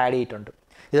ഓൾമോസ്റ്റ് ഇതിനകത്ത് ആഡ് ചെയ്തിട്ടുണ്ട്.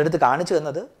 ഇതെടുത്ത് കാണിച്ചു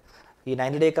തന്നത് ഈ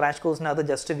 90 day crash കോഴ്സിനകത്ത്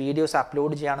just videos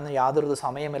upload ചെയ്യുകയാണെന്ന് യാതൊരു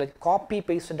സമയമില്ല, കോപ്പി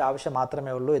പേസ്റ്റിൻ്റെ ആവശ്യം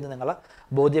മാത്രമേ ഉള്ളൂ എന്ന് നിങ്ങളെ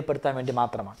ബോധ്യപ്പെടുത്താൻ വേണ്ടി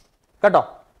മാത്രമാണ് കേട്ടോ.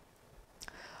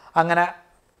 അങ്ങനെ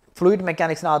ഫ്ലൂയിഡ്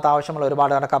മെക്കാനിക്സിനകത്ത് ആവശ്യമുള്ള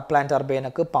ഒരുപാട് കപ്പിൾ ആൻഡ്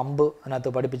ടർബൈനൊക്കെ പമ്പ് അതിനകത്ത്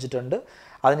പഠിപ്പിച്ചിട്ടുണ്ട്.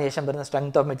 അതിനുശേഷം വരുന്ന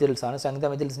സ്ട്രെങ്ത് ഓഫ് മെറ്റീരിയൽസ് ആണ്. സ്ട്രെങ്ത്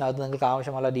ഓഫ് മെറ്റീരിയൽസിനകത്ത് നിങ്ങൾക്ക്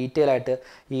ആവശ്യമുള്ള ഡീറ്റെയിൽ ആയിട്ട്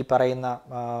ഈ പറയുന്ന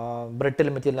ബ്രിട്ടിൽ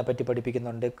മെറ്റീരിയലിനെ പറ്റി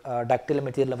പഠിപ്പിക്കുന്നുണ്ട്, ഡക്റ്റിൽ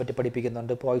മെറ്റീരിയലിനെ പറ്റി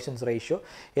പഠിപ്പിക്കുന്നുണ്ട്, പോയിസൺസ് റേഷ്യോ,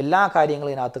 എല്ലാ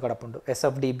കാര്യങ്ങളും ഇതിനകത്ത് കിടപ്പുണ്ട്.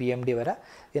 SFD BMD വരെ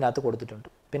ഇതിനകത്ത് കൊടുത്തിട്ടുണ്ട്.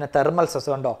 പിന്നെ തെർമൽ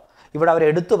സെസ് ഉണ്ടോ, ഇവിടെ അവർ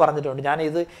എടുത്തു പറഞ്ഞിട്ടുണ്ട്.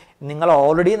 ഞാനിത് നിങ്ങൾ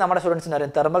ഓൾറെഡി നമ്മുടെ സ്റ്റുഡൻസിന്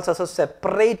അറിയാം, തെർമൽ സെസ്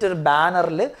സെപ്പറേറ്റ് ഒരു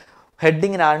ബാനറിൽ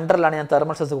ഹെഡിങ്ങിന് അണ്ടറിലാണ് ഞാൻ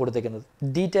തെർമൽ സെസ് കൊടുത്തിരിക്കുന്നത്.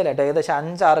 ഡീറ്റെയിൽ ആയിട്ട് ഏകദേശം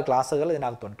 5-6 ക്ലാസ്സുകൾ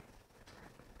ഇതിനകത്തുണ്ട്.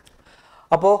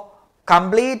 അപ്പോൾ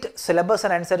കംപ്ലീറ്റ്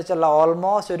സിലബസിനനുസരിച്ചുള്ള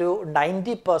ഓൾമോസ്റ്റ് ഒരു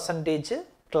 90%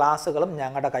 ക്ലാസ്സുകളും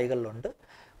ഞങ്ങളുടെ കൈകളിലുണ്ട്.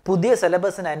 പുതിയ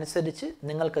സിലബസിനനുസരിച്ച്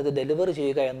നിങ്ങൾക്കത് ഡെലിവറി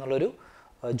ചെയ്യുക എന്നുള്ളൊരു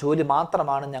ജോലി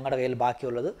മാത്രമാണ് ഞങ്ങളുടെ കയ്യിൽ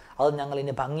ബാക്കിയുള്ളത്. അത് ഞങ്ങൾ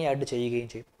ഇനി ഭംഗിയായിട്ട് ചെയ്യുകയും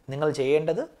ചെയ്യും. നിങ്ങൾ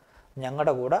ചെയ്യേണ്ടത്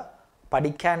ഞങ്ങളുടെ കൂടെ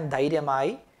പഠിക്കാൻ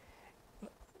ധൈര്യമായി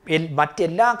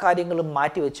മറ്റെല്ലാ കാര്യങ്ങളും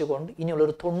മാറ്റി വെച്ചുകൊണ്ട്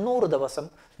ഇനിയുള്ളൊരു 90 ദിവസം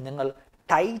നിങ്ങൾ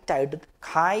ടൈറ്റായിട്ട്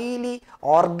ഹൈലി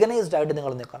ഓർഗനൈസ്ഡ് ആയിട്ട്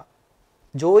നിങ്ങൾ നിൽക്കണം.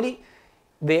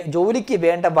 ജോലിക്ക്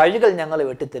വേണ്ട വഴികൾ ഞങ്ങൾ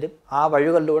വെട്ടിത്തരും. ആ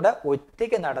വഴികളിലൂടെ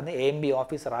ഒറ്റയ്ക്ക് നടന്ന് AMV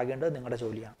ഓഫീസർ ആകേണ്ടത് നിങ്ങളുടെ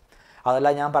ജോലിയാണ്. അതല്ല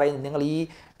ഞാൻ പറയുന്നത് നിങ്ങൾ ഈ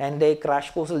എൻ്റെ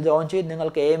ക്രാഷ് കോഴ്സിൽ ജോയിൻ ചെയ്ത്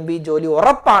നിങ്ങൾക്ക് AMV ജോലി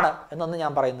ഉറപ്പാണ് എന്നൊന്നും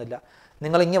ഞാൻ പറയുന്നില്ല.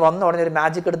 നിങ്ങൾ ഇങ്ങനെ വന്ന ഉടനെ ഒരു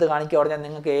മാജിക് എടുത്ത് കാണിക്കുക ഉടനെ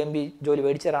നിങ്ങൾക്ക് AMV ജോലി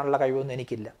മേടിച്ചു തരാനുള്ള കഴിവൊന്നും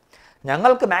എനിക്കില്ല.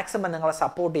 ഞങ്ങൾക്ക് മാക്സിമം നിങ്ങളെ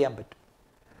സപ്പോർട്ട് ചെയ്യാൻ പറ്റും.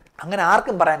 അങ്ങനെ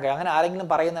ആർക്കും പറയാൻ കഴിയും. അങ്ങനെ ആരെങ്കിലും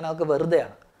പറയുന്നത് ഞങ്ങൾക്ക്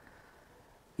വെറുതെയാണ്.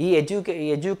 ഈ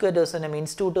എഡ്യൂക്കേറ്റേഴ്സിനും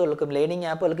ഇൻസ്റ്റിറ്റ്യൂട്ടുകൾക്കും ലേണിംഗ്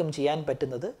ആപ്പുകൾക്കും ചെയ്യാൻ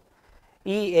പറ്റുന്നത്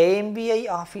ഈ AMVI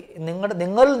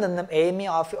നിങ്ങളിൽ നിന്നും AMVI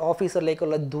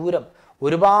ഓഫീസറിലേക്കുള്ള ദൂരം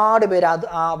ഒരുപാട് പേര്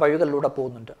ആ വഴികളിലൂടെ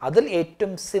പോകുന്നുണ്ട്. അതിൽ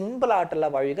ഏറ്റവും സിമ്പിളായിട്ടുള്ള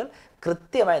വഴികൾ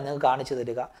കൃത്യമായി നിങ്ങൾക്ക് കാണിച്ചു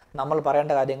തരിക, നമ്മൾ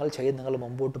പറയേണ്ട കാര്യങ്ങൾ ചെയ്ത് നിങ്ങൾ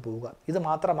മുമ്പോട്ട് പോവുക. ഇത്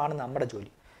മാത്രമാണ് നമ്മുടെ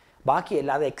ജോലി.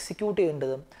 ബാക്കിയല്ല അത് എക്സിക്യൂട്ട്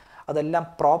ചെയ്യേണ്ടതും അതെല്ലാം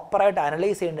പ്രോപ്പറായിട്ട്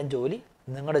അനലൈസ് ചെയ്യേണ്ട ജോലി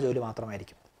നിങ്ങളുടെ ജോലി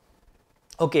മാത്രമായിരിക്കും.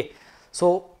 ഓക്കെ, സോ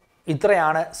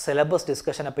ഇത്രയാണ് സിലബസ്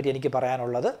ഡിസ്കഷനെ പറ്റി എനിക്ക്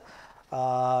പറയാനുള്ളത്.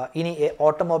 ഇനി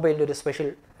ഓട്ടോമൊബൈലിൻ്റെ ഒരു സ്പെഷ്യൽ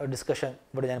ഡിസ്കഷൻ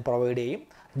ഇവിടെ ഞാൻ പ്രൊവൈഡ് ചെയ്യും.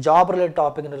 ജോബ് റിലേറ്റഡ്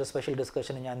ടോപ്പിക്കിൻ്റെ ഒരു സ്പെഷ്യൽ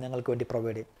ഡിസ്കഷൻ ഞാൻ നിങ്ങൾക്ക് വേണ്ടി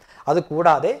പ്രൊവൈഡ് ചെയ്യും.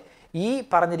 അതുകൂടാതെ ഈ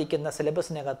പറഞ്ഞിരിക്കുന്ന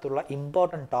സിലബസിനകത്തുള്ള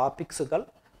ഇമ്പോർട്ടൻറ്റ് ടോപ്പിക്സുകൾ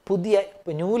പുതിയ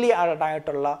ന്യൂലി ആഡ്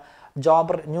ആയിട്ടുള്ള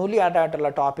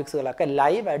ടോപ്പിക്സുകളൊക്കെ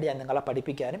ലൈവായിട്ട് ഞാൻ നിങ്ങളെ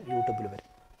പഠിപ്പിക്കാനും യൂട്യൂബിൽ വരും.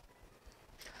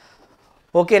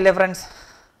 ഓക്കെ അല്ലേ ഫ്രണ്ട്സ്?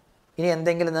 ഇനി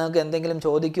നിങ്ങൾക്ക് എന്തെങ്കിലും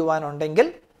ചോദിക്കുവാനുണ്ടെങ്കിൽ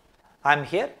ഐ എം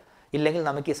ഹിയർ. ഇല്ലെങ്കിൽ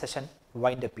നമുക്ക് ഈ സെഷൻ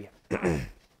വൈൻഡ് അപ്പ് ചെയ്യാം.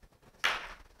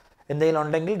 എന്തെങ്കിലും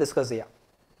ഉണ്ടെങ്കിൽ ഡിസ്കസ് ചെയ്യാം.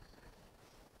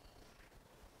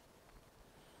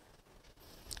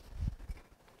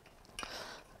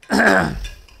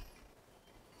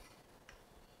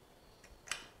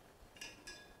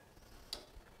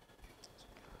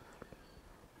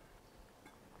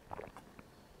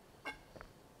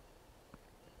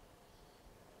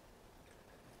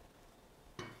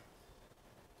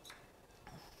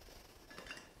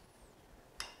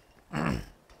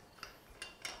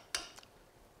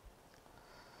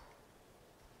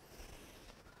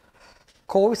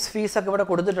 കോഴ്സ് ഫീസൊക്കെ ഇവിടെ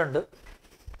കൊടുത്തിട്ടുണ്ട്.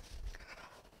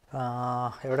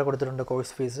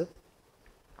 Course fees?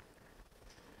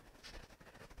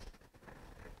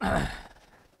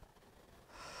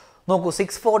 നോക്കൂ,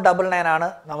 6499 ആണ്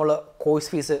നമ്മൾ കോഴ്സ്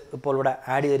ഫീസ് ഇപ്പോൾ ഇവിടെ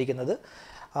ആഡ് ചെയ്തിരിക്കുന്നത്.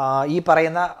 ഈ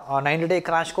പറയുന്ന 90 ഡേ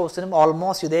ക്രാഷ് കോഴ്സിനും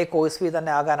ഓൾമോസ്റ്റ് ഇതേ കോഴ്സ് ഫീ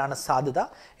തന്നെ ആകാനാണ് സാധ്യത.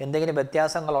 എന്തെങ്കിലും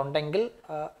വ്യത്യാസങ്ങളുണ്ടെങ്കിൽ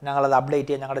ഞങ്ങളത് അപ്ഡേറ്റ്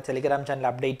ചെയ്യാം, ഞങ്ങളുടെ ടെലിഗ്രാം ചാനൽ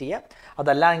അപ്ഡേറ്റ് ചെയ്യാം.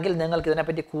 അതല്ലെങ്കിൽ നിങ്ങൾക്ക്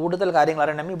ഇതിനെപ്പറ്റി കൂടുതൽ കാര്യങ്ങൾ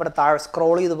അറിയണമെങ്കിൽ ഇവിടെ താഴെ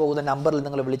സ്ക്രോൾ ചെയ്ത് പോകുന്ന നമ്പറിൽ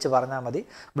നിങ്ങൾ വിളിച്ച്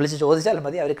ചോദിച്ചാൽ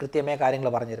മതി. അവർ കൃത്യമായ കാര്യങ്ങൾ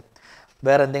പറഞ്ഞുതരും.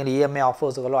 വേറെ എന്തെങ്കിലും EMI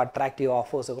ഓഫേഴ്സുകളോ അട്രാക്റ്റീവ്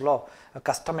ഓഫേഴ്സുകളോ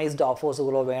കസ്റ്റമൈസ്ഡ്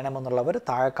ഓഫേഴ്സുകളോ വേണമെന്നുള്ളവർ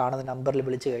താഴെ കാണുന്ന നമ്പറിൽ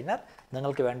വിളിച്ചു കഴിഞ്ഞാൽ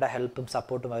നിങ്ങൾക്ക് വേണ്ട ഹെൽപ്പും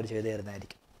സപ്പോർട്ടും അവർ ചെയ്തു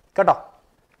തരുന്നതായിരിക്കും കേട്ടോ.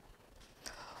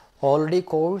 ഓൾറെഡി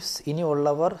കോഴ്സ്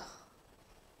ഇനിയുള്ളവർ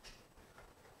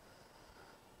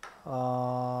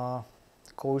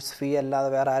കോഴ്സ് ഫീ അല്ലാതെ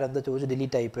വേറെ ആരെന്തോ ചോദിച്ച്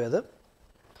ഡിലീറ്റ് ആയിപ്പോയത്.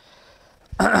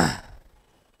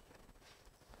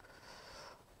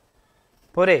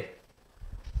 പോരെ?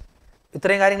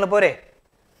 ഇത്രയും കാര്യങ്ങൾ പോരെ?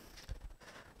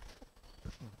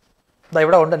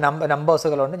 ഇവിടെ ഉണ്ട്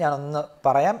നമ്പേഴ്സുകളുണ്ട്, ഞാനൊന്ന്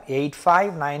പറയാം.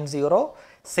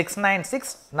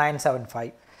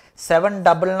 8590696975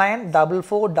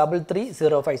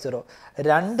 79944333050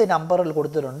 2 നമ്പറിൽ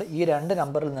കൊടുത്തിട്ടുണ്ട്. ഈ 2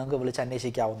 നമ്പറിൽ നിങ്ങൾക്ക് വിളിച്ച്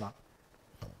അന്വേഷിക്കാവുന്നതാണ്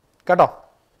കേട്ടോ.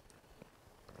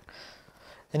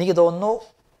 എനിക്ക് തോന്നുന്നു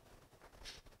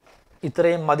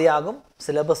ഇത്രയും മതിയാകും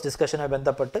സിലബസ് ഡിസ്കഷനുമായി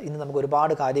ബന്ധപ്പെട്ട്. ഇന്ന് നമുക്ക്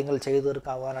ഒരുപാട് കാര്യങ്ങൾ ചെയ്തു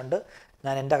തീർക്കാവാനുണ്ട്.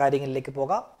 ഞാൻ എൻ്റെ കാര്യങ്ങളിലേക്ക്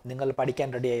പോകാം, നിങ്ങൾ പഠിക്കാൻ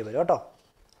റെഡിയായി വരും കേട്ടോ.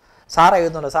 സാർ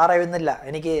എഴുതുന്നില്ല.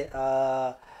 എനിക്ക്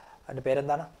എൻ്റെ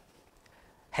പേരെന്താണ്,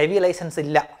 ഹെവി ലൈസൻസ്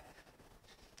ഇല്ല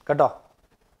കേട്ടോ.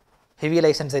 ഹെവി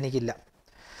ലൈസൻസ് എനിക്കില്ല.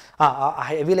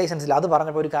 ഹെവി ലൈസൻസ് ഇല്ല. അത്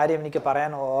പറഞ്ഞപ്പോൾ ഒരു കാര്യം എനിക്ക്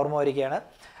പറയാൻ ഓർമ്മ വരികയാണ്.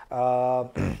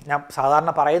 ഞാൻ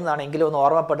സാധാരണ പറയുന്നതാണ്, എങ്കിലും ഒന്ന്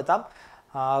ഓർമ്മപ്പെടുത്താം.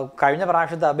 കഴിഞ്ഞ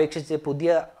പ്രാവശ്യത്തെ അപേക്ഷിച്ച്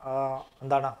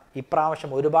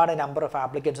ഇപ്രാവശ്യം ഒരുപാട് നമ്പർ ഓഫ്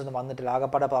ആപ്ലിക്കൻസ് ഒന്നും വന്നിട്ടില്ല.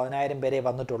 ആകെപ്പാടെ 10,000 പേരെ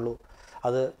വന്നിട്ടുള്ളൂ.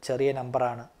 അത് ചെറിയ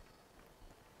നമ്പറാണ്,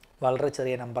 വളരെ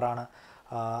ചെറിയ നമ്പറാണ്.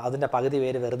 അതിൻ്റെ പകുതി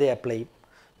പേര് വെറുതെ അപ്ലൈ ചെയ്യും.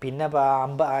 പിന്നെ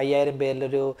 5000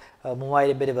 പേരിലൊരു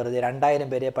 3000 പേര് വെറുതെ, 2000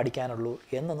 പേരെ പഠിക്കാനുള്ളൂ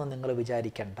എന്നൊന്നും നിങ്ങൾ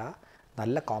വിചാരിക്കേണ്ട.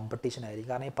 നല്ല കോമ്പറ്റീഷൻ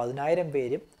ആയിരിക്കും. കാരണം ഈ 10,000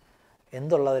 പേരും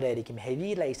എന്തുള്ളവരായിരിക്കും? ഹെവി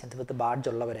ലൈസൻസ് വിത്ത് ബാഡ്ജ്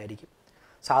ഉള്ളവരായിരിക്കും.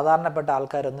 സാധാരണപ്പെട്ട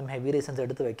ആൾക്കാരൊന്നും ഹെവി ലൈസൻസ്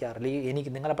എടുത്ത് വെക്കാറില്ല.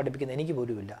 നിങ്ങളെ പഠിപ്പിക്കുന്ന എനിക്ക്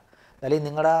പോലുമില്ല. അല്ലെങ്കിൽ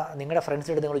നിങ്ങളുടെ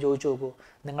ഫ്രണ്ട്സിനടുത്ത് നിങ്ങൾ ചോദിച്ചു നോക്കൂ.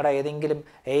 നിങ്ങളുടെ ഏതെങ്കിലും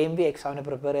AMVI എക്സാമിന്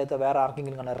പ്രിപ്പയർ ചെയ്ത വേറെ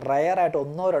ആർക്കെങ്കിലും കാണാം. റയറായിട്ട്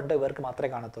 1-2 പേർക്ക് മാത്രമേ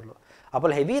കാണത്തുള്ളൂ. അപ്പോൾ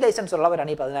ഹെവി ലൈസൻസ് ഉള്ളവരാണ്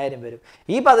ഈ 10,000 പേരും.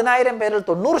 ഈ 10,000 പേരിൽ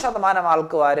 90%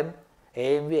 ആൾക്കാരും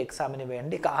AMVI എക്സാമിന്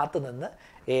വേണ്ടി കാത്തുനിന്ന്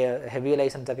ഹെവി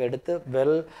ലൈസൻസ് ഒക്കെ എടുത്ത്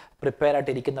വെൽ പ്രിപ്പയർ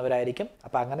ആയിട്ട് ഇരിക്കുന്നവരായിരിക്കും.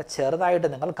 അപ്പോൾ അങ്ങനെ ചെറുതായിട്ട്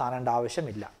നിങ്ങൾ കാണേണ്ട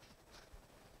ആവശ്യമില്ല.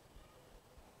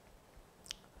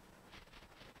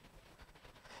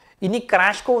 ഇനി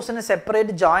ക്രാഷ് കോഴ്സിന്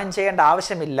സെപ്പറേറ്റ് ജോയിൻ ചെയ്യേണ്ട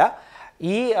ആവശ്യമില്ല.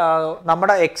 ഈ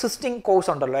നമ്മുടെ എക്സിസ്റ്റിംഗ് കോഴ്സ്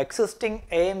ഉണ്ടല്ലോ, എക്സിസ്റ്റിംഗ്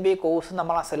AMVI കോഴ്സ്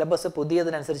നമ്മൾ ആ സിലബസ്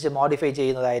പുതിയതിനനുസരിച്ച് മോഡിഫൈ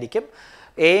ചെയ്യുന്നതായിരിക്കും.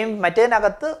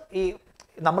 മറ്റേതിനകത്ത് ഈ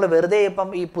നമ്മൾ വെറുതെ ഇപ്പം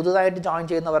ഈ പുതുതായിട്ട് ജോയിൻ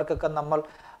ചെയ്യുന്നവർക്കൊക്കെ നമ്മൾ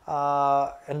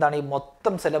എന്താണ് ഈ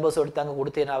മൊത്തം സിലബസ് എടുത്ത് അങ്ങ്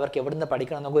കൊടുത്തു കഴിഞ്ഞാൽ അവർക്ക് എവിടെ നിന്ന്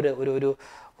പഠിക്കണം എന്നൊക്കെ ഒരു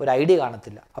ഐഡിയ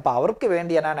കാണത്തില്ല. അപ്പോൾ അവർക്ക്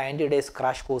വേണ്ടിയാണ് 90 ഡേയ്സ്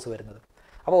ക്രാഷ് കോഴ്സ് വരുന്നത്.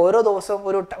 അപ്പോൾ ഓരോ ദിവസവും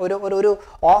ഒരു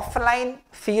ഓഫ്ലൈൻ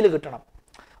ഫീൽ കിട്ടണം.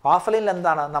 ഓഫ്ലൈനിൽ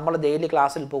എന്താണ്, നമ്മൾ ഡെയിലി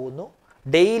ക്ലാസ്സിൽ പോകുന്നു,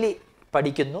 ഡെയിലി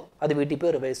പഠിക്കുന്നു, അത് വീട്ടിൽ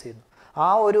പോയി റിവൈസ് ചെയ്യുന്നു. ആ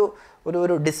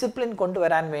ഒരു ഡിസിപ്ലിൻ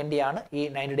കൊണ്ടുവരാൻ വേണ്ടിയാണ് ഈ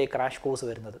 90 ഡേ ക്രാഷ് കോഴ്സ്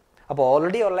വരുന്നത്. അപ്പോൾ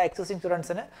ഓൾറെഡി ഉള്ള എക്സിസ്റ്റിംഗ്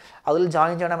സ്റ്റുഡൻസിന് അതിൽ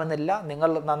ജോയിൻ ചെയ്യണമെന്നില്ല. നിങ്ങൾ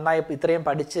നന്നായി ഇത്രയും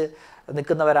പഠിച്ച്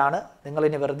നിൽക്കുന്നവരാണ്.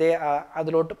 നിങ്ങളിനി വെറുതെ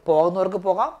അതിലോട്ട് പോകുന്നവർക്ക്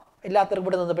പോകാം, ഇല്ലാത്തവർക്ക്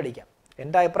ഇവിടെ നിന്ന് പഠിക്കാം.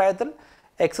 എൻ്റെ അഭിപ്രായത്തിൽ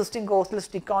എക്സിസ്റ്റിംഗ് കോഴ്സിൽ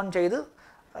സ്റ്റിക്ക് ഓൺ ചെയ്ത്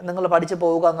നിങ്ങൾ പഠിച്ച്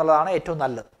പോവുക എന്നുള്ളതാണ് ഏറ്റവും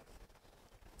നല്ലത്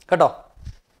കേട്ടോ.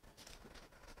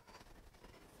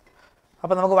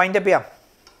 അപ്പോൾ നമുക്ക് വൈൻഡപ്പ് ചെയ്യാം.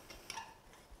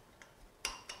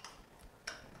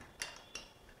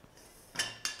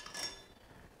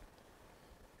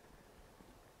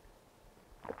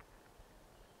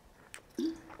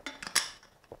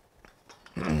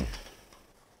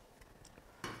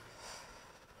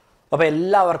 അപ്പോൾ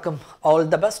എല്ലാവർക്കും ഓൾ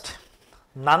ദ ബെസ്റ്റ്.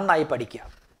 നന്നായി പഠിക്കുക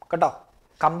കേട്ടോ.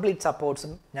 കംപ്ലീറ്റ്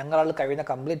സപ്പോർട്ട്സും ഞങ്ങളാൽ കഴിയുന്ന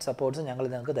കംപ്ലീറ്റ് സപ്പോർട്ട്സും ഞങ്ങൾ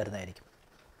നിങ്ങൾക്ക് തരുന്നതായിരിക്കും.